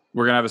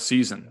 We're going to have a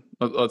season.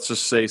 Let's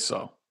just say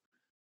so.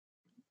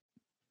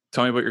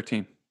 Tell me about your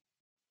team.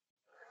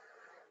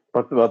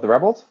 About the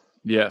Rebels?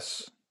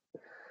 Yes.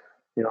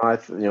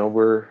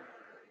 We're a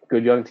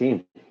good young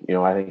team.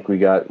 I think we're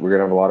going to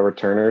have a lot of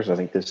returners. I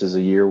think this is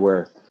a year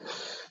where,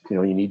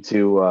 you need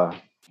to,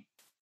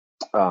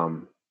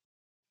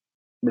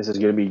 this is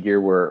going to be a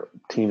year where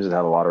teams that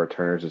have a lot of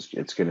returners,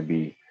 it's going to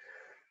be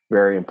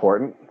very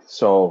important.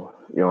 So,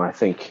 I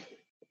think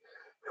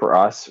for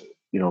us,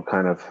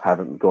 kind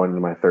of going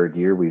into my third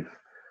year, we've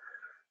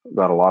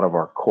got a lot of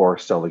our core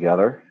still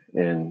together,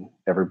 and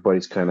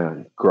everybody's kind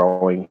of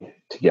growing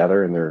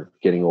together, and they're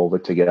getting older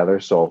together.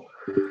 So,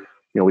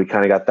 we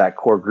kind of got that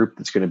core group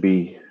that's going to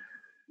be,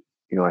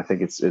 I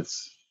think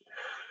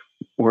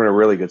we're in a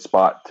really good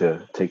spot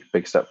to take a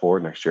big step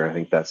forward next year. I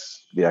think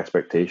that's the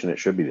expectation. It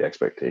should be the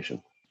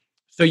expectation.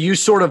 So you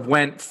sort of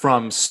went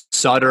from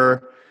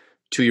Sutter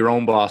to your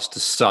own boss to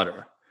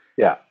Sutter.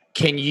 Yeah.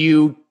 Can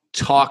you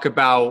talk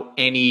about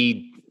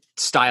any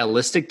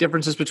stylistic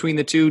differences between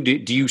the two?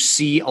 Do you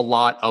see a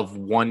lot of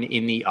one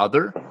in the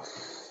other?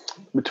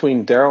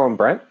 Between Daryl and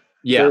Brent?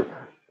 Yeah.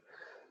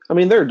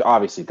 They're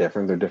obviously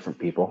different. They're different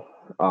people.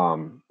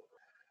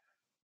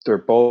 They're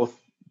both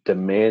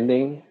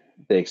demanding.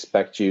 They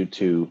expect you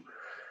to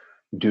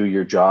do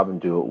your job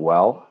and do it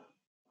well.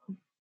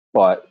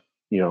 But,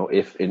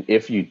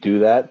 if you do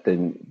that,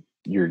 then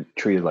you're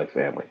treated like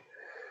family.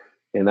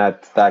 And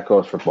that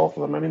goes for both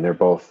of them. They're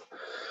both,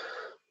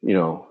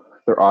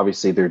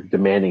 they're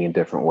demanding in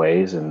different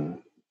ways.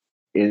 And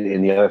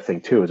the other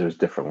thing too is there's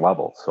different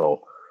levels.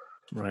 So,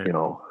 right.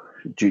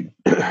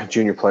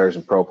 Junior players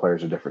and pro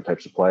players are different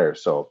types of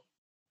players. So,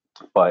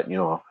 but,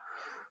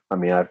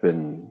 I've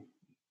been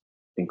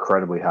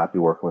incredibly happy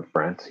working with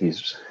Brent.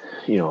 He's,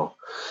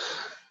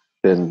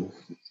 been,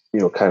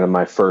 kind of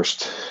my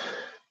first,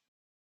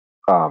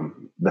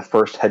 the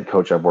first head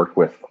coach I've worked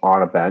with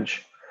on a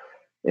bench,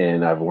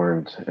 and I've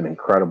learned an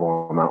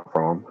incredible amount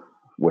from him,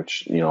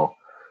 which, to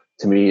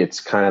me, it's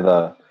kind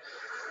of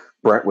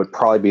Brent would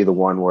probably be the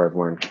one where I've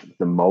learned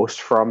the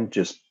most from,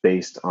 just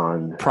based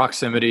on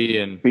proximity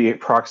and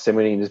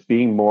just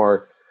being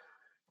more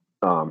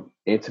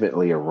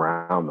intimately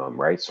around them.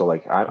 Right. So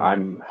like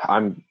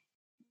I'm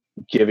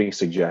giving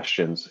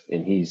suggestions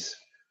and he's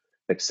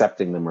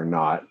accepting them or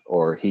not,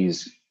 or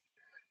he's,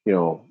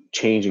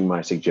 changing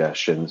my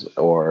suggestions,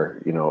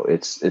 or,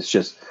 it's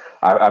just,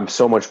 I'm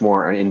so much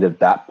more into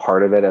that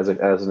part of it as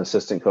an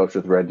assistant coach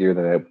with Red Deer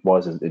than I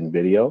was in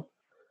video,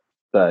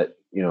 that,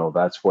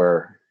 that's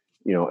where,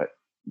 you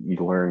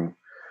learn,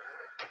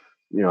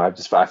 I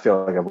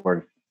feel like I've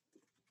learned,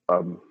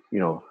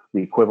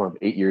 the equivalent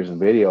of 8 years in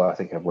video, I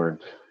think I've learned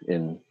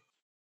in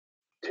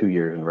 2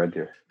 years in Red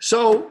Deer.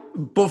 So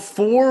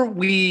before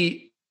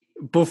we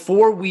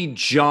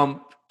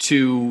jump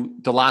to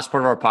the last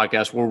part of our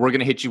podcast, where we're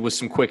going to hit you with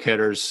some quick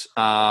hitters,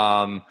 put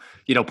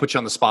you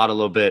on the spot a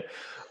little bit.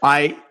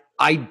 I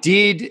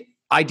did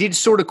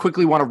sort of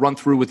quickly want to run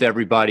through with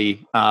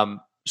everybody,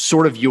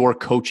 sort of your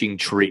coaching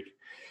tree.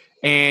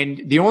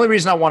 And the only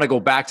reason I want to go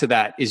back to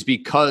that is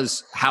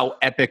because how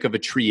epic of a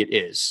tree it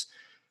is.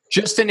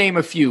 Just to name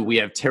a few, we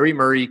have Terry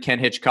Murray, Ken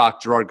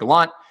Hitchcock, Gerard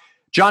Gallant,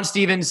 John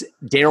Stevens,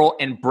 Daryl,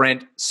 and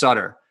Brent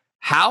Sutter.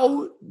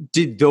 How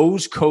did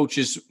those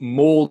coaches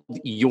mold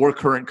your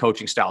current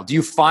coaching style? Do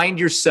you find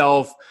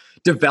yourself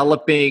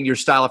developing your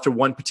style after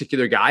one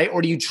particular guy,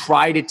 or do you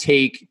try to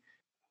take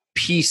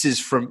pieces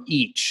from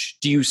each?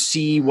 Do you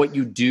see what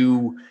you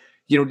do?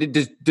 Do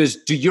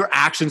your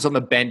actions on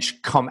the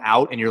bench come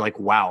out and you're like,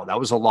 wow, that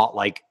was a lot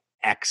like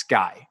X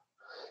guy?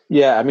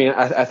 Yeah.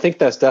 I think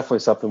that's definitely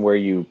something where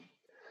you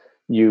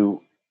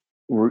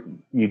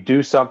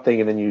do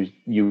something and then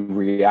you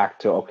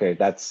react to, okay,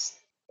 that's,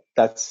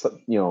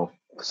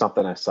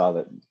 something I saw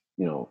that,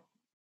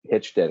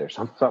 Hitch did or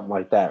something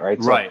like that.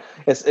 Right. So right.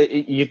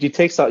 You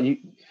take some,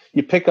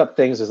 you pick up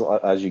things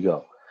as you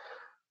go,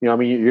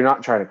 you're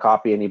not trying to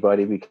copy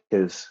anybody,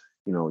 because,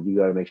 you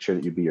got to make sure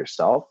that you be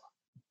yourself.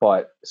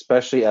 But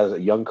especially as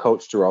a young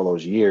coach through all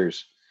those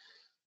years,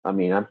 I'm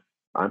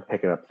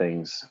picking up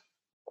things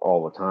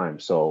all the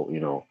time. So,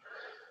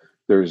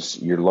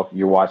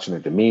 you're watching their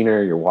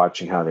demeanor, you're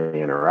watching how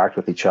they interact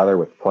with each other,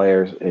 with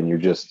players, and you're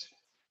just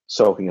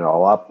soaking it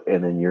all up.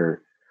 And then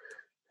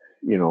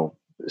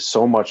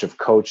so much of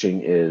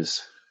coaching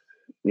is,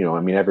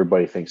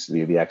 everybody thinks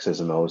the X's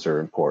and O's are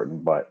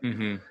important, but,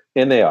 and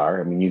they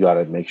are. You got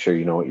to make sure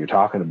you know what you're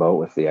talking about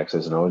with the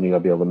X's and O's, and you got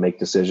to be able to make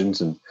decisions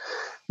and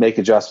make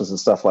adjustments and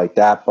stuff like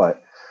that.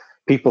 But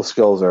people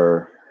skills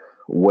are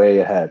way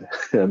ahead.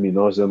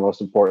 Those are the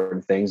most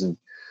important things. And,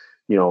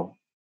 you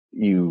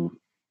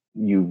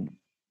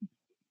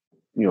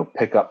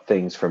pick up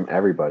things from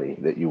everybody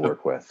that you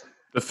work with.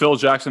 The Phil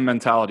Jackson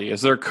mentality.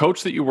 Is there a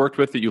coach that you worked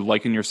with that you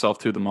liken yourself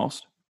to the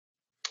most?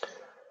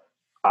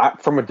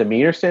 From a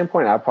demeanor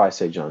standpoint, I'd probably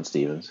say John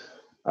Stevens.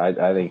 I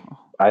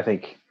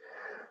think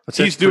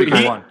he's doing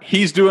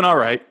all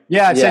right.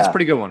 Yeah, I'd say it's a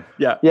pretty good one.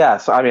 Yeah. Yeah.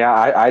 So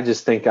I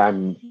just think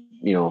I'm,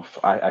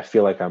 I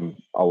feel like I'm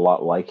a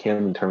lot like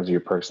him in terms of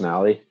your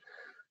personality.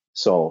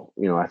 So,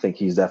 I think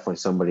he's definitely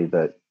somebody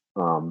that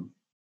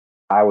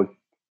I would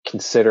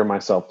consider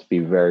myself to be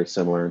very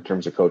similar in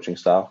terms of coaching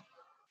style.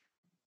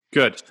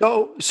 Good.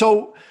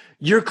 So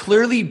you're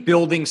clearly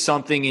building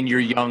something in your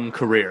young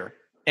career.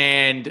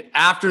 And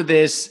after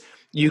this,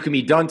 you can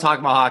be done talking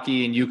about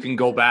hockey and you can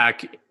go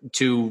back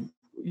to,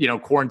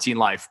 quarantine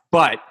life.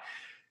 But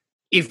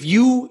if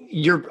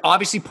you're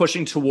obviously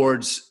pushing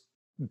towards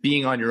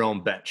being on your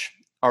own bench.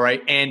 All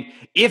right. And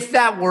if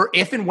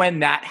and when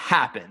that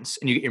happens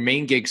and you get your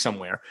main gig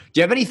somewhere, do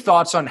you have any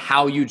thoughts on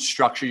how you'd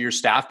structure your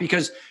staff?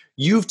 Because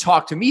you've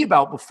talked to me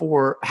about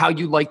before how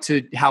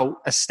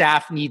a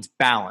staff needs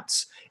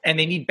balance, and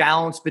they need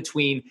balance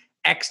between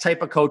X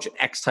type of coach and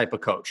X type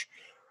of coach.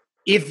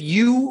 If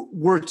you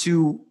were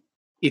to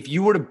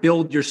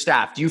build your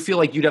staff, do you feel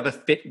like you'd have a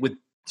fit with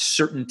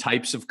certain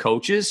types of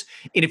coaches?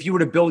 And if you were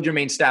to build your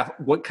main staff,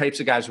 what types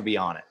of guys would be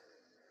on it?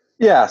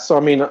 Yeah. So,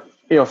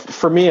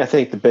 For me, I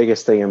think the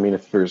biggest thing, I mean,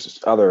 if there's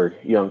other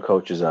young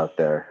coaches out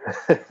there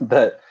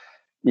that,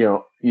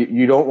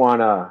 you don't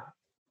want to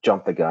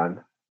jump the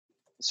gun.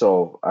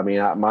 So, I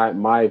mean,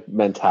 my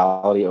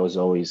mentality was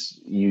always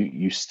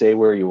you stay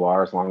where you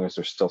are as long as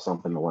there's still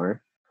something to learn.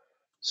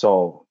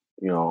 So,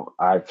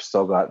 I've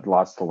still got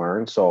lots to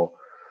learn. So,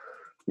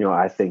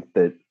 I think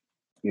that,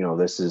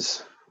 this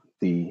is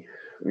in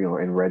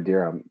Red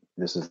Deer,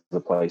 this is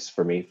the place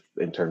for me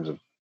in terms of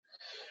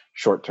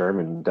short term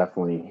and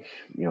definitely,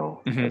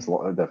 as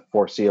the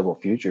foreseeable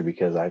future,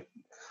 because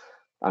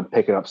I'm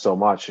picking up so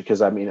much.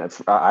 Because I mean,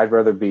 I'd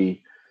rather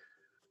be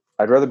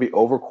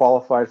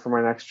overqualified for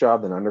my next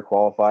job than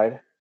underqualified.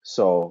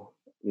 So,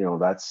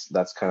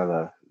 that's kind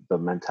of the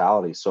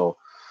mentality. So,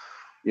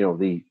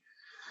 in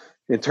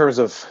terms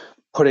of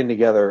putting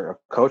together a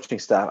coaching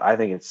staff, I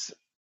think it's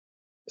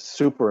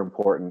super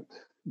important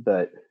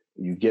that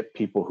you get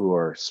people who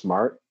are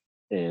smart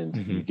and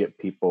you get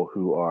people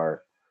who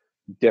are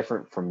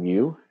different from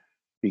you,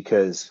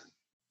 because,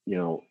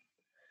 you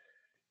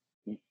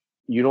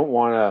don't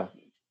want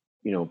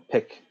to,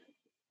 pick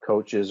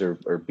coaches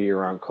or be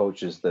around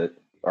coaches that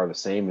are the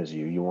same as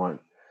you. You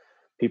want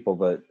people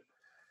that,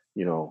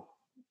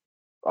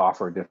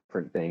 offer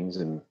different things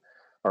and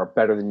are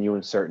better than you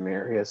in certain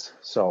areas.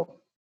 So,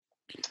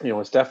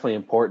 it's definitely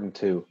important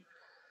to,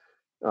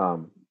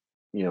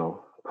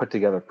 put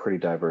together a pretty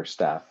diverse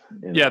staff.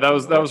 Yeah, that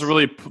was a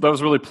really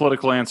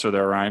political answer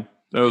there, Ryan.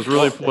 That was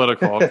really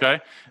political.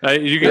 Okay,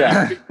 you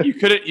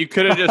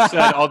could have just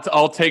said,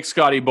 "I'll take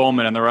Scotty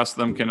Bowman," and the rest of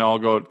them can all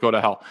go to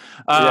hell.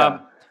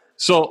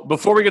 So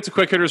before we get to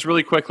quick hitters,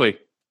 really quickly,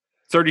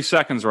 30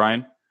 seconds,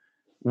 Ryan.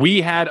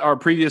 We had our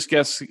previous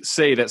guests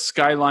say that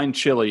Skyline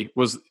Chili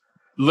was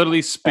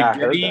literally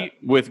spaghetti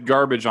with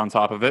garbage on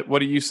top of it. What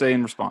do you say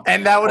in response?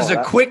 And that was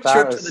a quick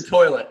trip to the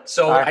toilet.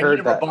 So I need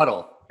a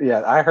rebuttal.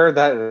 Yeah, I heard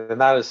that,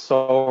 and that is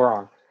so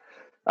wrong.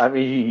 I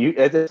mean,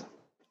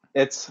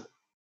 it's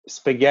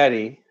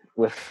spaghetti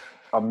with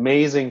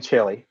amazing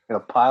chili and a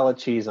pile of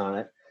cheese on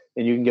it,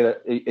 and you can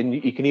get and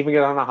you can even get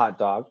it on a hot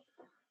dog.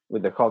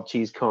 They're called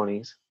cheese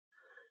conies,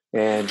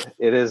 and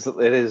it is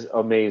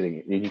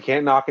amazing. You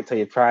can't knock it till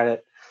you tried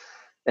it.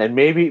 And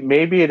maybe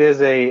it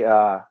is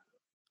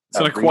it's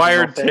an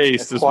acquired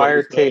taste.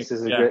 Acquired taste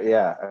is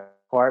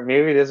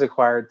maybe it is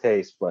acquired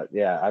taste, but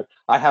yeah,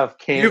 I have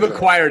cans. You've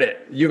acquired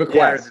it. You've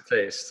acquired the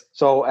taste.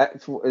 So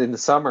in the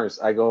summers,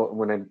 I go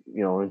when I'm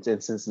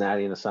in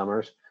Cincinnati in the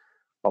summers,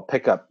 I'll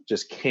pick up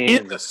just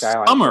cans of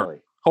Skyline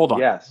chili. Hold on.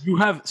 Yes. You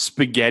have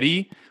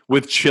spaghetti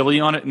with chili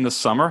on it in the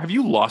summer? Have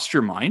you lost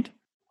your mind?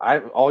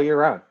 All year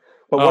round.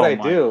 But what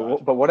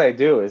I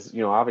do is,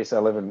 obviously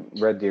I live in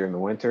Red Deer in the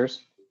winters.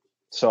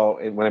 So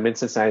when I'm in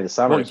Cincinnati in the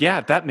summer,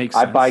 that makes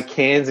sense. I buy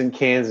cans and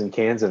cans and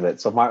cans of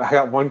it. So I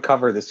got one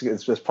cover. It's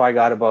just probably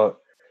got about,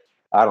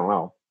 I don't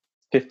know,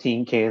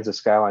 15 cans of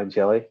Skyline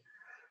chili.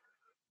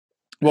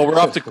 Well, we're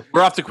off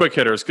to quick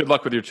hitters. Good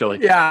luck with your chili.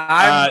 Yeah,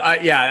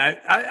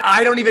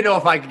 I don't even know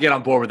if I could get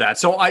on board with that.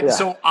 So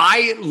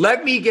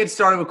let me get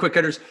started with quick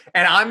hitters,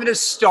 and I'm going to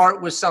start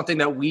with something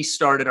that we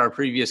started our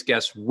previous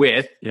guest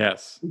with.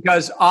 Yes,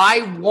 because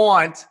I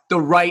want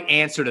the right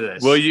answer to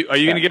this. Are you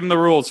going to give him the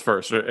rules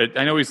first?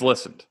 I know he's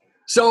listened.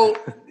 So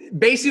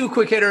basically,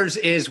 quick hitters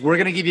is we're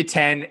going to give you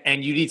 10,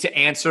 and you need to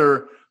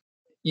answer.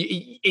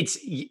 It's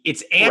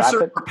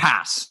answer Rapid. or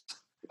pass.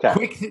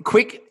 Okay.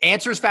 Quick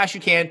answer as fast as you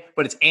can,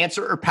 but it's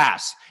answer or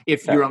pass.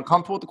 If you're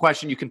uncomfortable with the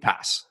question, you can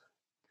pass.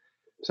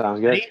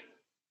 Sounds good. Ready?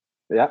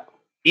 Yeah.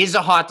 Is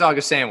a hot dog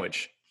a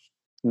sandwich?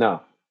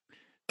 No.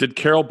 Did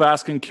Carol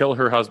Baskin kill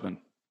her husband?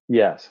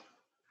 Yes.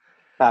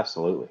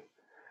 Absolutely.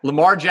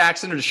 Lamar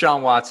Jackson or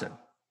Deshaun Watson?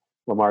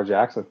 Lamar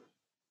Jackson.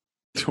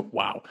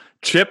 Wow.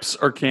 Chips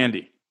or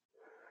candy?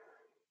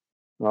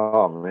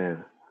 Oh,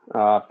 man.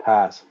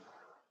 Pass.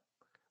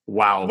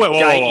 Wow.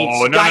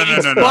 Whoa,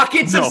 no.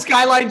 Buckets of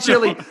Skyline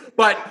chili.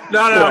 But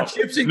no.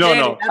 Chips and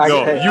candy.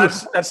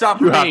 That's not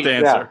for me. You have to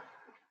answer. Yeah.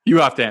 You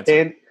have to answer.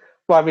 And,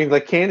 I mean,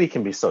 like candy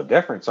can be so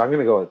different. So I'm going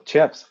to go with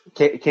chips.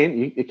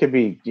 It could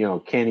be,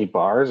 candy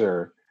bars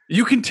or.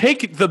 You can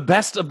take the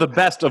best of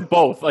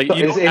both. Like,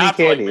 is any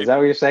candy? Is that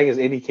what you're saying? Is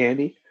any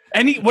candy?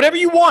 Whatever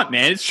you want,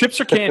 man. It's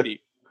chips or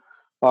candy.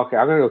 Okay,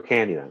 I'm going to go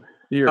candy then.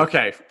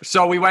 Okay,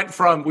 so we went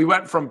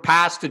from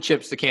pass to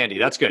chips to candy.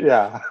 That's good.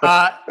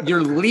 Yeah.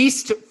 Your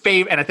least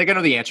favorite, and I think I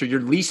know the answer. Your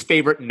least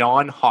favorite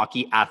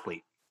non-hockey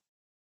athlete.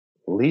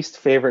 Least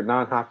favorite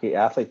non-hockey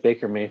athlete,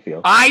 Baker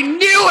Mayfield. I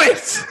knew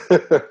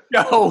it.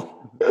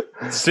 No.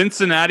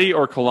 Cincinnati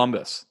or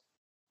Columbus?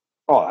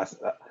 Oh,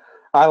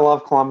 I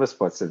love Columbus,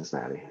 but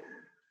Cincinnati.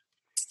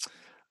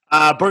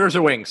 Burgers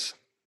or wings?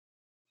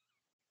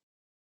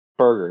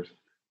 Burgers.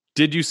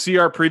 Did you see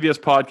our previous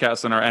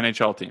podcast on our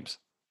NHL teams?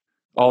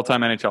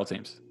 All-time NHL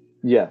teams?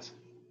 Yes.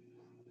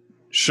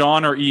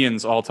 Sean or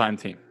Ian's all-time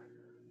team?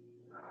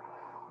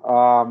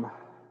 I'd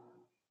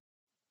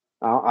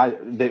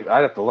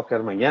have to look at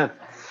them again.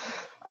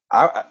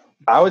 I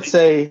would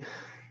say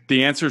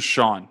the answer is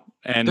Sean.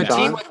 And the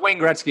team with Wayne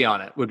Gretzky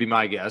on it would be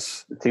my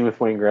guess. The team with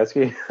Wayne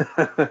Gretzky.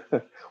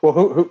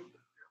 Well,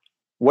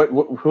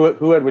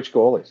 who had which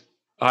goalies?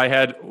 I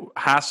had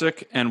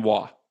Hasek and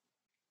Waugh.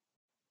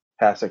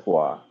 Hasek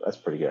Waugh. That's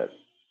pretty good.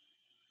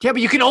 Yeah,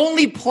 but you can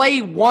only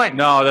play one.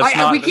 No, that's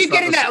not. We that's keep not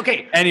getting the- that.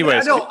 Okay.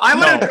 Anyways, No, I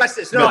want to address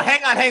this. No, No.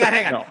 hang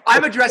on. No.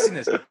 I'm addressing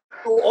this.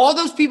 All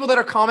those people that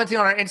are commenting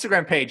on our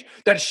Instagram page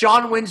that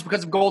Sean wins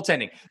because of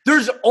goaltending.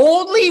 There's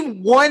only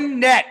one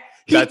net.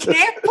 He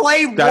can't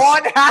play Waugh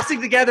and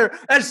Hasek together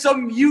as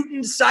some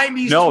mutant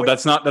Siamese. No, twin.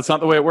 that's not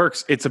the way it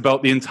works. It's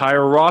about the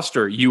entire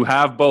roster. You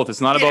have both. It's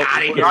not Get about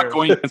outta we're here. not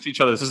going against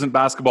each other. This isn't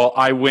basketball.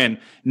 I win.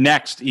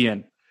 Next,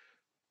 Ian.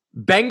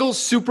 Bengals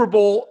Super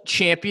Bowl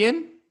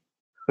champion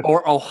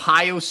or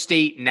Ohio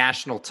State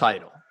national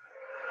title.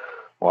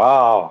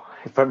 Wow,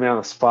 you put me on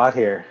the spot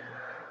here.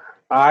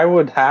 I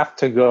would have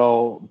to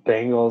go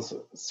Bengals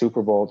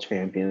Super Bowl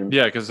champion.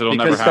 Yeah, because it'll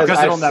never Because happen.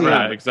 Because it'll never Yeah,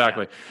 happen.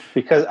 exactly.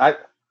 Because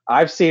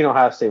I've seen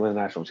Ohio State win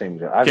the national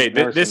championship. I've Okay,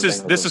 never this seen the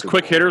is Bengals this win is Super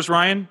quick Bowl. hitters,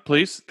 Ryan.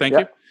 Please, thank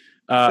you.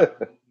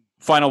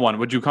 Final one.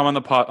 Would you come on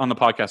the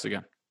podcast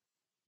again?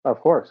 Of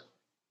course.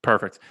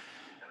 Perfect.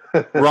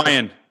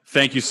 Ryan,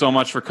 thank you so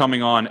much for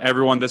coming on.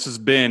 Everyone, this has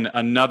been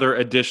another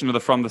edition of the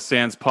From the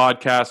Stands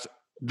podcast.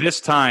 This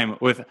time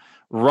with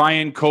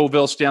Ryan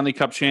Colville, Stanley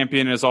Cup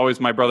champion, and as always,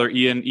 my brother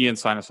Ian. Ian,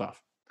 sign us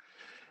off.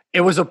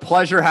 It was a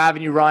pleasure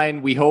having you,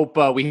 Ryan. We hope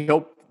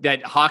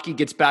that hockey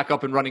gets back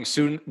up and running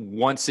soon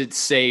once it's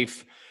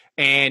safe.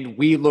 And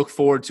we look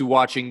forward to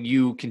watching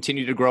you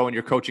continue to grow in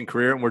your coaching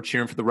career. And we're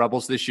cheering for the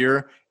Rebels this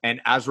year.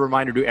 And as a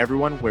reminder to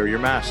everyone, wear your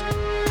mask.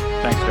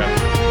 Thanks,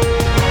 guys.